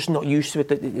 Because they're just not used to it.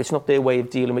 It's not their way of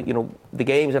dealing with, the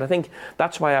games. And I think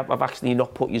that's why I've actually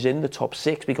not put you in the top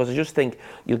 6, because I just think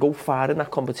you'll go far in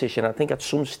that competition. I think at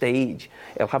some stage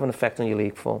it'll have an effect on your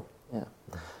league form.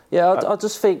 Yeah, I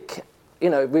just think,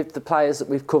 with the players that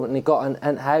we've currently got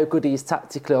and how good he is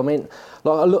tactically. I mean,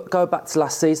 go back to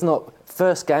last season.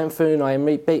 First game for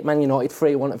Unai, beat Man United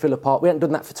 3-1 at Villa Park. We haven't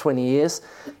done that for 20 years.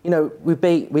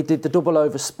 We did the double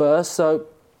over Spurs. So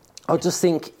I just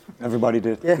think everybody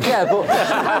did. Yeah, but we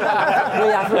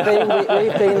haven't been.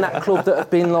 We've been that club that have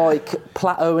been like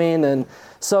plateauing, and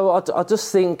so I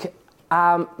just think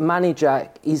our manager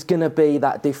is going to be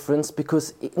that difference,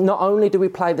 because not only do we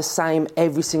play the same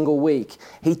every single week,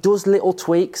 he does little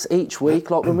tweaks each week.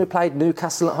 Like when we played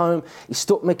Newcastle at home, he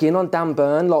stuck McGinn on Dan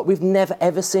Burn. Like we've never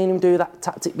ever seen him do that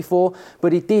tactic before,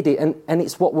 but he did it, and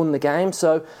it's what won the game.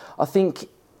 So I think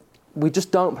we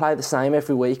just don't play the same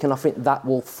every week, and I think that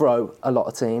will throw a lot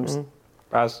of teams.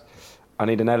 Raz, I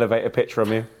need an elevator pitch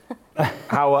from you.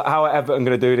 How are Everton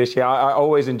going to do this year? I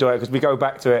always enjoy it because we go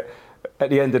back to it at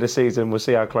the end of the season. We'll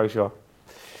see how close you are.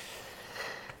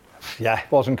 Yeah, it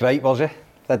wasn't great, was it?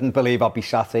 I didn't believe I'd be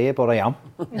sat here, but I am.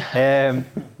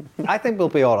 I think we'll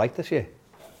be all right this year.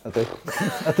 I do.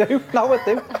 I do. No, I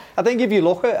do. I think if you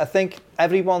look at it, I think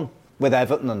everyone with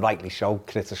Everton, and rightly so,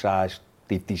 criticised.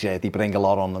 They bring a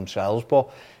lot on themselves, but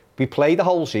we played the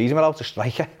whole season without a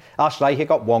striker. Our striker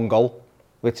got 1 goal,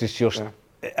 which is just... Yeah.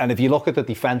 And if you look at the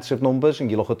defensive numbers and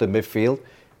you look at the midfield,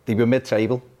 they were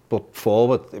mid-table, but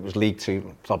forward, it was League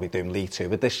 2, probably doing League 2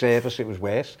 with this service, it was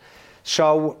worse.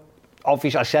 So,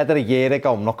 obviously, I said it a year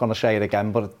ago, I'm not going to say it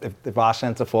again, but if our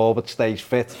centre-forward stays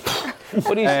fit...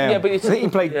 But he's, he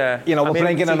played, you know, we're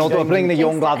bringing a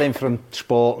young lad in from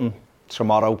Sporting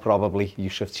tomorrow, probably,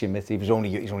 Yusuf Chimit. He's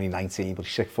only 19, but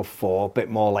he's 6'4", a bit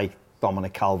more like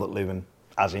Dominic Calvert-Lewin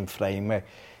as in frame. Where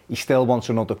he still wants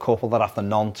another couple that after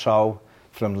Nonto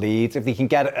from Leeds. If he can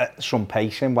get some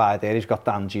pace in wide there, he's got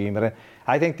Dan Juma in.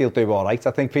 I think they'll do all right.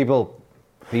 I think people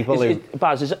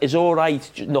Baz, is all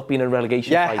right not being in a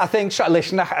relegation fight? I think so.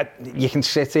 Listen, you can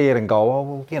sit here and go, oh,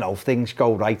 well, you know, if things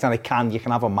go right, and you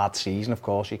can have a mad season, of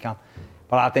course you can.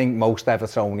 But I think most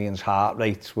Evertonians' heart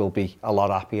rates will be a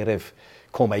lot happier if,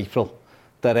 come April,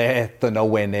 they're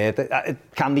nowhere near.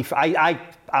 I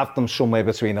have them somewhere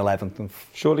between 11th and 14th.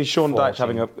 Surely Sean Dyche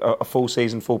having a full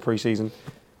season, full pre-season,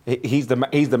 he's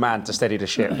the man to steady the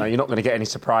ship. No, you're not going to get any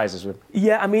surprises with him.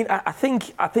 Yeah, I mean, I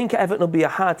think Everton will be a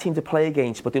hard team to play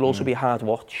against, but they'll also be a hard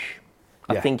watch.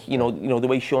 I think, you know, the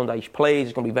way Sean Dyche plays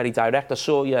is going to be very direct. I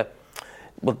saw the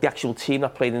actual team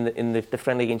that played in the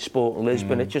friendly against Sporting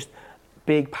Lisbon. It's just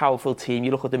big, powerful team.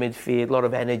 You look at the midfield, a lot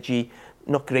of energy,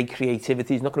 not great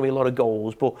creativity. There's not going to be a lot of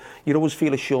goals, but you'd always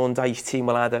feel a Sean Dyche team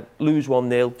will either lose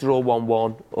 1-0, draw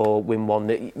 1-1, or win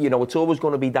 1-0. You know, it's always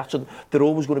going to be that. So they're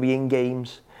always going to be in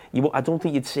games. I don't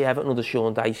think you'd see Everton under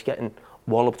Sean Dyche getting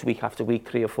walloped week after week,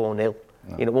 3 or 4-0. No.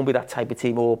 You know, it won't be that type of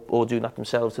team or doing that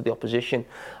themselves to the opposition.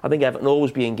 I think Everton will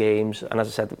always be in games, and as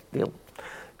I said,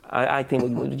 I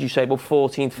think, what did you say, about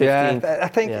 14th, 15th? Yeah, I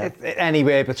think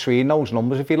anywhere between those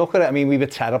numbers. If you look at it, I mean, we were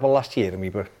terrible last year,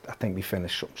 and I think we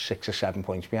finished 6 or 7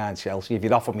 points behind Chelsea. If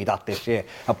you'd offered me that this year,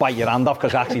 I'd bite your hand off,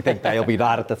 because I actually think they'll be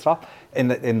right at the top in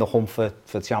the hunt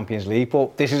for Champions League.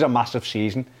 But this is a massive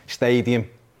season. Stadium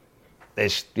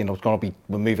is, you know, it's going to be,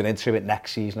 we're moving into it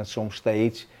next season at some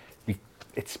stage.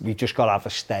 We've just got to have a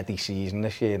steady season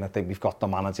this year, and I think we've got the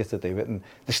manager to do it. And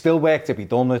there's still work to be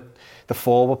done at the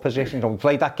forward position. We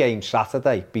played that game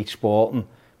Saturday, beat Sporting.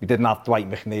 We didn't have Dwight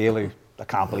McNeil, who I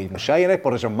can't believe I'm saying it,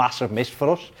 but it's a massive miss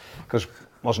for us, because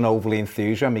wasn't overly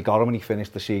enthused when we got him, and he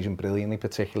finished the season brilliantly,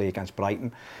 particularly against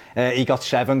Brighton. He got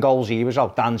 7 goals, he was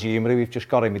out. Dan Juma, we've just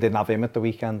got him, we didn't have him at the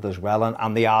weekend as well,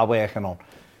 and they are working on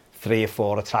 3 or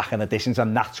 4 attacking additions,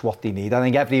 and that's what they need. I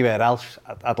think everywhere else,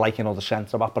 I'd like another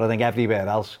centre-back, but I think everywhere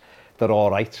else, they're all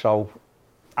right. So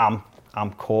I'm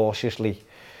cautiously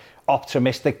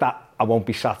optimistic that I won't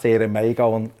be sat here in May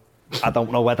going, I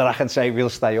don't know whether I can say we'll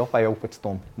stay up. I hope it's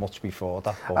done much before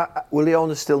that. Will the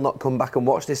owners still not come back and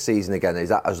watch this season again?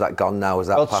 Has that gone now? Is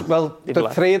that the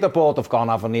 3 of the board have gone,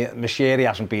 haven't they? Mashiri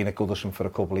hasn't been at Goodison for a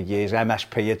couple of years.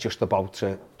 MSP are just about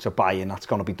to buy in. That's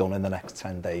going to be done in the next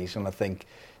 10 days. And I think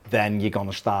then you're going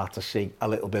to start to see a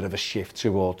little bit of a shift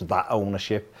towards that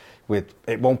ownership.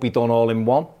 It won't be done all in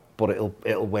one, but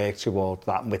it'll work towards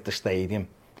that with the stadium.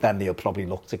 Then they'll probably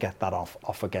look to get that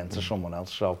off again to someone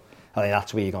else. So I think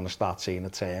that's where you're going to start seeing a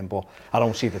turn, but I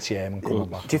don't see the chairman coming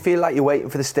back. Do you feel like you're waiting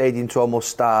for the stadium to almost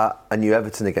start a new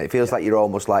Everton again? It feels like you're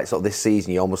almost like, sort of this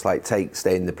season, you almost like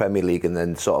stay in the Premier League, and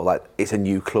then sort of like it's a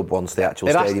new club once the actual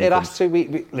stadium comes. It has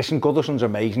to. Listen, Goodison's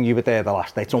amazing. You were there the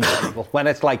last day. It's unbelievable. When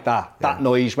it's like that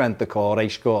noise when Decore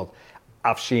scored.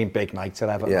 I've seen big nights at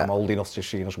Everton. I'm old enough to have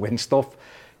seen us win stuff.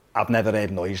 I've never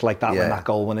heard noise like that when that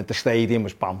goal went in. The stadium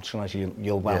was bouncing, as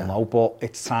you'll well know. But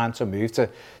it's time to move to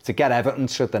get Everton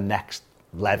to the next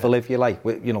level, if you like.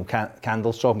 You know,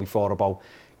 Kendall's talking before about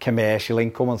commercial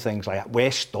income and things like that.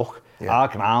 We're stuck. Our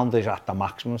ground is at the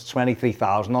maximum. It's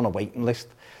 23,000 on a waiting list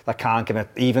that can't get it.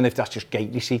 Even if that's just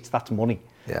gate receipts, that's money.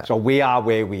 Yeah. So we are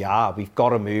where we are. We've got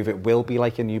to move. It will be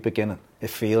like a new beginning. It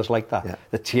feels like that. Yeah.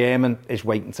 The chairman is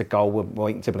waiting to go. We're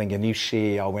waiting to bring a new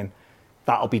CEO in.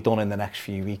 That'll be done in the next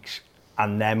few weeks.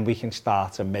 And then we can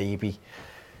start to maybe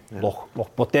look.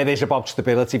 But there is about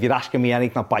stability. If you're asking me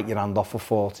anything, I'll bite your hand off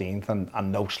for 14th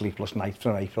and no sleepless nights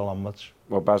from April onwards.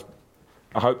 Well, Baz,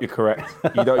 I hope you're correct.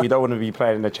 You don't want to be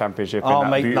playing in the Championship in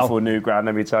that beautiful new ground,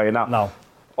 let me tell you now. No.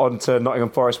 On to Nottingham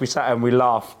Forest. We sat and we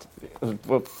laughed.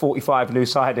 45 new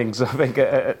signings, I think,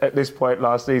 at this point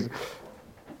last season.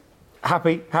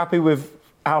 Happy with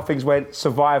how things went,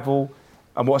 survival,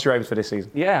 and what's your aims for this season?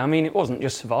 Yeah, I mean, it wasn't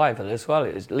just survival as well.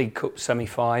 It was League Cup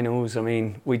semi-finals. I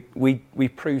mean, we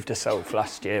proved ourselves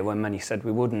last year when many said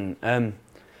we wouldn't.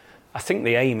 I think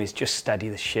the aim is just steady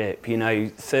the ship.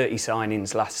 30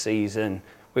 signings last season.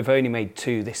 We've only made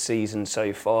 2 this season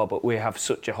so far, but we have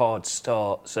such a hard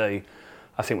start. So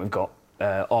I think we've got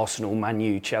Arsenal, Man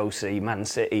U, Chelsea, Man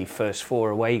City, first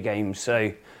 4 away games.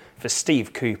 So for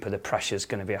Steve Cooper, the pressure's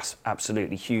going to be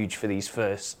absolutely huge for these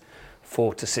first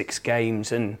 4 to 6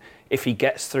 games. And if he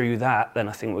gets through that, then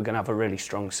I think we're going to have a really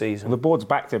strong season. Well, the board's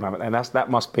backed him, and that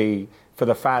must be, for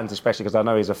the fans especially, because I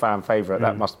know he's a fan favourite,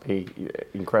 that must be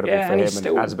incredible for him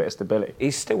and adds a bit of stability.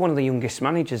 He's still one of the youngest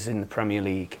managers in the Premier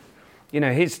League.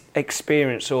 His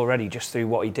experience already just through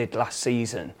what he did last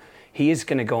season, he is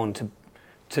going to go on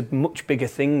to much bigger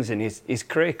things in his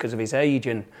career because of his age,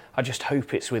 and I just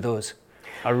hope it's with us.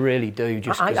 I really do.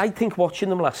 I think watching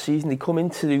them last season, they come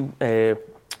into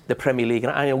the Premier League,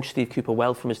 and I know Steve Cooper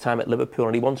well from his time at Liverpool,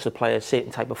 and he wants to play a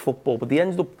certain type of football, but they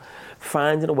ended up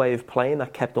finding a way of playing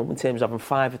that kept up in terms of having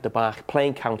 5 at the back,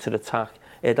 playing counter-attack.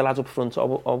 The lads up front, are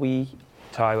we...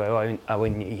 Taiwo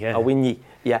Awoniyi, yeah. Awoniyi,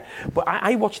 yeah. But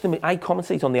I watched them, I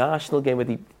commentate on the Arsenal game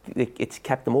where it's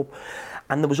kept them up,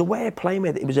 and there was a way of playing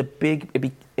with it. It was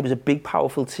a big,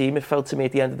 powerful team. It felt to me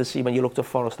at the end of the season when you looked at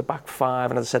Forest, the back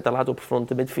 5, and as I said, the lad up front,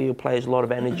 the midfield players, a lot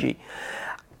of energy.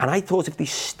 And I thought if they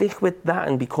stick with that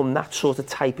and become that sort of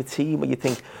type of team where you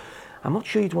think, I'm not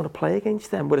sure you'd want to play against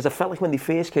them. Whereas I felt like when they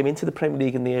first came into the Premier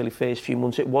League in the early first few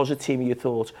months, it was a team you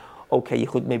thought, OK, you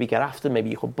could maybe get after them, maybe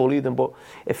you could bully them, but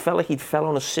it felt like he'd fell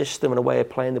on a system and a way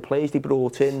of playing the players they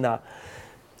brought in that,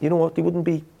 you know what, they wouldn't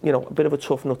be, a bit of a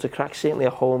tough nut to crack. Certainly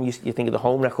at home, you think of the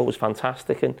home record was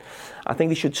fantastic, and I think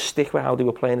they should stick with how they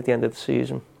were playing at the end of the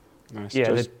season. Nice.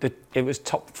 Yeah, it was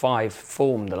top 5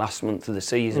 form the last month of the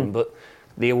season, but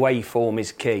the away form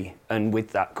is key, and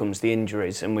with that comes the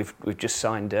injuries, and we've just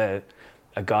signed a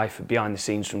guy for behind the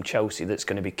scenes from Chelsea that's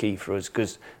going to be key for us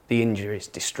because the injuries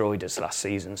destroyed us last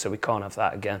season, so we can't have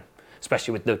that again,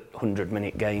 especially with the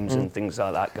 100-minute games and things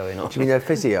like that going on. Do you mean a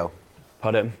physio?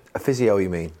 Pardon? A physio, you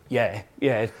mean? Yeah.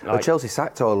 Well, Chelsea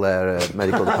sacked all their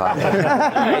medical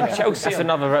department. Chelsea is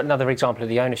another example of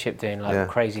the ownership doing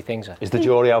crazy things. Is the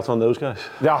jury out on those guys?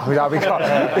 No, we can't.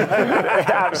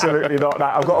 Absolutely not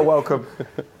that. I've got to welcome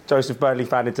Joseph, Burnley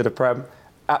fan, into the Prem.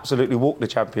 Absolutely walked the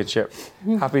Championship.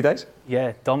 Happy days?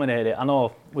 Yeah, dominated it. I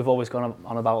know we've always gone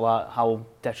on about like how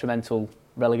detrimental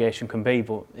relegation can be,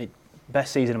 but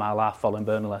best season of my life following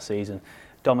Burnley last season.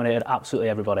 Dominated absolutely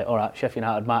everybody. All right, Sheffield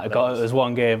United might have got it as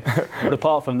one game, but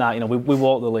apart from that, we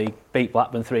walked the league, beat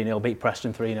Blackburn 3-0, beat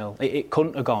Preston 3-0. It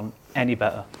couldn't have gone any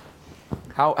better.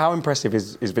 How impressive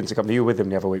is Vincent Kompany? You were with him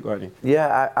the other week, weren't you?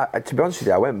 Yeah, I, to be honest with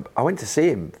you, I went to see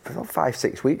him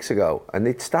 5-6 weeks ago, and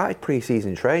they'd started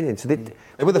pre-season training. So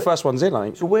they were the first ones in, I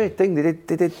think. It's a weird thing. They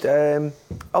did.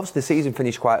 Obviously, the season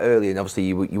finished quite early, and obviously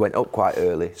you went up quite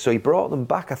early. So he brought them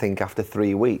back, I think, after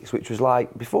 3 weeks, which was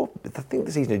like before. I think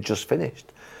the season had just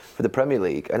finished for the Premier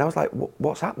League, and I was like,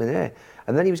 what's happening here?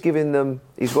 And then he was going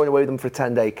away with them for a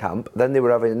 10-day camp. Then they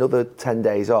were having another 10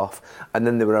 days off, and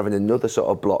then they were having another sort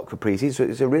of block for pre-season. So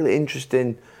it's a really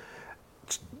interesting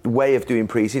way of doing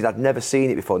pre-season. I'd never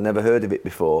seen it before, never heard of it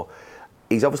before.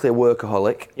 He's obviously a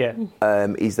workaholic.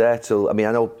 Yeah. He's there till... I mean,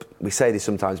 I know we say this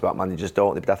sometimes about managers,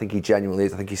 don't they? But I think he genuinely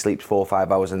is. I think he sleeps 4 or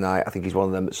 5 hours a night. I think he's one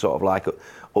of them that's sort of like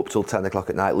up till 10 o'clock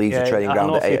at night, leaves the training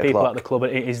ground at 8 o'clock. I know a few people at the club,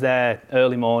 but he's there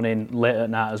early morning, late at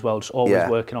night as well, just always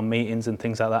working on meetings and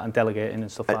things like that and delegating and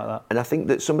stuff like that. And I think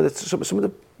that some of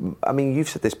the... I mean, you've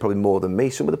said this probably more than me.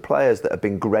 Some of the players that have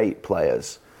been great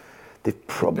players... They've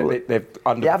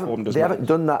underperformed as well. They haven't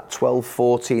done that 12,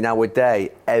 14-hour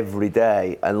day every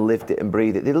day and lived it and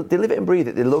breathed it. They live it and breathe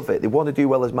it. They love it. They want to do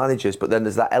well as managers, but then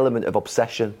there's that element of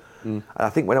obsession. And I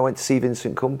think when I went to see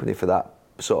Vincent Kompany for that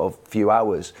sort of few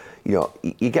hours, you know,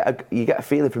 you get a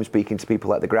feeling from speaking to people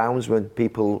like the groundsman,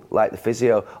 people like the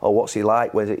physio, or what's he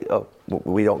like?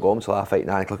 We don't go home till 8:30,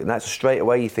 9 o'clock at night. So straight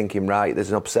away you're thinking, right, there's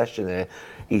an obsession here.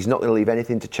 He's not going to leave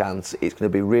anything to chance. It's going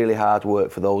to be really hard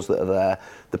work for those that are there.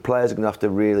 The players are going to have to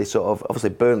really sort of,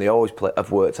 obviously Burnley always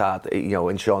have worked hard, you know,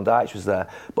 when Sean Dyche was there,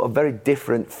 but a very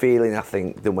different feeling, I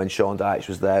think, than when Sean Dyche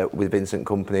was there with Vincent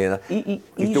Kompany. And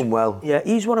he's done well. Yeah,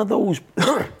 he's one of those.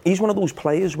 He's one of those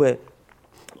players where,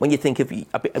 when you think of, we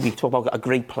talk about a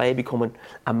great player becoming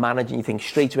a manager, and you think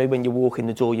straight away when you walk in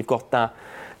the door, you've got that.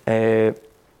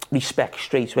 Respect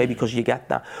straight away because you get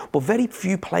that. But very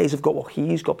few players have got what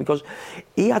he's got, because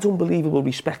he had unbelievable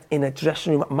respect in a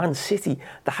dressing room at Man City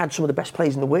that had some of the best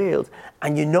players in the world,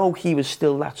 and you know he was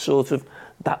still that sort of,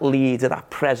 that leader, that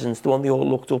presence, the one they all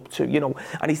looked up to, you know.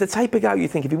 And he's the type of guy you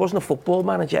think if he wasn't a football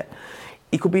manager,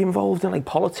 he could be involved in like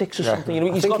politics or something. You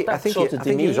know, he's got that sort of demeanour. I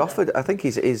think he was offered. I think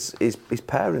his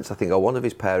parents, I think, or one of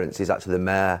his parents is actually the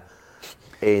mayor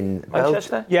in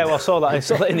Belgium. Yeah, well, I saw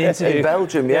that in the interview. In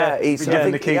Belgium, yeah. He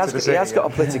has got a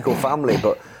political family,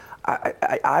 but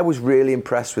I was really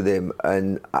impressed with him.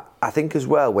 And I think as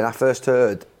well, when I first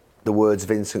heard the words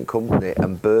Vincent Kompany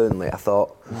and Burnley, I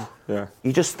thought,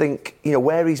 you just think, you know,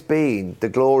 where he's been, the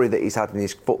glory that he's had in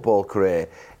his football career,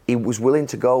 he was willing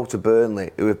to go to Burnley,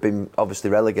 who have been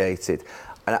obviously relegated.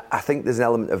 And I think there's an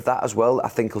element of that as well. I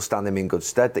think he'll stand him in good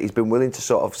stead, that he's been willing to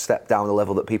sort of step down a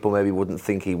level that people maybe wouldn't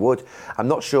think he would. I'm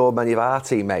not sure many of our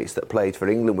teammates that played for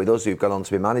England with us who've gone on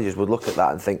to be managers would look at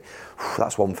that and think,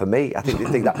 that's one for me. I think they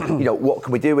think that, you know, what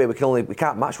can we do here? We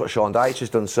can't match what Sean Dyche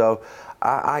has done. So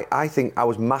I think I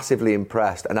was massively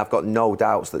impressed, and I've got no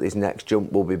doubts that his next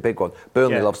jump will be a big one.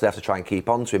 Burnley will obviously have to try and keep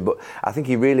on to him, but I think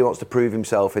he really wants to prove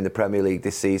himself in the Premier League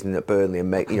this season at Burnley and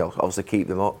make, you know, obviously keep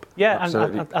them up. Yeah,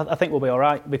 and I think we'll be all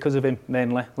right because of him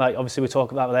mainly. Like, obviously we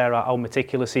talk about there how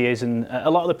meticulous he is, and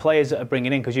a lot of the players that are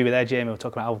bringing in, because you were there, Jamie, we were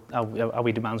talking about how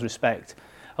he demands respect.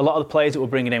 A lot of the players that we're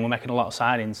bringing in, we're making a lot of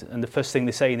signings, and the first thing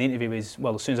they say in the interview is,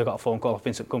 well, as soon as I got a phone call off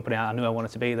Vincent Kompany, I knew I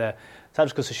wanted to be there. So that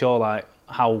just goes to show like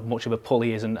how much of a pull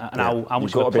he is, and how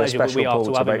much of a pleasure we are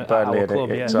to have him at our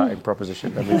club. Exciting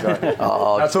proposition. Talking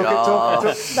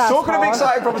of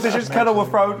exciting propositions,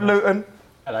 Kenilworth Road, Luton.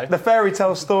 Hello. The fairy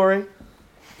tale story.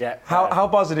 Yeah. How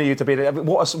buzzing are you to be there? I mean,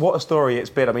 what a story it's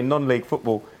been. I mean, non-league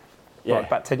football. Yeah,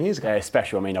 about 10 years ago. Yeah, it's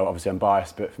special. I mean, obviously I'm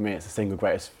biased, but for me it's the single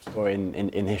greatest story in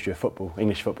the history of football,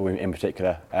 English football in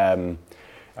particular.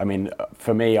 I mean,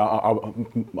 for me,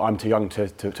 I'm too young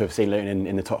to have seen Luton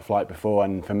in the top flight before,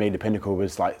 and for me the pinnacle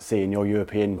was like seeing your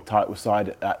European title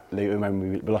side at Luton when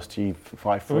we lost to you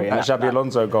 5-3. That Xabi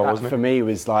Alonso goal, wasn't it? For me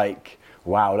was like,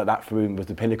 wow, that for me was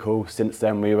the pinnacle. Since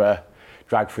then we were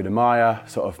dragged through the mire,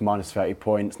 sort of minus 30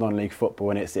 points, non-league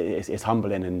football, and it's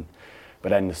humbling. But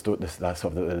then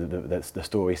the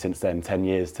story since then, 10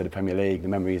 years to the Premier League, the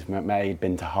memories made,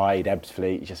 been to Hyde,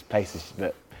 Ebbsfleet, just places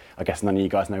that I guess none of you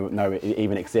guys know it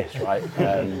even exists, right?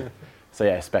 So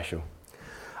yeah, it's special.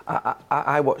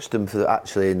 I watched them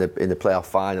actually in the playoff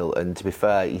final, and to be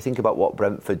fair, you think about what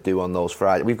Brentford do on those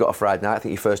Fridays. We've got a Friday night. I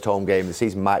think your first home game of the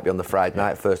season might be on the Friday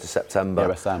night, 1st of September. Yeah,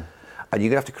 West Ham. And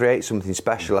you're going to have to create something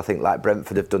special, I think, like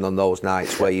Brentford have done on those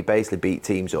nights, where you basically beat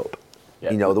teams up.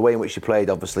 Yeah. You know, the way in which you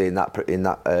played, obviously, in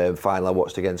that final I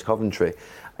watched against Coventry.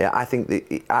 Yeah, I think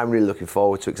that I'm really looking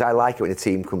forward to it, because I like it when a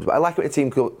team comes. But I like it when a team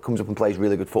comes up and plays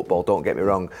really good football. Don't get me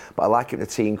wrong, but I like it when a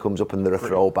team comes up and they're a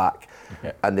throwback,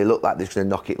 and they look like they're just going to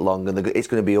knock it long, and it's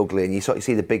going to be ugly. And you sort of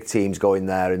see the big teams going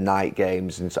there and night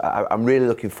games, and so I'm really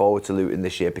looking forward to Luton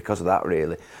this year because of that.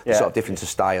 Really, the sort of difference of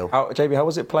style. JB, how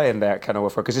was it playing there at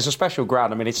Kenilworth? Because it's a special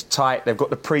ground. I mean, it's tight. They've got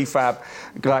the prefab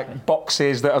like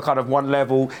boxes that are kind of one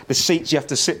level. The seats you have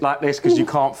to sit like this because you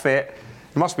can't fit.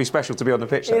 It must be special to be on the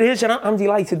pitch. It is, and I'm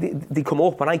delighted they come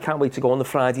up, and I can't wait to go on the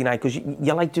Friday night, because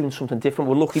you like doing something different.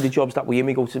 We're lucky the jobs that we're in,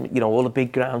 we go to, you know, all the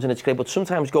big grounds, and it's great. But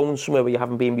sometimes going somewhere where you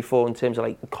haven't been before, in terms of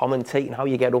like commentating how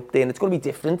you get up there, and it's going to be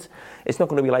different. It's not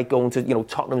going to be like going to, you know,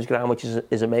 Tottenham's ground, which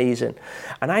is amazing.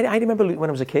 And I remember when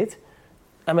I was a kid.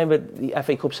 I remember the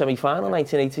FA Cup semi-final,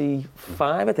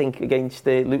 1985, I think, against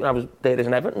Luton. I was there as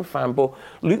an Everton fan, but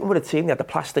Luton were a team, they had the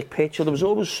plastic pitch, so there was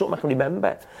always something I can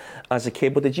remember as a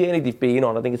kid. But the journey they've been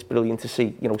on, I think it's brilliant to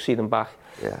see them back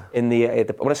in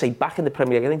the when I say back in the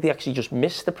Premier League, I think they actually just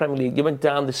missed the Premier League. You went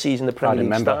down the season the Premier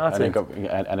League started.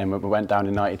 And then we went down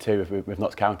in 92 with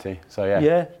Notts County, so yeah.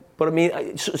 Yeah. But I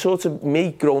mean, sort of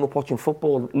me growing up watching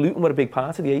football, Luton were a big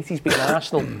part of the 80s, beating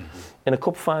Arsenal in a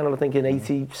cup final, I think, in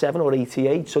 87 or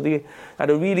 88. So they had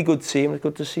a really good team. It's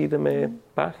good to see them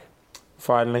back.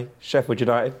 Finally, Sheffield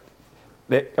United.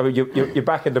 I mean, you're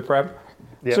back in the Prem.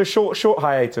 Yep. So short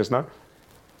hiatus, no?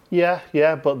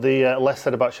 Yeah, but the less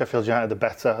said about Sheffield United, the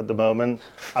better at the moment.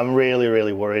 I'm really,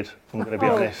 really worried, if I'm going to be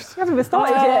honest. You haven't even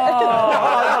started yet. Why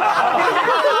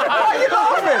are you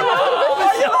laughing?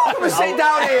 Sit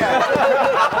down here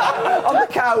on the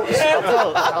couch.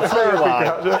 I'll tell you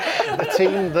why. The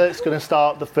team that's going to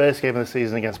start the first game of the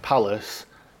season against Palace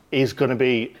is going to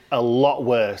be a lot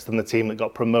worse than the team that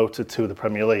got promoted to the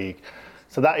Premier League.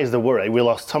 So that is the worry. We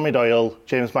lost Tommy Doyle,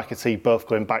 James McAtee, both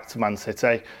going back to Man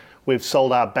City. We've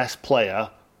sold our best player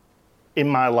in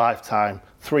my lifetime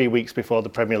 3 weeks before the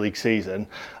Premier League season.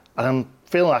 And I'm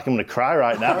feeling like I'm going to cry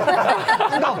right now.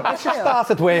 This has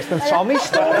started worse than Tommy's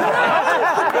story.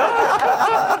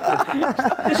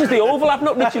 This is the overlap,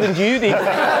 not Richard and Judy.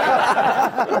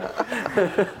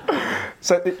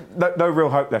 So, no real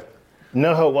hope then?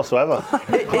 No hope whatsoever.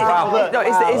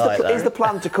 Is the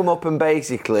plan to come up and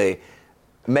basically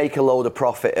make a load of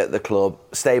profit at the club,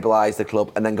 stabilise the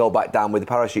club, and then go back down with the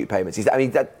parachute payments? Is that?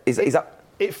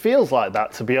 It feels like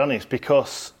that, to be honest,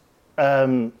 because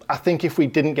I think if we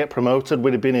didn't get promoted,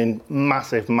 we'd have been in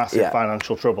massive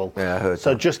financial trouble. Yeah, I heard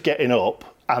so just getting up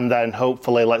and then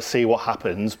hopefully let's see what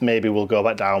happens. Maybe we'll go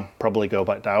back down, probably go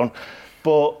back down.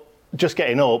 But just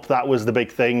getting up, that was the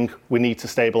big thing. We need to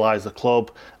stabilise the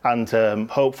club and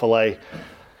hopefully,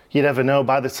 you never know,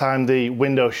 by the time the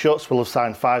window shuts, we'll have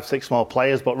signed 5-6 more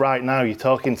players. But right now, you're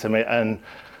talking to me and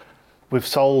we've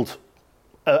sold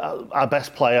our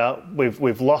best player.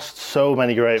 We've lost so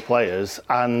many great players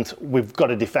and we've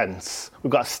got a defence.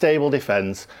 We've got a stable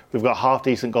defence. We've got a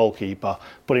half-decent goalkeeper.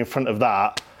 But in front of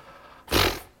that,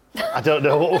 I don't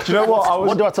know. Do you know what?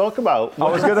 What do I talk about? I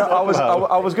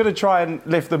was gonna try and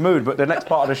lift the mood, but the next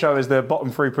part of the show is the bottom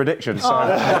three predictions. So.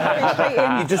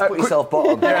 You just put yourself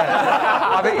bottom. Yeah.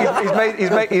 I think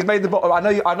he's made the bottom.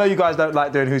 I know you guys don't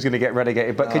like doing who's going to get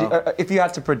relegated, but could you, if you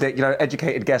had to predict,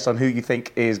 educated guess on who you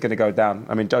think is going to go down.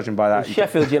 I mean, judging by that,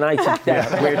 Sheffield United.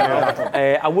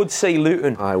 I would say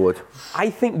Luton. I would. I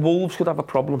think Wolves could have a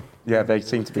problem. Yeah, they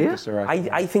seem to be disarray.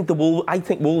 I think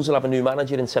Wolves will have a new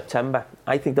manager in September.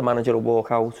 I think the manager will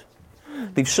walk out.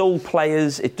 They've sold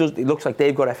players. It looks like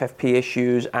they've got FFP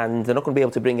issues and they're not going to be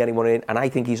able to bring anyone in. And I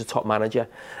think he's a top manager.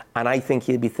 And I think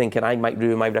he'll be thinking, I might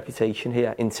ruin my reputation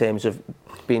here in terms of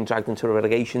being dragged into a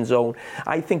relegation zone.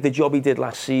 I think the job he did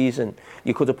last season,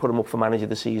 you could have put him up for manager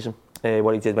of the season.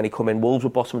 What he did when he came in. Wolves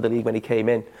were bottom of the league when he came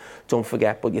in. Don't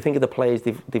forget. But you think of the players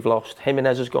they've lost.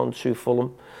 Jimenez has gone to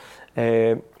Fulham.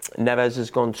 Neves has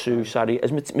gone to Sarri.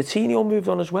 Has Moutinho moved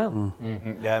on as well?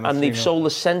 Mm-hmm. Yeah, and they've sold the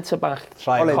centre back.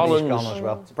 Collins gone as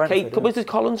well. Where did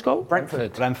Collins go?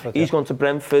 Brentford. He's gone to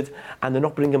Brentford, and they're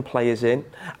not bringing players in.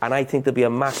 And I think there'll be a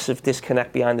massive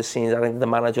disconnect behind the scenes. I think the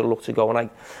manager will look to go, and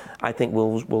I think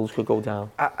Wolves could go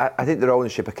down. I think their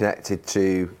ownership are connected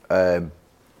to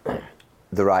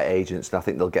the right agents, and I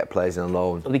think they'll get players on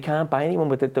loan. Well, they can't buy anyone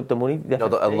with the money. No,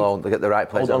 on loan. They'll get the right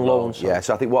players on loan. So. Yeah,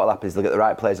 so I think what will happen is they'll get the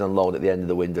right players on loan at the end of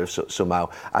the window somehow.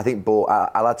 I think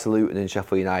I'll add to Luton and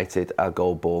Sheffield United. I'll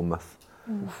go Bournemouth.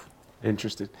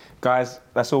 Interesting. Guys,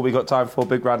 that's all we got time for.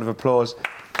 Big round of applause.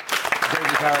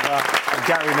 Jamie Carragher and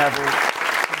Gary Neville.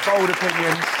 Some bold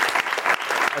opinions.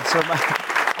 And some...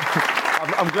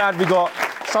 I'm glad we got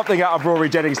something out of Rory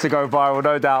Jennings to go viral,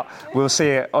 no doubt. We'll see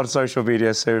it on social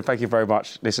media soon. Thank you very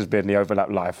much. This has been the Overlap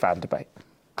Live Fan Debate.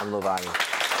 And Love Island.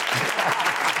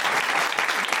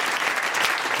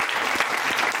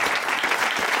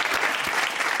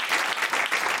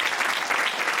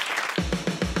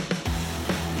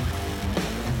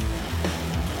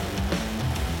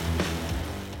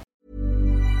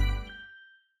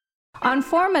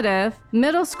 Unformative,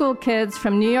 middle school kids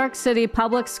from New York City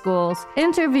public schools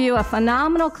interview a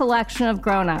phenomenal collection of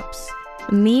grown-ups.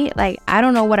 Me, I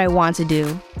don't know what I want to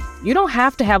do. You don't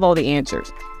have to have all the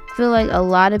answers. I feel like a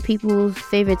lot of people's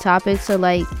favorite topics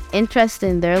are interest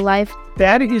in their life.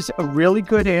 That is a really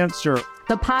good answer.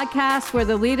 The podcast where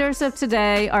the leaders of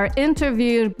today are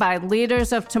interviewed by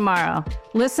leaders of tomorrow.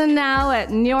 Listen now at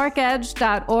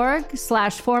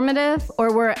newyorkedge.org/formative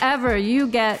or wherever you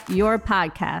get your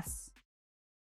podcasts.